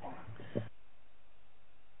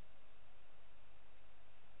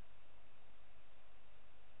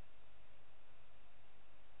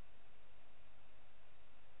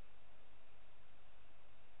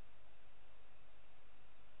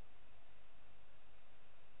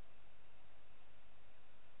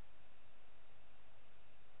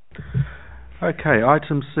 Okay,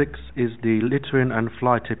 item 6 is the littering and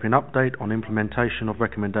fly tipping update on implementation of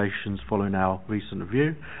recommendations following our recent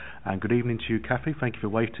review. And good evening to you, Kathy. Thank you for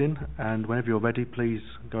waiting. And whenever you're ready, please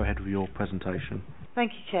go ahead with your presentation.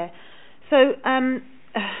 Thank you, Chair. So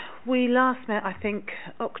we last met, I think,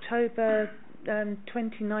 October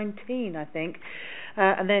 2019, I think.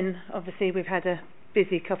 And then, obviously, we've had a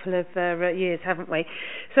busy couple of years, haven't we?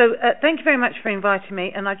 So thank you very much for inviting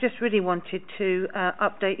me, and I just really wanted to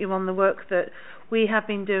update you on the work that we have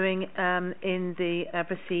been doing in the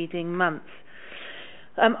preceding months.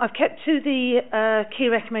 I've kept to the key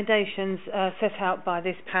recommendations set out by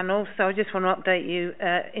this panel, so I just want to update you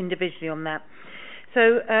individually on that.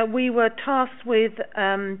 So we were tasked with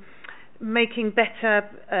making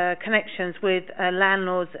better connections with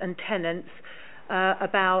landlords and tenants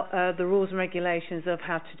about the rules and regulations of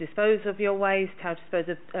how to dispose of your waste, how to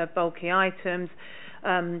dispose of bulky items,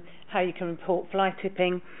 how you can report fly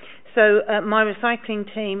tipping. So my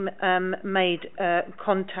recycling team made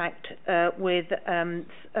contact with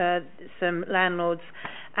some landlords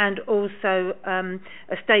and also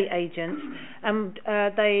estate agents, and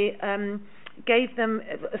they gave them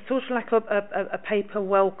sort of like a paper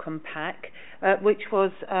welcome pack, which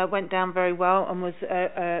went down very well and was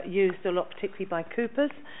used a lot, particularly by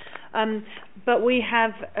Coopers. But we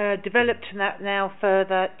have developed that now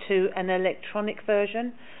further to an electronic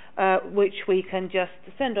version, which we can just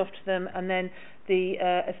send off to them, and then the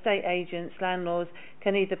estate agents, landlords,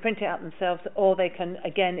 can either print it out themselves, or they can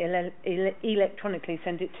again electronically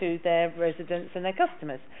send it to their residents and their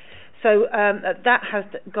customers. So that has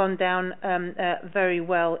gone down very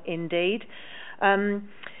well indeed.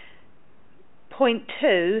 Point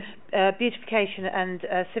 2, beautification and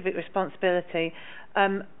civic responsibility.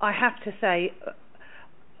 I have to say,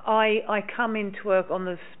 I come into work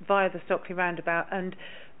via the Stockley roundabout, and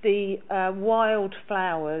the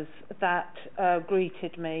wildflowers that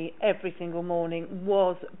greeted me every single morning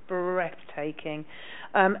was breathtaking,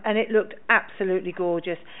 and it looked absolutely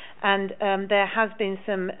gorgeous. And there has been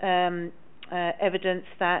some evidence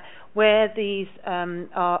that where these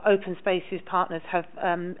our open spaces partners have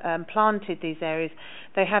planted these areas,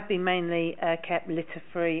 they have been mainly kept litter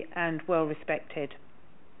free and well respected.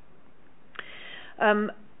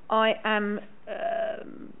 I am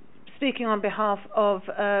speaking on behalf of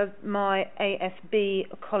my ASB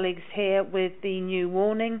colleagues here with the new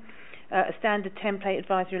warning. A standard template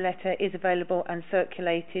advisory letter is available and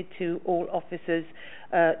circulated to all officers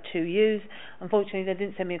to use. Unfortunately, they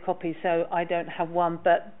didn't send me a copy, so I don't have one,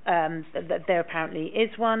 but there apparently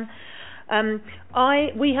is one.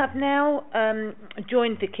 We have now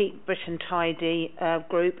joined the Keep Britain Tidy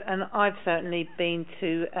group, and I've certainly been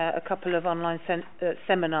to a couple of online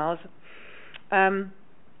seminars.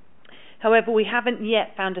 However, we haven't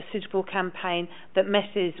yet found a suitable campaign that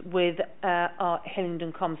messes with our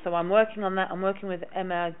Hillingdon comms. So I'm working on that. I'm working with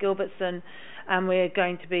Emma Gilbertson, and we're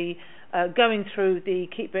going to be going through the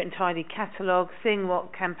Keep Britain Tidy catalogue, seeing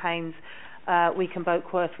what campaigns we can both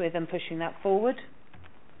work with and pushing that forward.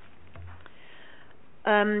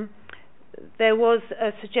 There was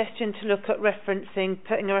a suggestion to look at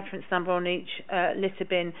putting a reference number on each litter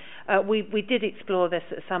bin. We did explore this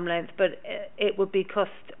at some length, but it would be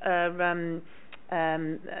cost.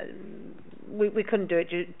 We couldn't do it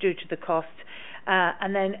due to the cost.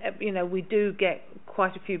 And then, we do get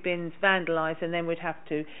quite a few bins vandalised, and then we'd have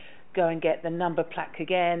to go and get the number plaque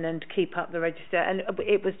again and keep up the register. And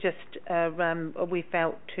it was just, we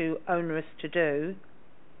felt too onerous to do.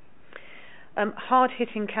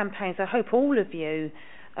 Hard-hitting campaigns. I hope all of you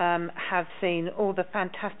have seen all the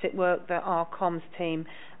fantastic work that our comms team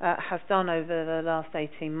has done over the last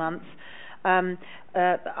 18 months. I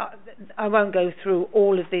won't go through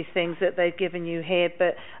all of these things that they've given you here,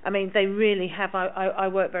 but I mean they really have. I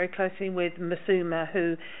work very closely with Masuma,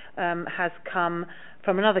 who has come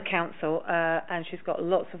from another council, and she's got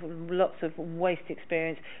lots of waste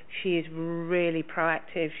experience. She is really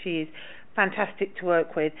proactive. She is fantastic to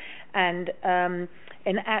work with, and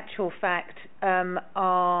in actual fact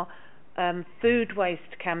our food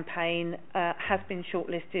waste campaign has been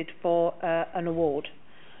shortlisted for an award.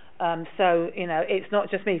 So it's not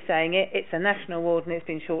just me saying it, it's a national award and it's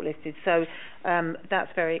been shortlisted, so that's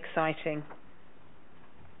very exciting.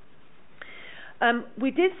 We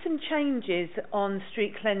did some changes on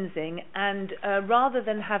street cleansing, and rather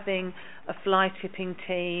than having a fly tipping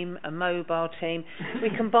team, a mobile team, we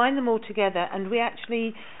combined them all together, and we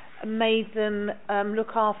actually made them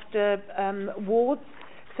look after wards.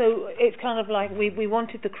 So it's kind of like we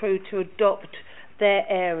wanted the crew to adopt their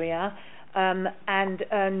area, and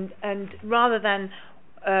rather than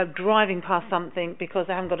driving past something because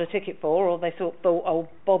they haven't got a ticket for, or they thought, oh,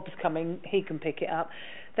 Bob's coming, he can pick it up.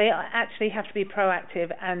 They actually have to be proactive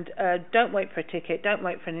and don't wait for a ticket, don't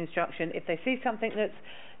wait for an instruction. If they see something that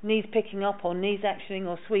needs picking up or needs actioning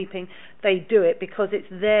or sweeping, they do it because it's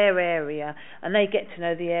their area and they get to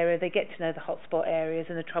know the area, they get to know the hotspot areas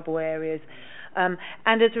and the trouble areas. And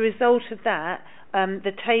as a result of that,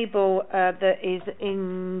 the table that is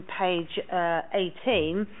in page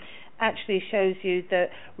 18 actually shows you that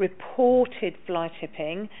reported fly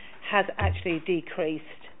tipping has actually decreased,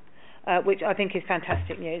 which I think is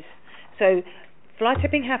fantastic news. So fly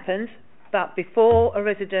tipping happens, but before a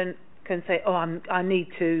resident can say, oh, I need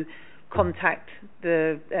to contact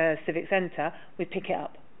the civic centre, we pick it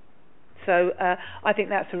up. So I think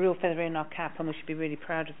that's a real feather in our cap and we should be really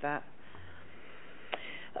proud of that.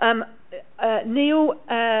 Neil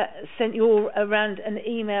sent you all around an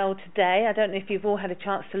email today. I don't know if you've all had a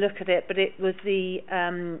chance to look at it, but it was the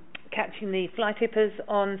catching the fly tippers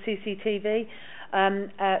on CCTV.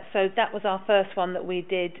 So that was our first one that we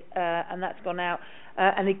did, and that's gone out.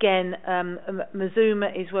 And again, Mazuma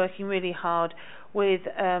is working really hard with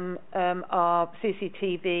our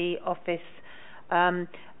CCTV office,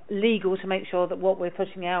 legal, to make sure that what we're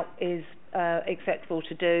putting out is acceptable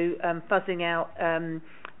to do, fuzzing out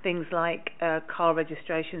things like car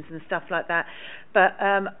registrations and stuff like that. But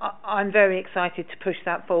I'm very excited to push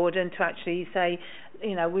that forward and to actually say,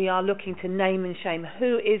 you know, we are looking to name and shame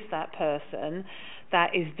who is that person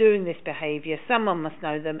that is doing this behaviour. Someone must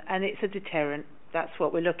know them, and it's a deterrent. That's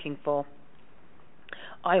what we're looking for.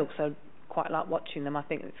 I also quite like watching them. I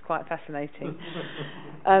think it's quite fascinating.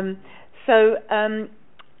 So we're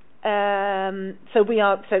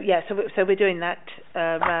doing that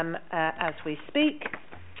as we speak.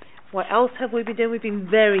 What else have we been doing? We've been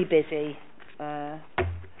very busy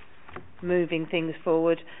moving things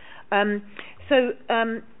forward. Again,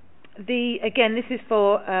 this is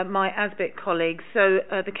for my ASBIC colleagues. So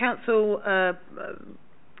the council,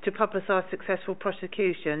 to publicise successful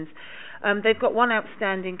prosecutions, they've got one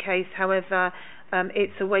outstanding case. However,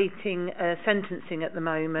 it's awaiting sentencing at the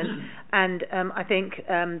moment, and I think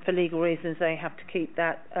for legal reasons they have to keep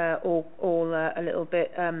that all a little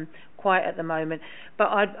bit quiet at the moment. But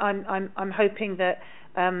I'm hoping that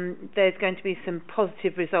there's going to be some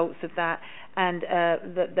positive results of that, and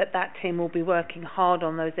that team will be working hard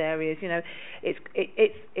on those areas. You know,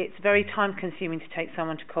 it's very time consuming to take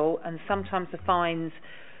someone to court, and sometimes the fines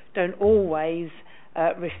don't always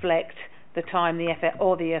reflect the time, the effort,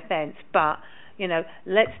 or the offence. But you know,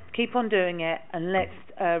 let's keep on doing it, and let's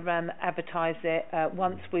advertise it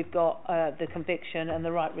once we've got the conviction and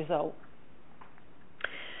the right result.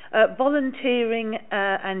 Volunteering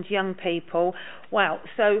and young people. Wow.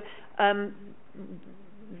 So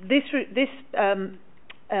this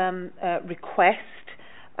request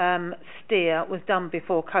steer was done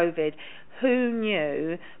before COVID. Who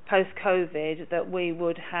knew post-COVID that we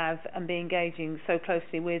would have and be engaging so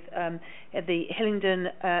closely with the Hillingdon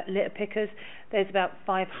litter pickers? There's about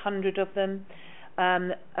 500 of them.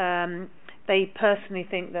 They personally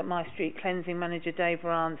think that my street cleansing manager, Dave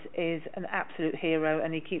Rance, is an absolute hero,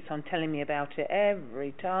 and he keeps on telling me about it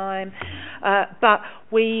every time. But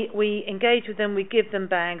we engage with them, we give them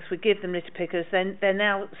bags, we give them litter pickers. They're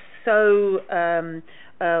now so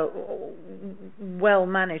well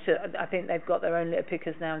managed. I think they've got their own litter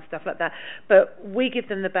pickers now and stuff like that. But we give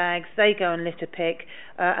them the bags, they go and litter pick,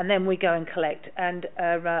 and then we go and collect. And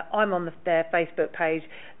I'm on their Facebook page.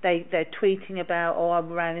 They're tweeting about, oh, I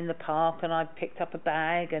ran in the park and I picked up a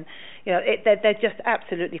bag, and you know, they're just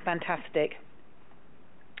absolutely fantastic.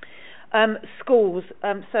 Schools.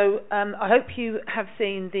 I hope you have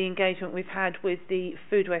seen the engagement we've had with the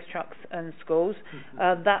food waste trucks and schools.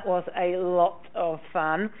 That was a lot of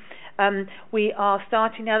fun. We are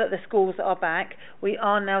starting, now that the schools are back, we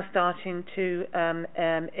are now starting to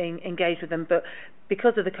engage with them, but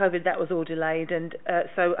because of the COVID that was all delayed, and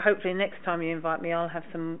so hopefully next time you invite me I'll have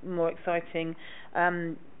some more exciting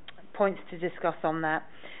points to discuss on that.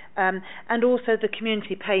 And also the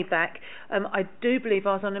community payback. I do believe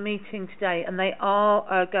I was on a meeting today, and they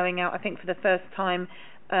are going out, I think for the first time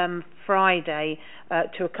Friday,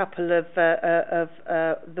 to a couple of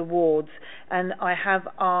the wards, and I have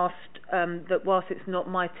asked that whilst it's not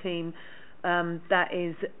my team that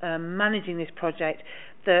is managing this project,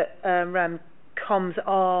 that comms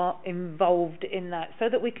are involved in that, so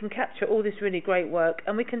that we can capture all this really great work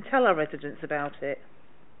and we can tell our residents about it.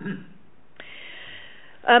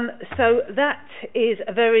 So that is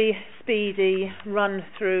a very speedy run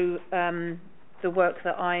through the work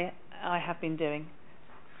that I have been doing.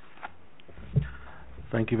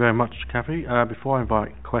 Thank you very much, Cathy. Before I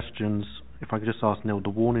invite questions, if I could just ask Neil, the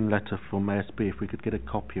warning letter from ASB, if we could get a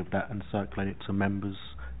copy of that and circulate it to members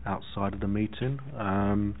outside of the meeting.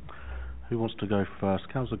 Who wants to go first?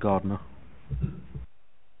 Councillor Gardner.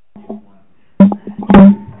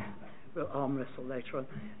 We'll arm wrestle later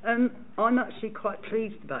on. I'm actually quite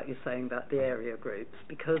pleased about you saying about the area groups,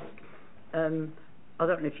 because I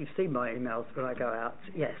don't know if you've seen my emails when I go out,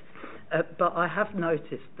 yes, but I have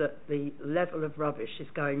noticed that the level of rubbish is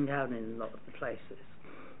going down in a lot of the places.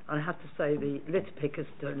 I have to say the litter pickers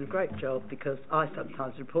are doing a great job, because I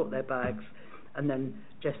sometimes report their bags and then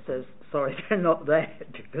just says, sorry, they're not there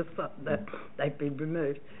because they've been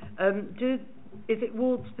removed. Is it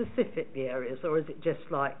ward specific, the areas, or is it just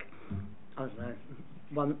like, I don't know,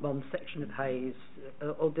 one section of Hayes,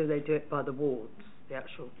 or do they do it by the wards, the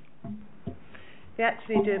actual? They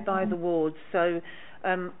actually do it by the wards, so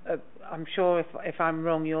I'm sure if I'm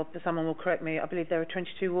wrong, someone will correct me. I believe there are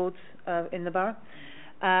 22 wards in the borough.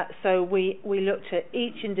 So we looked at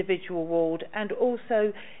each individual ward and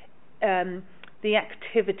also the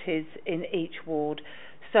activities in each ward.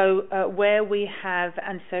 So where we have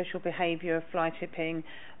antisocial behaviour, fly tipping,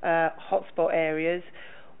 hotspot areas,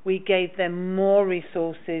 we gave them more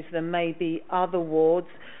resources than maybe other wards,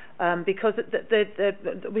 because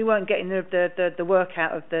we weren't getting the work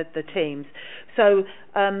out of the teams. So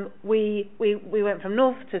we went from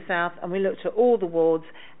north to south and we looked at all the wards,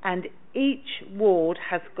 and each ward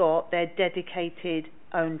has got their dedicated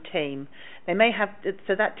own team. They may have,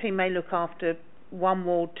 so that team may look after one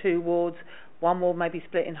ward, two wards, one ward may be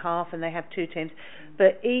split in half and they have two teams,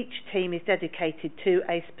 but each team is dedicated to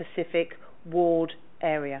a specific ward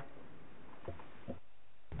area.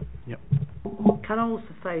 Yep. Can I also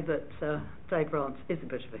say that Dave Rance is a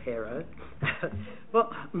bit of a hero?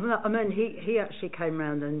 Well, I mean, he actually came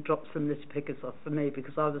round and dropped some litter pickers off for me,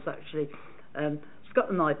 because I was actually Scott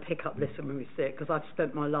and I pick up litter when we see it, because I've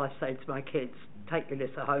spent my life saying to my kids, take your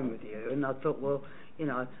litter home with you, and I thought, well, you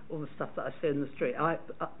know, all the stuff that I see in the street.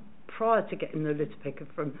 Prior to getting the litter picker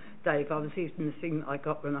from Dave, I was using the thing that I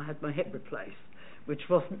got when I had my hip replaced, which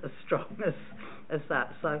wasn't as strong as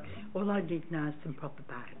that. So all I need now is some proper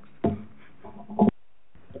bags.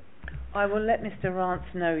 I will let Mr. Rance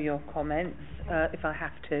know your comments if I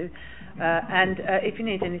have to, and if you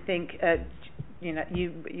need anything, you know,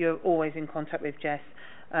 you're always in contact with Jess.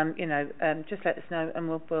 You know, just let us know and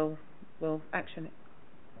we'll action it.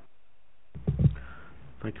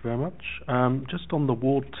 Thank you very much. Just on the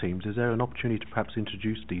ward teams, is there an opportunity to perhaps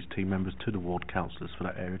introduce these team members to the ward councillors for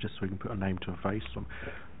that area, just so we can put a name to a face?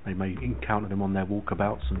 They may encounter them on their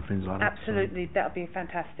walkabouts and things like that. Absolutely, that would be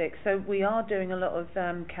fantastic. So we are doing a lot of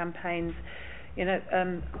campaigns. You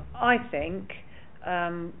know, I think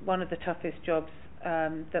one of the toughest jobs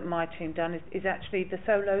that my team done is actually the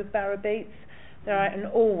solo Borough beats. They're out in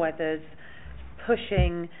all weathers,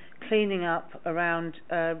 pushing, cleaning up around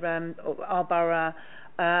our borough,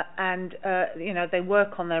 and you know, they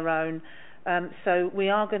work on their own. So we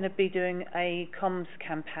are going to be doing a comms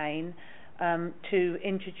campaign to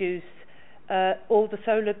introduce all the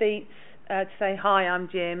solar beats, to say hi, I'm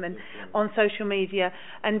Jim, and on social media,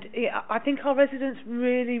 and I think our residents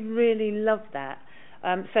really love that.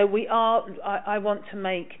 So we are. I want to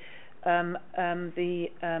make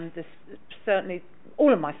certainly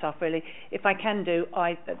all of my staff, really, if I can do.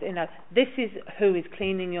 You know, this is who is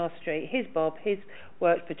cleaning your street. Here's Bob. He's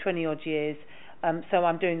worked for 20 odd years. So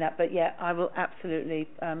I'm doing that. But yeah, I will absolutely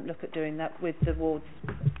look at doing that with the wards.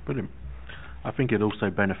 Brilliant. I think it'd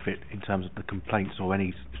also benefit in terms of the complaints or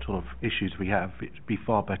any sort of issues we have. It'd be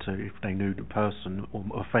far better if they knew the person or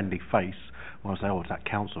a friendly face. When I say, oh, it's that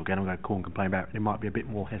council again, I'm going to call and complain about it. They might be a bit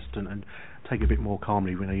more hesitant and take it a bit more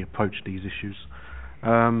calmly when they approach these issues.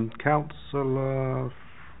 Councillor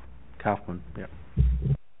Kaufman, yeah.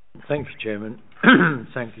 Thank you, Chairman.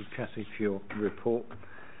 Thank you, Cathy, for your report.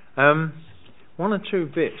 One or two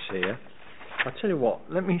bits here. I'll tell you what,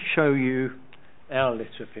 let me show you our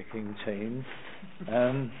litter picking team.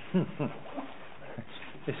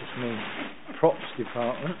 This is me props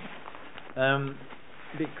department.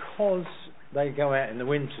 Because they go out in the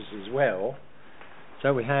winters as well,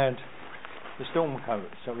 so we had the storm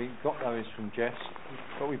coats, so we got those from Jess,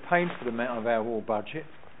 but we paid for them out of our war budget.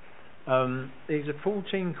 These are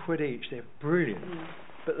 14 quid each. They're brilliant,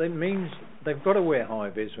 but that means they've got to wear high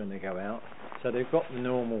vis when they go out, so they've got the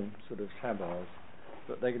normal sort of tabards,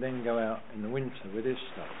 but they then go out in the winter with this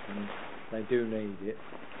stuff, and they do need it.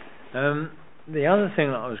 The other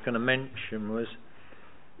thing that I was going to mention was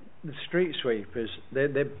the street sweepers.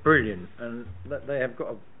 They're brilliant, and they have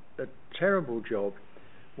got a terrible job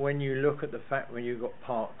when you look at the fact when you've got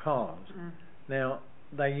parked cars. Now,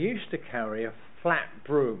 they used to carry a flat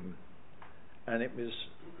broom, and it was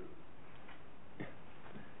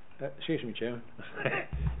excuse me, Chairman.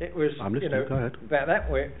 It was, I'm listening, go ahead. about that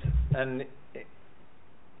width, and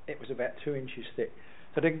it was about 2 inches thick.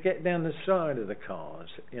 So they could get down the side of the cars,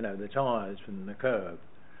 the tyres from the curb.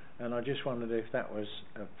 And I just wondered if that was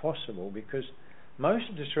possible, because most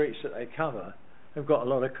of the streets that they cover have got a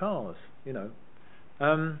lot of cars, Let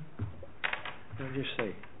me just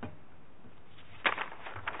see.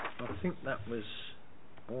 I think that was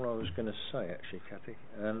all I was going to say, actually, Kathy.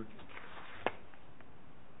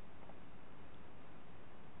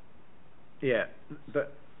 Yeah,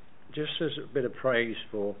 but just as a bit of praise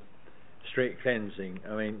for street cleansing,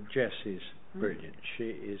 I mean, Jess is brilliant. She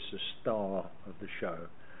is the star of the show.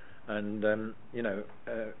 And,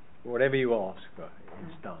 whatever you ask for,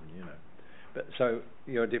 it's done, But so,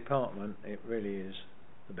 your department, it really is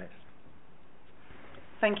the best.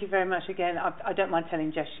 Thank you very much again. I don't mind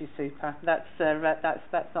telling Jess she's super. That's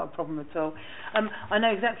not a problem at all. I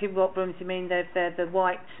know exactly what brooms you mean. They're the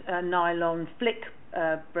white nylon flick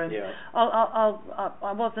brooms. Yeah.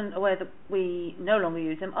 I wasn't aware that we no longer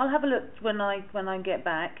use them. I'll have a look when I get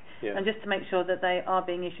back, and just to make sure that they are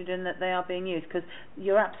being issued and that they are being used. Because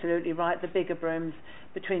you're absolutely right. The bigger brooms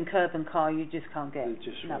between curb and car, you just can't get. They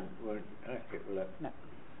just won't accurate with that. No.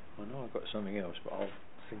 I know I've got something else, but I'll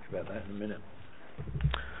think about that in a minute.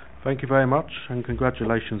 Thank you very much, and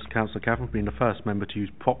congratulations, Councillor Cavan, for being the first member to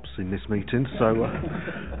use props in this meeting. So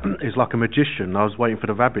it's like a magician. I was waiting for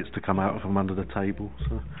the rabbits to come out from under the table.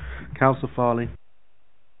 So, Councillor Farley.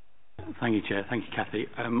 Thank you, Chair. Thank you, Kathy.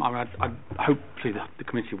 I hopefully the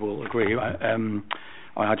committee will agree. I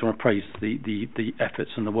just want to praise the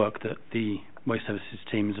efforts and the work that the waste services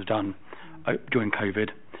teams have done during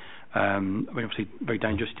COVID. I mean, obviously very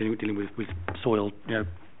dangerous dealing with soil,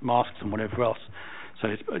 masks and whatever else. So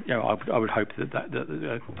I would hope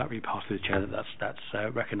that will be passed through the chair, that's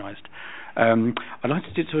recognised. I'd like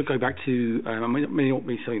to sort of go back to may not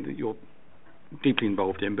be something that you're deeply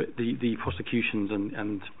involved in, but the prosecutions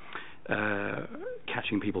and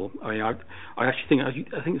catching people. I mean, I actually think it's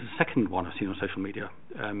the second one I've seen on social media,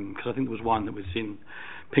 because I think there was one that was in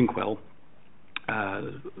Pinkwell a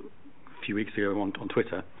few weeks ago on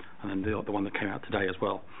Twitter, and then the one that came out today as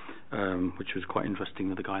well, which was quite interesting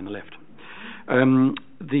with the guy in the lift. I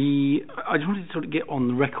just wanted to sort of get on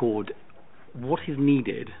the record what is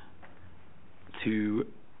needed to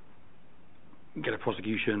get a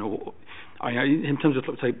prosecution, or in terms of,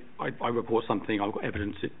 let's say, I report something, I've got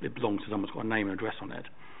evidence, it belongs to someone who's got a name and address on it,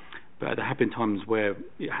 but there have been times where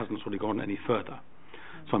it hasn't sort of gone any further.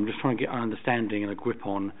 So I'm just trying to get an understanding and a grip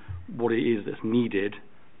on what it is that's needed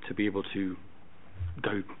to be able to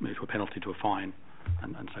go to a penalty, to a fine,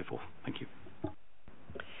 and so forth. Thank you.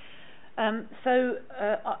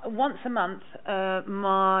 Once a month,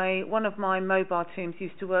 one of my mobile teams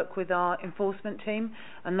used to work with our enforcement team,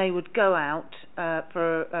 and they would go out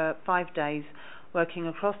for 5 days, working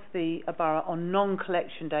across the borough on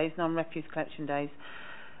non-collection days, non-refuse collection days,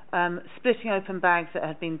 splitting open bags that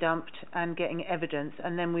had been dumped and getting evidence,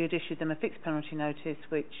 and then we would issue them a fixed penalty notice,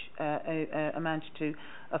 which amounted to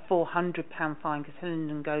a £400 fine, because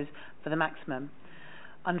Hillingdon goes for the maximum.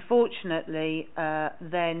 Unfortunately,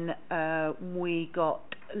 then we got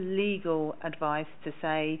legal advice to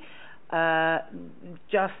say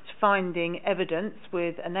just finding evidence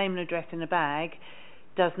with a name and address in a bag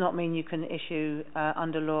does not mean you can issue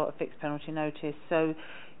under law a fixed penalty notice. So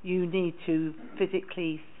you need to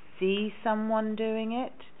physically see someone doing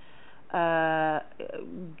it,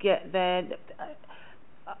 get there.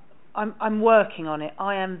 I'm working on it.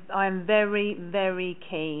 I am very, very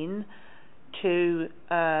keen to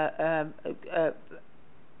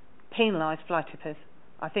penalise fly tippers.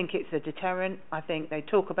 I think it's a deterrent. I think they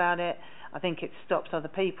talk about it. I think it stops other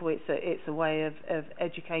people. It's a way of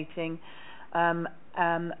educating.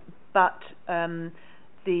 But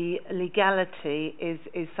the legality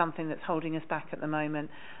is something that's holding us back at the moment.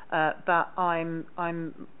 But I'm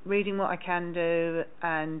reading what I can do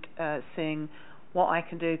and seeing what I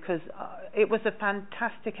can do, because it was a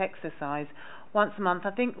fantastic exercise. Once a month,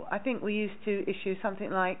 I think we used to issue something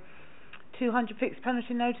like 200 fixed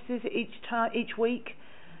penalty notices each week,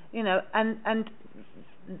 and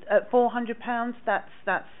at £400,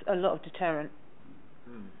 that's a lot of deterrent.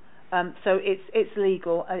 So it's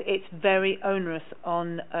legal. It's very onerous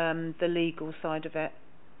on the legal side of it.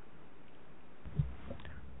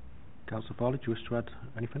 Councillor Farley, do you wish to add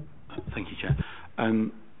anything? Thank you, Chair.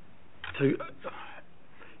 So,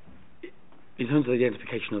 in terms of the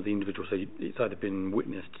identification of the individual, so it's either been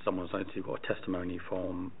witnessed, someone's either got a testimony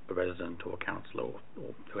from a resident or a councillor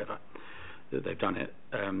or whoever that they've done it.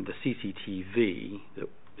 The CCTV that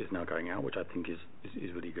is now going out, which I think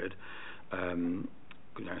is really good.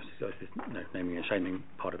 naming and shaming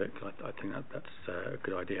part of it. 'Cause I think that's a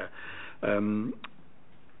good idea.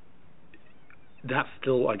 That's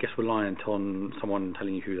still, I guess, reliant on someone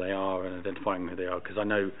telling you who they are and identifying who they are. Because I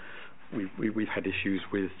know we've had issues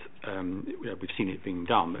with, we've seen it being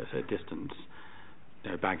done, but at a distance.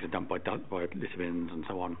 Bags are dumped by litter bins and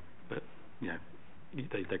so on, but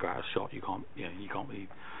they go out of shot. You can't really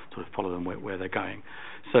sort of follow them where they're going.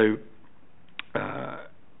 So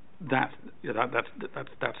that's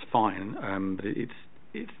fine. But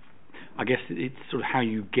it's I guess it's sort of how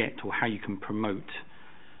you get or how you can promote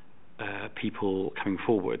people coming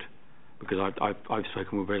forward, because I've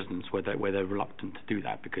spoken with residents where they're reluctant to do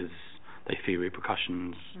that because they fear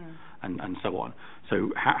repercussions and so on.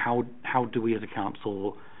 So how do we as a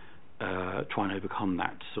council try and overcome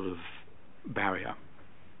that sort of barrier?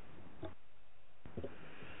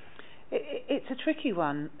 It's a tricky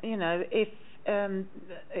one, if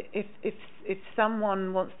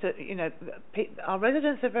someone wants to, our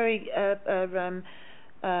residents are very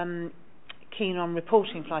keen on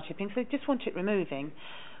reporting fly tipping, so they just want it removing.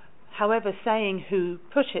 However, saying who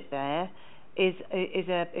put it there is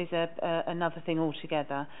another thing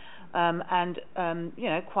altogether. And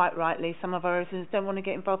quite rightly, some of our residents don't want to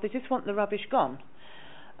get involved. They just want the rubbish gone.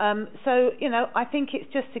 So I think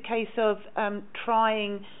it's just a case of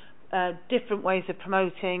trying different ways of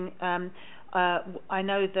promoting. I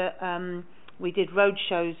know that we did road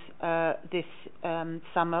shows this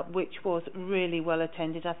summer, which was really well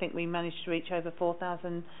attended. I think we managed to reach over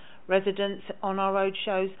 4,000 residents on our road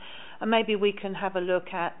shows, and maybe we can have a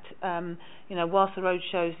look at, whilst the road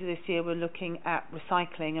shows this year we're looking at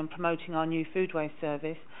recycling and promoting our new food waste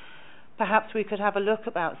service, perhaps we could have a look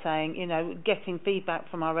about saying, getting feedback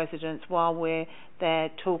from our residents while we're there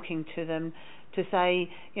talking to them, to say,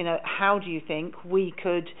 how do you think we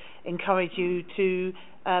could encourage you to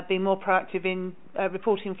be more proactive in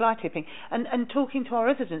reporting fly tipping, and talking to our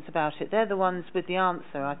residents about it. They're the ones with the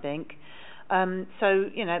answer, I think. So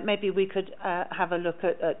maybe we could have a look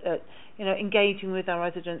at engaging with our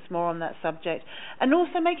residents more on that subject, and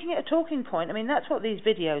also making it a talking point. I mean, that's what these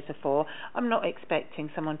videos are for. I'm not expecting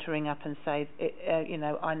someone to ring up and say,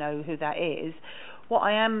 I know who that is. What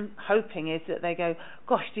I am hoping is that they go,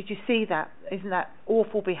 gosh, did you see that? Isn't that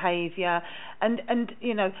awful behaviour? And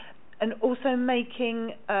also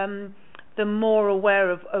making them more aware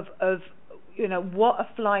of what a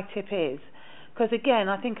fly tip is. Because again,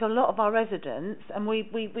 I think a lot of our residents, and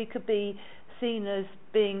we could be seen as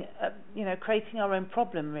being, creating our own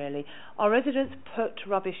problem really. Our residents put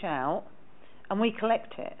rubbish out and we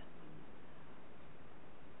collect it.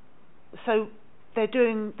 So they're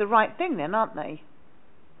doing the right thing then, aren't they?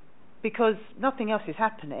 Because nothing else is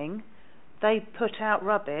happening. They put out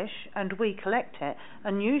rubbish and we collect it,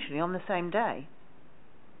 and usually on the same day.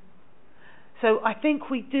 So I think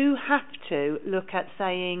we do have to look at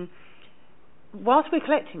saying, whilst we're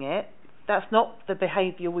collecting it, that's not the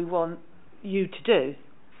behaviour we want you to do.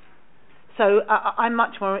 So I'm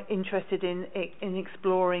much more interested in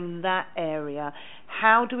exploring that area.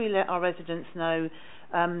 How do we let our residents know,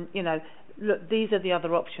 look, these are the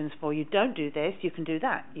other options for you. Don't do this, you can do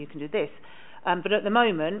that, you can do this. But at the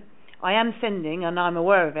moment, I am sending, and I'm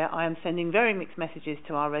aware of it, I am sending very mixed messages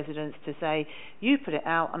to our residents to say, you put it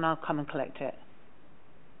out and I'll come and collect it.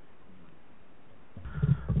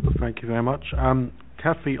 Thank you very much.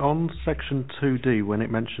 Kathy, on section 2D, when it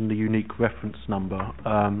mentioned the unique reference number,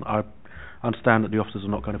 I understand that the officers are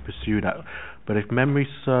not going to pursue that, but if memory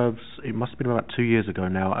serves, it must have been about 2 years ago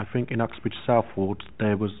now, I think in Uxbridge South Ward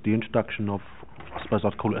there was the introduction of, I suppose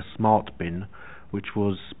I'd call it a smart bin, which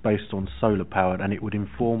was based on solar powered, and it would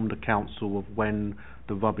inform the council of when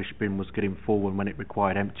the rubbish bin was getting full and when it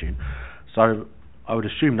required emptying. So I would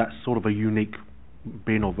assume that's sort of a unique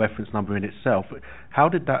bin or reference number in itself. How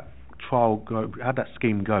did that trial go? How did that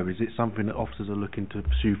scheme go? Is it something that officers are looking to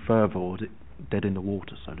pursue further, or is it dead in the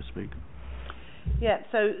water, so to speak? Yeah,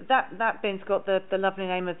 so that bin's got the lovely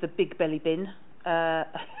name of the Big Belly Bin.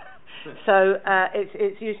 So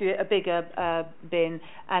it's usually a bigger bin,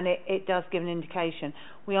 and it does give an indication.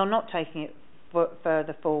 We are not taking it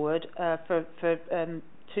further forward for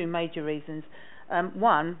two major reasons.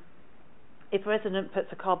 One, if a resident puts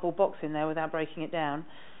a cardboard box in there without breaking it down,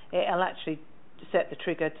 it'll actually set the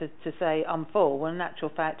trigger to say I'm full, when in actual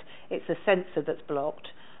fact it's a sensor that's blocked,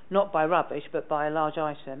 not by rubbish but by a large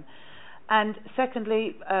item. And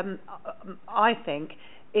secondly, I think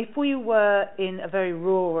if we were in a very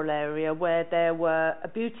rural area where there were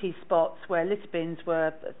beauty spots where litter bins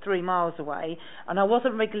were 3 miles away and I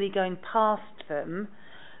wasn't regularly going past them,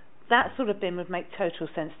 that sort of bin would make total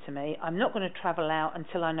sense to me. I'm not going to travel out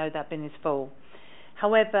until I know that bin is full.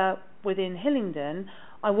 However, within Hillingdon,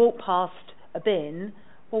 I walk past a bin,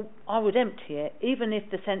 well, I would empty it, even if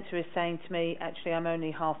the centre is saying to me, actually, I'm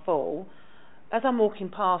only half full. As I'm walking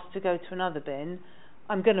past to go to another bin,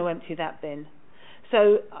 I'm going to empty that bin.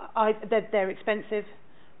 So they're expensive.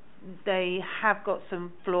 They have got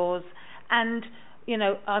some flaws, and you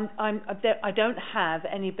know, I don't have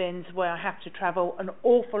any bins where I have to travel an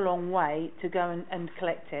awful long way to go and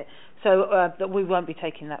collect it. So that we won't be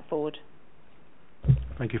taking that forward.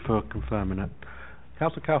 Thank you for confirming it.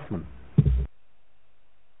 Councillor Kaufman.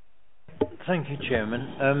 Thank you,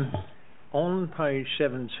 Chairman. On page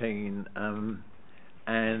 17,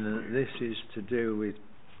 and this is to do with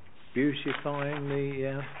beautifying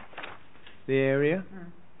the area.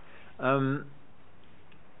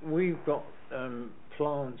 We've got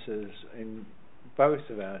planters in both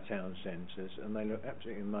of our town centres, and they look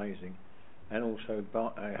absolutely amazing, and also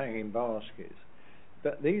hanging baskets.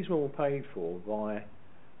 But these were all paid for by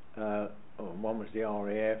one was the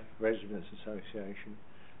RAF, Residents Association.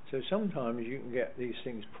 So sometimes you can get these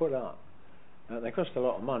things put up. They cost a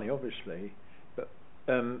lot of money, obviously, but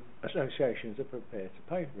associations are prepared to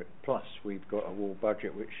pay for it. Plus, we've got a wall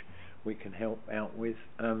budget which we can help out with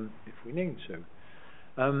if we need to.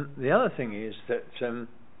 The other thing is that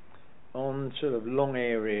on sort of long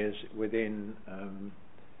areas within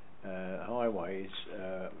highways,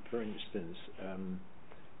 for instance,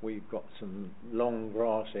 we've got some long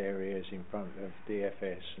grass areas in front of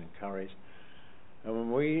DFS and Curry's. And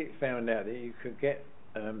when we found out that you could get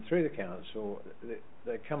through the council,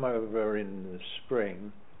 they come over in the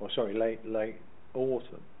spring, late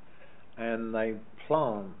autumn, and they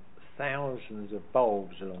plant thousands of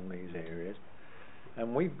bulbs along these areas.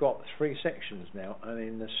 And we've got 3 sections now, and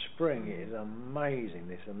in the spring it is amazing,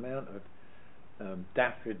 this amount of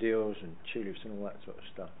daffodils and tulips and all that sort of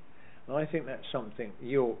stuff. And I think that's something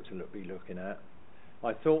you ought to be looking at.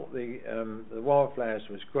 I thought the wildflowers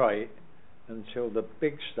was great until the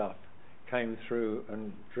big stuff came through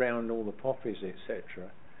and drowned all the poppies,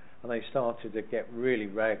 etc. And they started to get really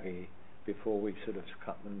raggy before we sort of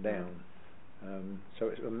cut them down. So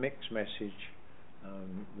it's a mixed message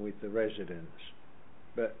with the residents.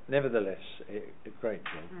 But nevertheless, a great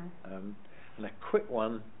job. And a quick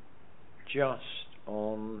one just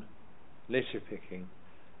on litter picking.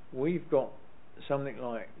 We've got something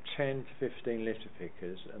like 10 to 15 litter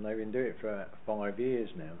pickers, and they've been doing it for about 5 years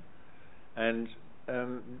now. And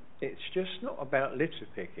it's just not about litter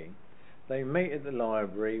picking. They meet at the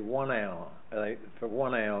library 1 hour, for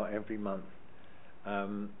 1 hour every month,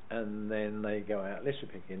 and then they go out litter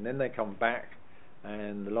picking. Then they come back,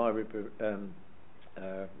 and the library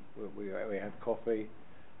we have coffee,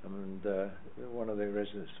 and one of the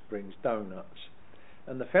residents brings donuts.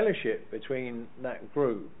 And the fellowship between that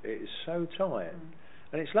group is so tight,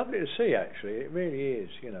 and it's lovely to see. Actually, it really is,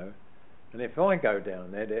 you know. And if I go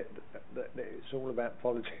down there, it's all about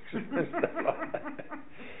politics and stuff like that.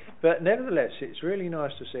 But nevertheless, it's really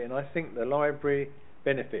nice to see, and I think the library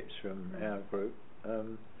benefits from our group.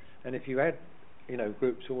 And if you had, you know,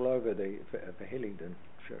 groups all over for Hillingdon,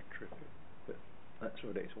 sure, terrific. But that's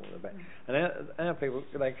what it's all about. And our people,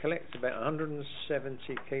 they collect about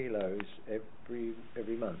 170 kilos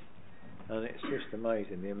every month, and it's just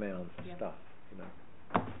amazing the amount of stuff, you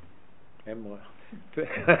know. And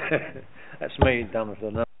that's me done for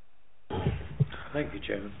the night. Thank you,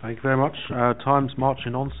 Chairman. Thank you very much. Time's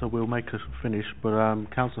marching on, so we'll make a finish. But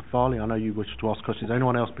Councillor Farley, I know you wish to ask questions.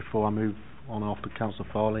 Anyone else before I move on after Councillor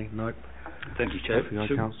Farley? Nope. Thank you, Chair. Off you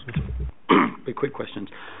go, Councillor. Very quick questions.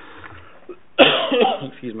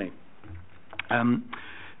 Excuse me.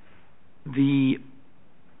 The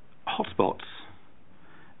hotspots.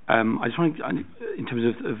 I just want, in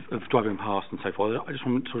terms of driving past and so forth, I just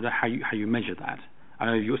want to sort of how you measure that. I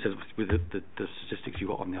know you said with the statistics you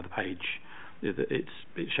got on the other page, that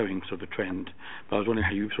it's showing sort of a trend. But I was wondering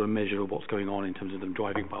how you sort of measure what's going on in terms of them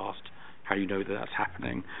driving past, how you know that that's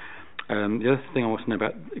happening. The other thing I want to know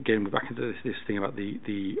about, again, we're back into this thing about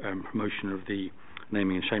the promotion of the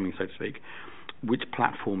naming and shaming, so to speak. Which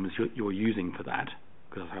platforms you're using for that?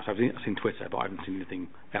 Because I've seen Twitter, but I haven't seen anything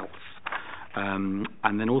else.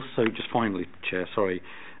 And then also, just finally, Chair, sorry,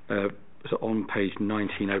 so on page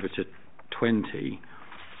 19 over to 20,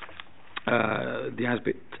 the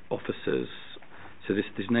ASBIT officers, so this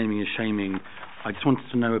naming and shaming, I just wanted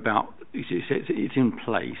to know about, it's in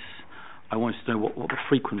place. I wanted to know what the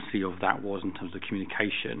frequency of that was in terms of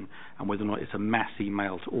communication, and whether or not it's a mass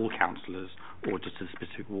email to all councillors or just to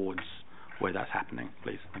specific wards where that's happening,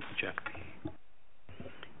 please. Thank you, Chair.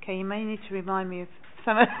 Okay, you may need to remind me of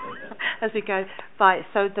some as we go. Right,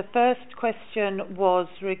 so the first question was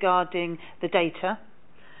regarding the data.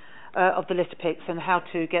 of the litter picks and how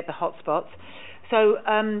to get the hotspots. So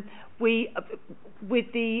with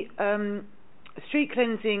the street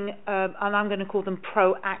cleansing, and I'm going to call them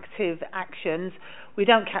proactive actions, we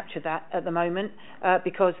don't capture that at the moment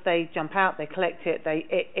because they jump out, they collect it,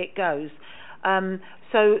 it goes.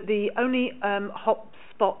 So the only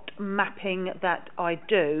hotspot mapping that I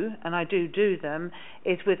do, and I do them,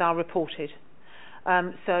 is with our reported.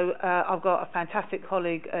 So I've got a fantastic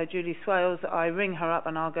colleague, Julie Swales. I ring her up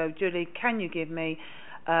and I'll go, Julie, can you give me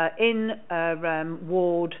in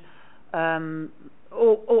ward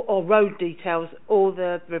or road details all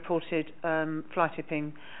the reported fly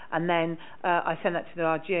tipping, and then I send that to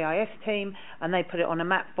our GIS team and they put it on a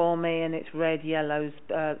map for me, and it's red, yellows,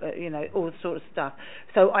 all sort of stuff.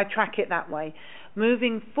 So I track it that way.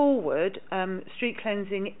 Moving forward, street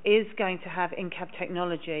cleansing is going to have in-cab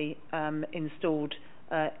technology installed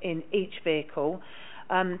in each vehicle.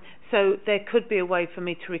 So there could be a way for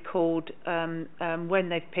me to record when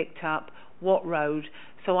they've picked up, what road,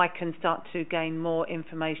 so I can start to gain more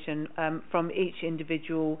information from each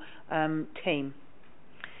individual team.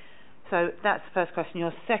 So that's the first question.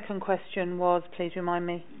 Your second question was, please remind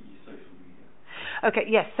me. Okay,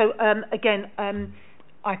 yes. So again,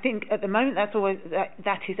 I think at the moment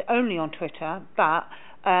that is only on Twitter, but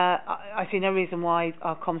I see no reason why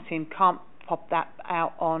our comms team can't pop that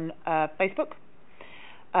out on Facebook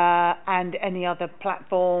and any other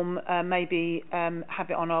platform. Maybe have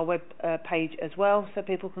it on our web page as well, so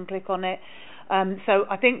people can click on it. So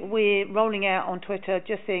I think we're rolling out on Twitter,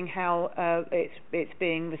 just seeing how it's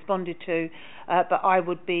being responded to. But I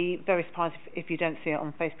would be very surprised if you don't see it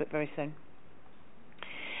on Facebook very soon.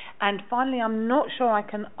 And finally, I'm not sure I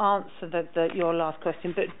can answer your last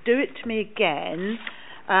question, but do it to me again.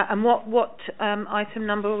 And what item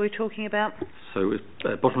number are we talking about? So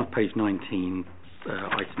it's bottom of page 19,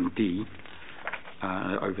 item D,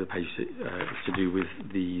 over the page, is to do with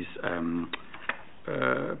these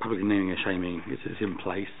public naming and shaming is in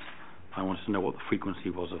place. I wanted to know what the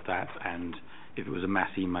frequency was of that, and if it was a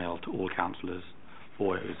mass email to all councillors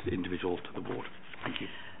or it was individual to the board. Thank you.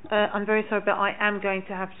 I'm very sorry, but I am going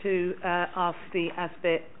to have to ask the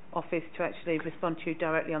ASBIT office to actually respond to you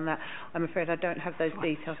directly on that. I'm afraid I don't have those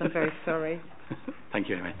details. I'm very sorry. Thank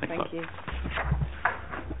you anyway. Thanks a lot. Thank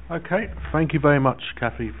you. Okay, thank you very much,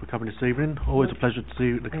 Kathy, for coming this evening. Always a pleasure to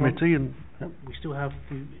see the committee. And we still have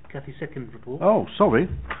Kathy's second report. oh, sorry,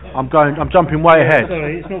 I'm jumping way ahead.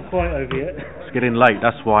 Sorry, it's not quite over yet. It's getting late.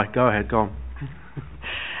 That's why. Go ahead. Go on.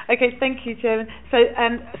 Okay, thank you, Chairman.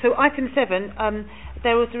 So item 7,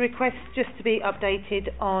 there was a request just to be updated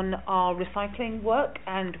on our recycling work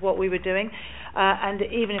and what we were doing. And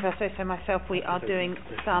even if I say so myself, we are doing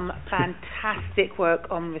some fantastic work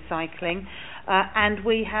on recycling. And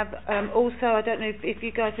we have also, I don't know if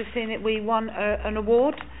you guys have seen it, we won an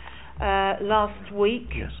award last week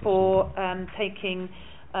for taking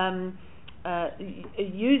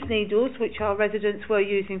used needles, which our residents were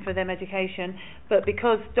using for their medication, but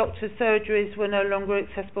because doctors' surgeries were no longer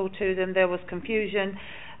accessible to them, there was confusion.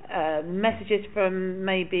 Messages from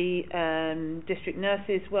maybe district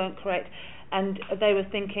nurses weren't correct, and they were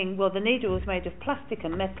thinking, well, the needle was made of plastic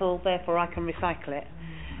and metal, therefore I can recycle it.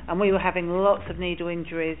 And we were having lots of needle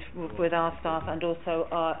injuries with our staff and also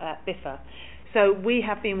at BIFA. So we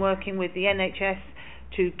have been working with the NHS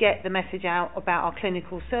to get the message out about our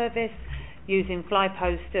clinical service, using fly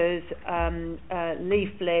posters,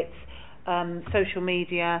 leaflets, social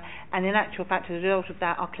media, and in actual fact, as a result of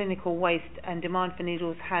that, our clinical waste and demand for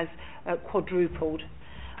needles has quadrupled.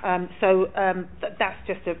 So that's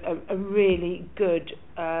just a really good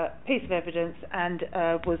piece of evidence, and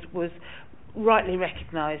was rightly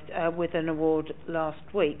recognised with an award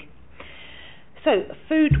last week. So,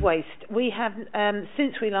 food waste. We have,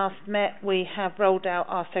 since we last met, we have rolled out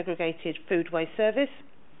our segregated food waste service.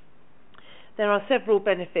 There are several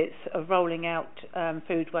benefits of rolling out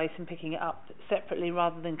food waste and picking it up separately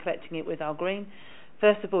rather than collecting it with our green.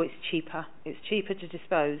 First of all, it's cheaper. It's cheaper to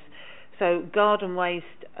dispose. So, garden waste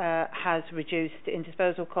has reduced in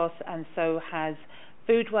disposal costs, and so has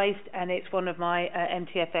food waste, and it's one of my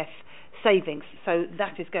MTFF savings. So,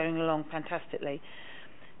 that is going along fantastically.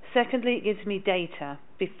 Secondly, it gives me data.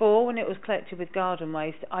 Before, when it was collected with garden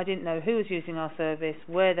waste, I didn't know who was using our service,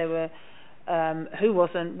 where they were, who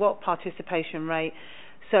wasn't, what participation rate.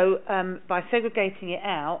 So by segregating it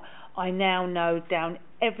out, I now know down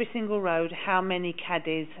every single road how many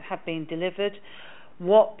caddies have been delivered,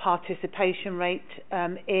 what participation rate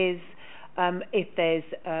is, if there's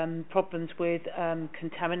problems with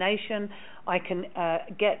contamination. I can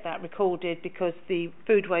get that recorded because the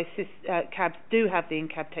food waste cabs do have the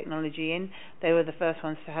in-cab technology in. They were the first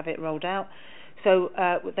ones to have it rolled out. So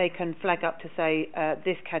they can flag up to say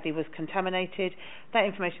this caddy was contaminated. That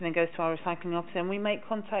information then goes to our recycling officer, and we make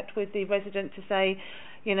contact with the resident to say,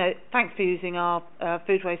 you know, thanks for using our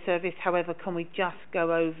food waste service, however, can we just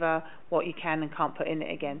go over what you can and can't put in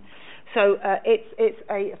it again? So it's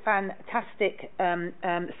a fantastic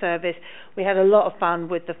service. We had a lot of fun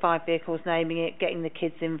with the 5 vehicles, naming it, getting the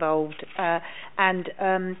kids involved, and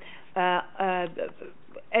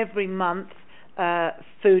every month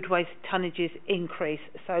food waste tonnages increase.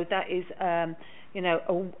 So that is, you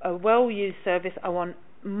know, a well-used service. I want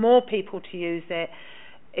more people to use it.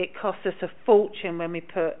 It costs us a fortune when we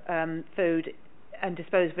put food and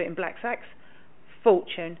dispose of it in black sacks.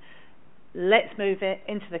 Fortune. Let's move it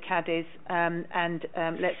into the caddies and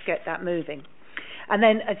let's get that moving. And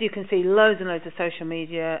then, as you can see, loads and loads of social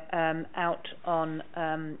media out on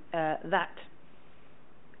that.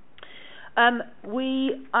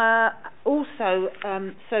 We also,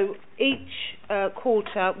 so each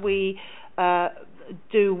quarter we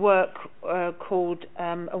do work called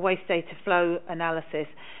a waste data flow analysis.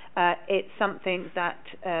 It's something that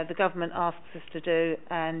the government asks us to do,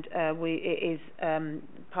 and it is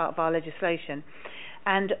part of our legislation.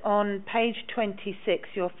 And on page 26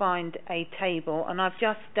 you'll find a table, and I've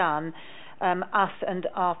just done us and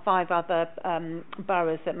our 5 other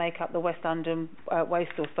boroughs that make up the West London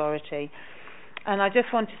Waste Authority. And I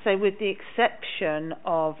just want to say, with the exception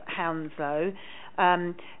of Hounslow,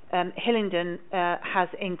 Hillingdon has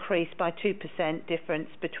increased by 2% difference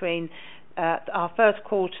between our first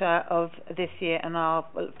quarter of this year and our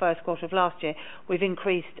first quarter of last year. We've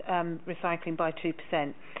increased recycling by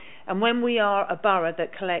 2%. And when we are a borough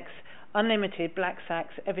that collects unlimited black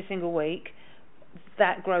sacks every single week,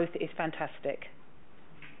 that growth is fantastic.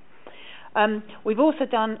 We've also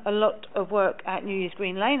done a lot of work at New Year's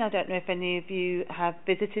Green Lane. I don't know if any of you have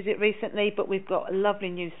visited it recently, but we've got lovely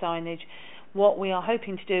new signage. What we are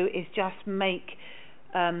hoping to do is just make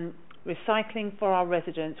recycling for our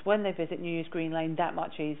residents when they visit New Year's Green Lane that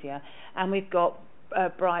much easier. And we've got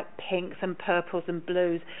bright pinks and purples and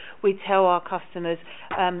blues. We tell our customers,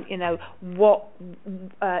 you know, what,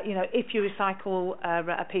 you know, if you recycle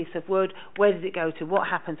a piece of wood, where does it go to? What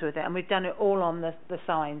happens with it? And we've done it all on the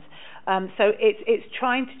signs. So it's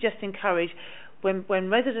trying to just encourage, when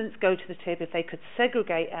residents go to the tip, if they could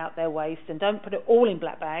segregate out their waste and don't put it all in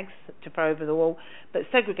black bags to throw over the wall, but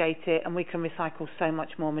segregate it, and we can recycle so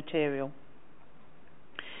much more material.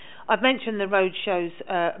 I've mentioned the road shows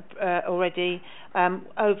already.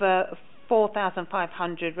 Over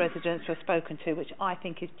 4,500 residents were spoken to, which I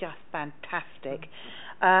think is just fantastic.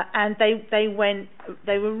 And they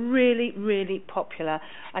were really, really popular.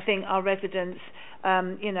 I think our residents,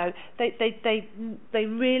 you know, they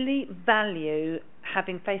really value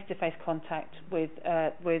having face-to-face contact with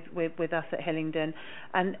us at Hillingdon,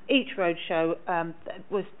 and each roadshow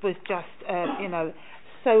was just you know,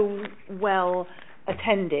 so well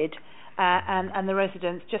attended, and the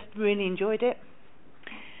residents just really enjoyed it.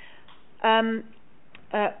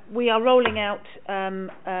 We are rolling out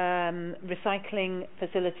recycling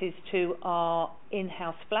facilities to our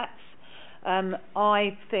in-house flats.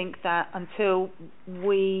 I think that until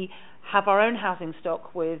we have our own housing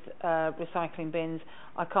stock with recycling bins,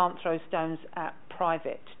 I can't throw stones at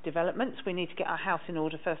private developments. We need to get our house in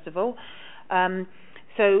order first of all.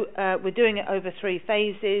 So we're doing it over 3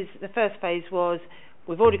 phases. The first phase was,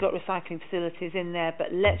 we've already got recycling facilities in there,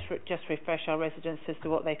 but let's just refresh our residents as to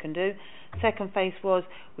what they can do. Second phase was,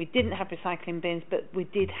 we didn't have recycling bins, but we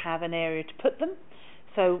did have an area to put them,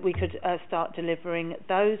 so we could start delivering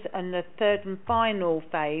those. And the third and final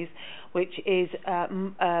phase, which is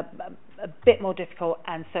a bit more difficult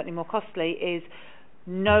and certainly more costly, is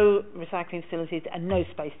no recycling facilities and no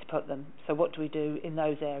space to put them. So what do we do in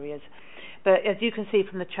those areas? But as you can see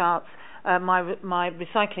from the charts, my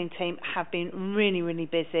recycling team have been really, really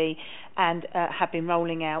busy and have been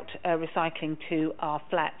rolling out recycling to our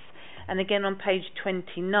flats. And again on page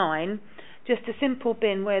 29, just a simple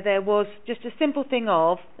bin where there was just a simple thing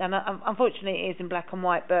of, and unfortunately it is in black and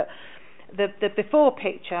white, but the before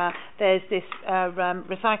picture, there's this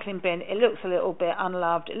recycling bin. It looks a little bit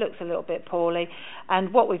unloved, it looks a little bit poorly,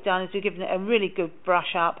 and what we've done is we've given it a really good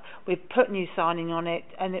brush up. We've put new signing on it,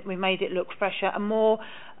 and we made it look fresher and more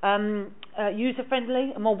user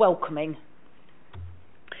friendly and more welcoming.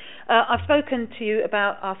 I've spoken to you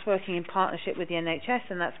about us working in partnership with the NHS,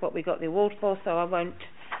 and that's what we got the award for, so I won't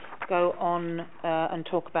go on and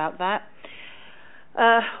talk about that.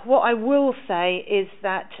 What I will say is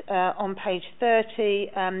that on page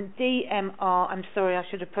 30, DMR, I'm sorry, I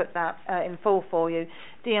should have put that in full for you.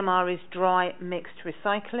 DMR is dry mixed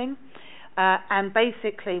recycling. and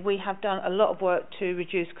basically we have done a lot of work to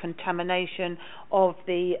reduce contamination of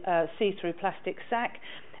the see-through plastic sack,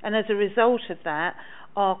 and as a result of that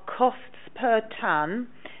our costs per tonne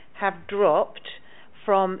have dropped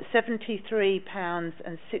from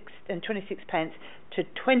 £73.26 to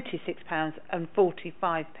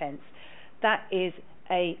 £26.45. That is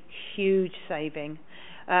a huge saving.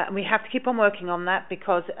 And we have to keep on working on that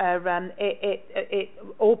because it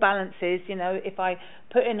all balances. You know, if I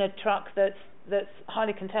put in a truck that's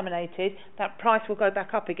highly contaminated, that price will go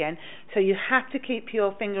back up again. So you have to keep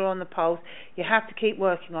your finger on the pulse. You have to keep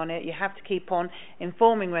working on it. You have to keep on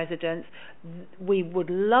informing residents. We would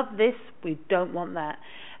love this. We don't want that.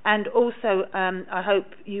 And also, I hope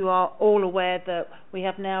you are all aware that we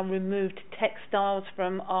have now removed textiles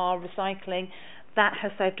from our recycling. That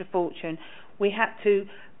has saved a fortune. We had to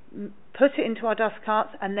put it into our dust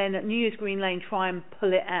carts and then at New Year's Green Lane try and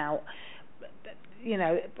pull it out. You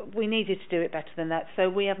know, we needed to do it better than that. So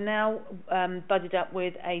we have now buddied up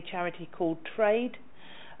with a charity called Trade.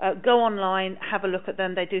 Go online, have a look at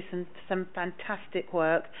them. They do some fantastic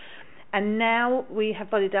work. And now we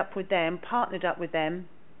have buddied up with them, partnered up with them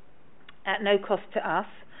at no cost to us.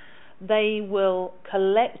 They will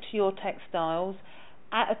collect your textiles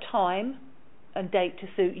at a time and date to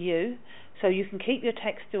suit you. So you can keep your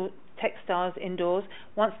textiles indoors.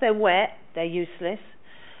 Once they're wet, they're useless.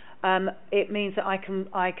 It means that I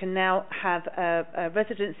can now have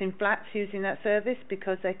residents in flats using that service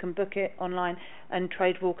because they can book it online and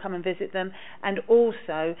Trade will come and visit them. And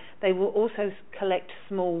also, they will also collect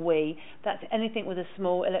small wee. That's anything with a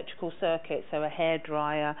small electrical circuit, so a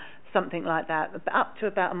hairdryer, something like that, up to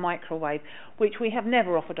about a microwave, which we have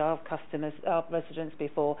never offered our customers, our residents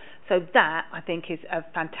before. So that, I think, is a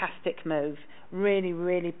fantastic move. Really,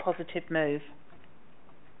 really positive move.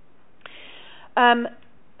 I've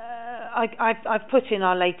put in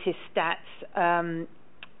our latest stats,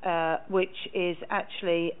 which is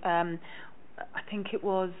actually, I think it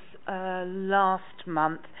was last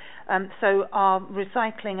month. So our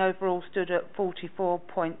recycling overall stood at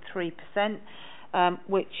 44.3%.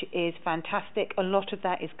 Which is fantastic. A lot of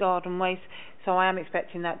that is garden waste, so I am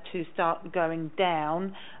expecting that to start going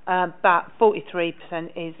down. But 44%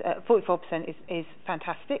 is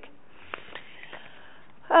fantastic.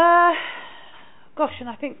 Gosh, and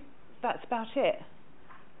I think that's about it.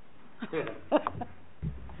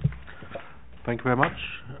 Thank you very much.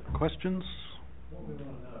 Questions?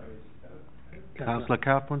 Councillor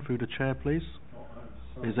Kaufman, through the chair, please.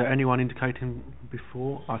 Is there anyone indicating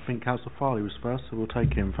before? I think Councillor Farley was first, so we'll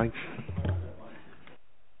take him. Thank you.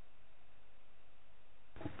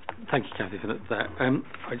 Thank you, Cathy, for that.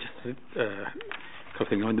 I just a couple of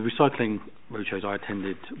things. I mean, the recycling roadshows, I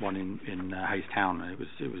attended one in Hayes Town, and it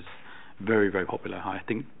was very, very popular. I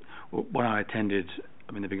think when I attended,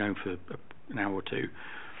 I mean, they've been going for an hour or two,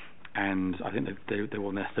 and I think they were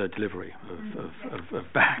on their third delivery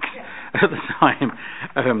of bags at the time.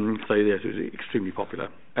 So yes, it was extremely popular.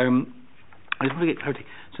 I just want to get clarity.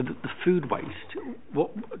 So the food waste,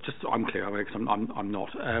 what? Just so I'm clear, because I'm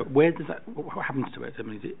not. Where does that? What happens to it? I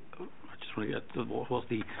mean, I just want to get what's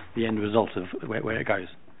the end result of where it goes.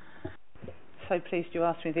 So pleased you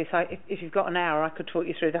asked me this. If you've got an hour, I could talk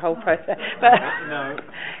you through the whole process. But no.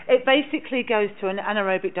 It basically goes to an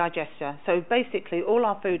anaerobic digester. So basically, all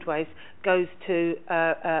our food waste goes to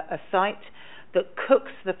a site that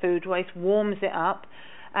cooks the food waste, warms it up,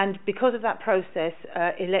 and because of that process,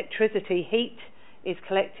 electricity, heat is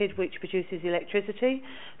collected, which produces electricity.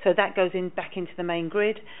 So that goes back into the main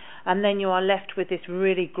grid, and then you are left with this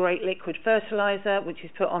really great liquid fertilizer, which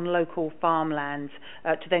is put on local farmlands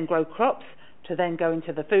to then grow crops, to then go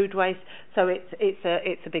into the food waste. So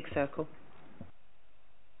it's a big circle.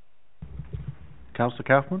 Councillor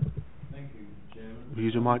Kaufman? Thank you, Chairman.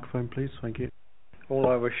 Use your microphone, please. Thank you. All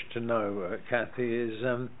I wish to know, Cathy, is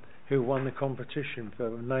who won the competition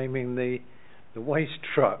for naming the waste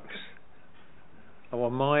trucks.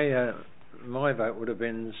 Well, my vote would have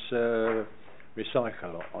been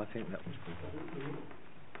Recycle. I think that was good.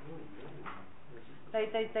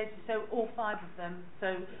 So all five of them.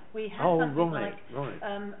 So we had something like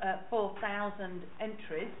 4,000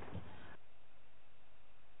 entries.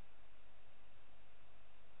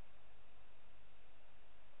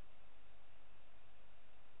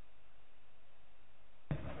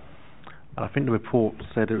 I think the report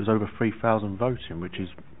said it was over 3,000 voting, which is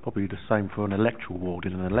probably the same for an electoral ward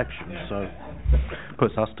in an election. So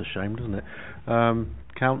puts us to shame, doesn't it?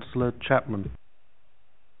 Councillor Chapman.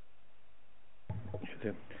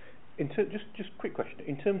 Just quick question.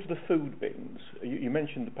 In terms of the food bins, you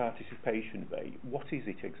mentioned the participation rate. What is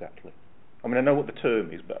it exactly? I mean, I know what the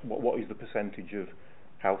term is, but what is the percentage of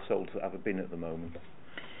households that have a bin at the moment?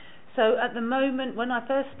 So at the moment, when I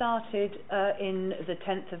first started in the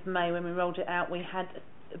 10th of May, when we rolled it out, we had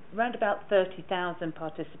around about 30,000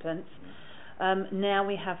 participants. Now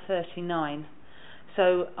we have 39.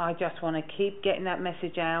 So I just want to keep getting that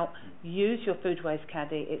message out. Use your food waste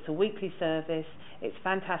caddy. It's a weekly service. It's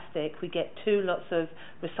fantastic. We get 2 lots of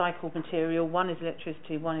recycled material. One is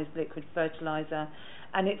electricity, one is liquid fertiliser.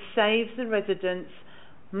 And it saves the residents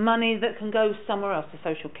money that can go somewhere else, to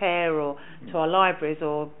social care or to our libraries,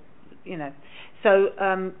 or, you know. So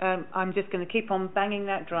I'm just going to keep on banging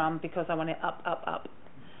that drum because I want it up, up, up.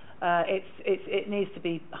 It needs to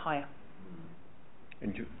be higher.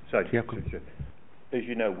 And as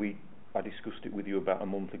you know, I discussed it with you about a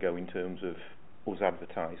month ago in terms of us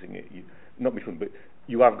advertising it. Not me fun, but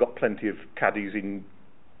you have got plenty of caddies in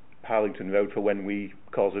Harlington Road for when we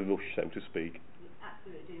cause a rush, so to speak. You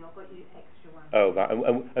absolutely do. I've got you extra ones. Oh, that,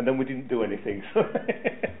 and then we didn't do anything. So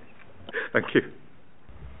thank you.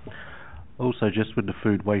 Also, just with the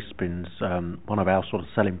food waste bins, one of our sort of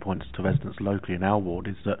selling points to residents locally in our ward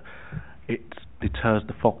is that it deters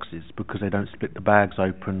the foxes because they don't split the bags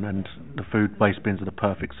open, and the food waste bins are the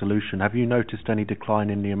perfect solution. Have you noticed any decline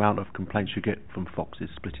in the amount of complaints you get from foxes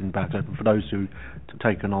splitting bags open for those who have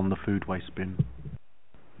taken on the food waste bin?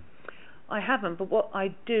 I haven't, but what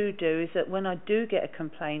I do is that when I do get a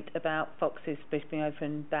complaint about foxes splitting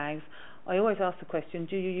open bags, I always ask the question,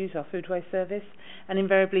 do you use our food waste service? And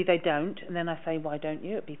invariably they don't, and then I say, why don't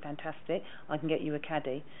you? It'd be fantastic. I can get you a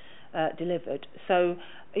caddy delivered. So,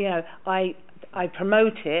 you know, I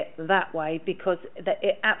promote it that way because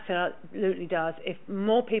it absolutely does. If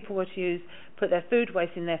more people were to put their food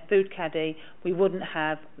waste in their food caddy, we wouldn't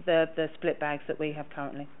have the split bags that we have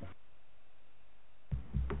currently.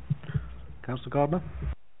 Councillor Gardner?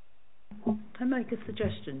 Can I make a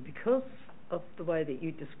suggestion? Because of the way that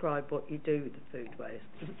you describe what you do with the food waste,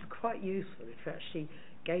 it's quite useful if you actually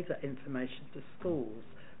gave that information to schools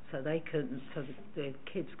so the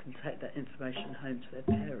kids can take that information home to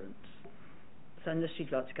their parents. So unless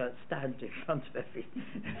you'd like to go and stand in front of every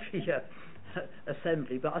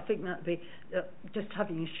assembly, but I think that'd be just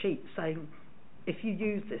having a sheet saying, if you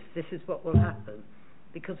use this is what will happen,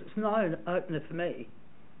 because it's an eye-opener for me.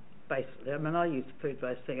 Basically, I mean, I use the food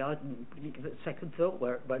waste thing. I didn't give it a second thought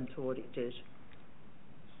where it went or what it did.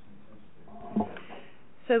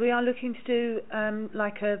 So we are looking to do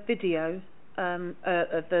like a video of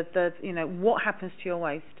the you know, what happens to your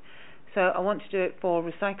waste. So I want to do it for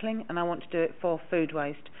recycling and I want to do it for food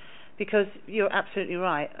waste, because you're absolutely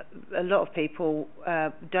right. A lot of people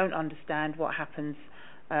don't understand what happens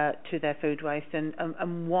to their food waste and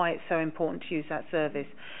why it's so important to use that service.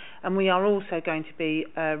 And we are also going to be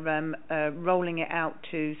rolling it out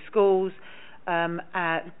to schools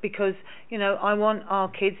because, you know, I want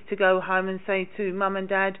our kids to go home and say to mum and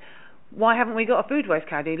dad, why haven't we got a food waste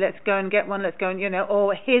caddy? Let's go and get one. Let's go and, you know,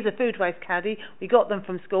 or here's a food waste caddy. We got them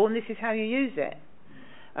from school and this is how you use it.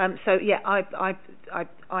 So yeah,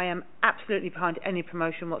 I am absolutely behind any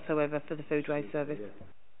promotion whatsoever for the food waste service.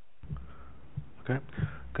 Okay.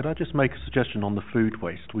 Could I just make a suggestion on the food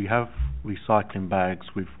waste? We have recycling bags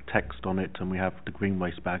with text on it and we have the green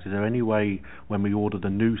waste bags. Is there any way when we order the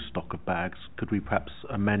new stock of bags, could we perhaps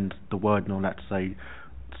amend the wording on that to say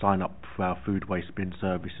sign up for our food waste bin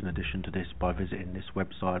service in addition to this by visiting this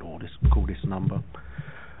website or call this number?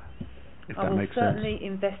 If that makes sense. I will certainly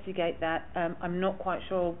investigate that. I'm not quite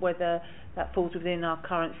sure whether that falls within our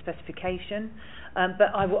current specification,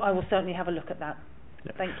 but I will certainly have a look at that.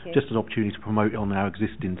 Yeah. Thank you. Just an opportunity to promote it on our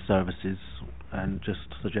existing services and just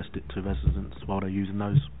suggest it to residents while they're using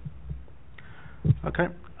those. Okay.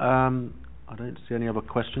 I don't see any other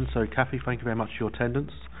questions. So, Kathy, thank you very much for your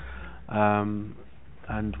attendance.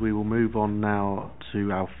 And we will move on now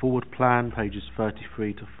to our forward plan, pages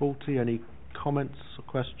 33 to 40. Any comments or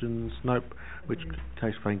questions? Nope. Which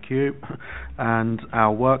case, thank you. And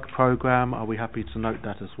our work programme, are we happy to note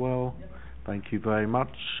that as well? Thank you very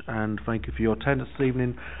much, and thank you for your attendance this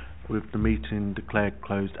evening, with the meeting declared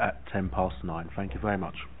closed at 9:10. Thank you very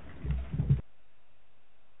much.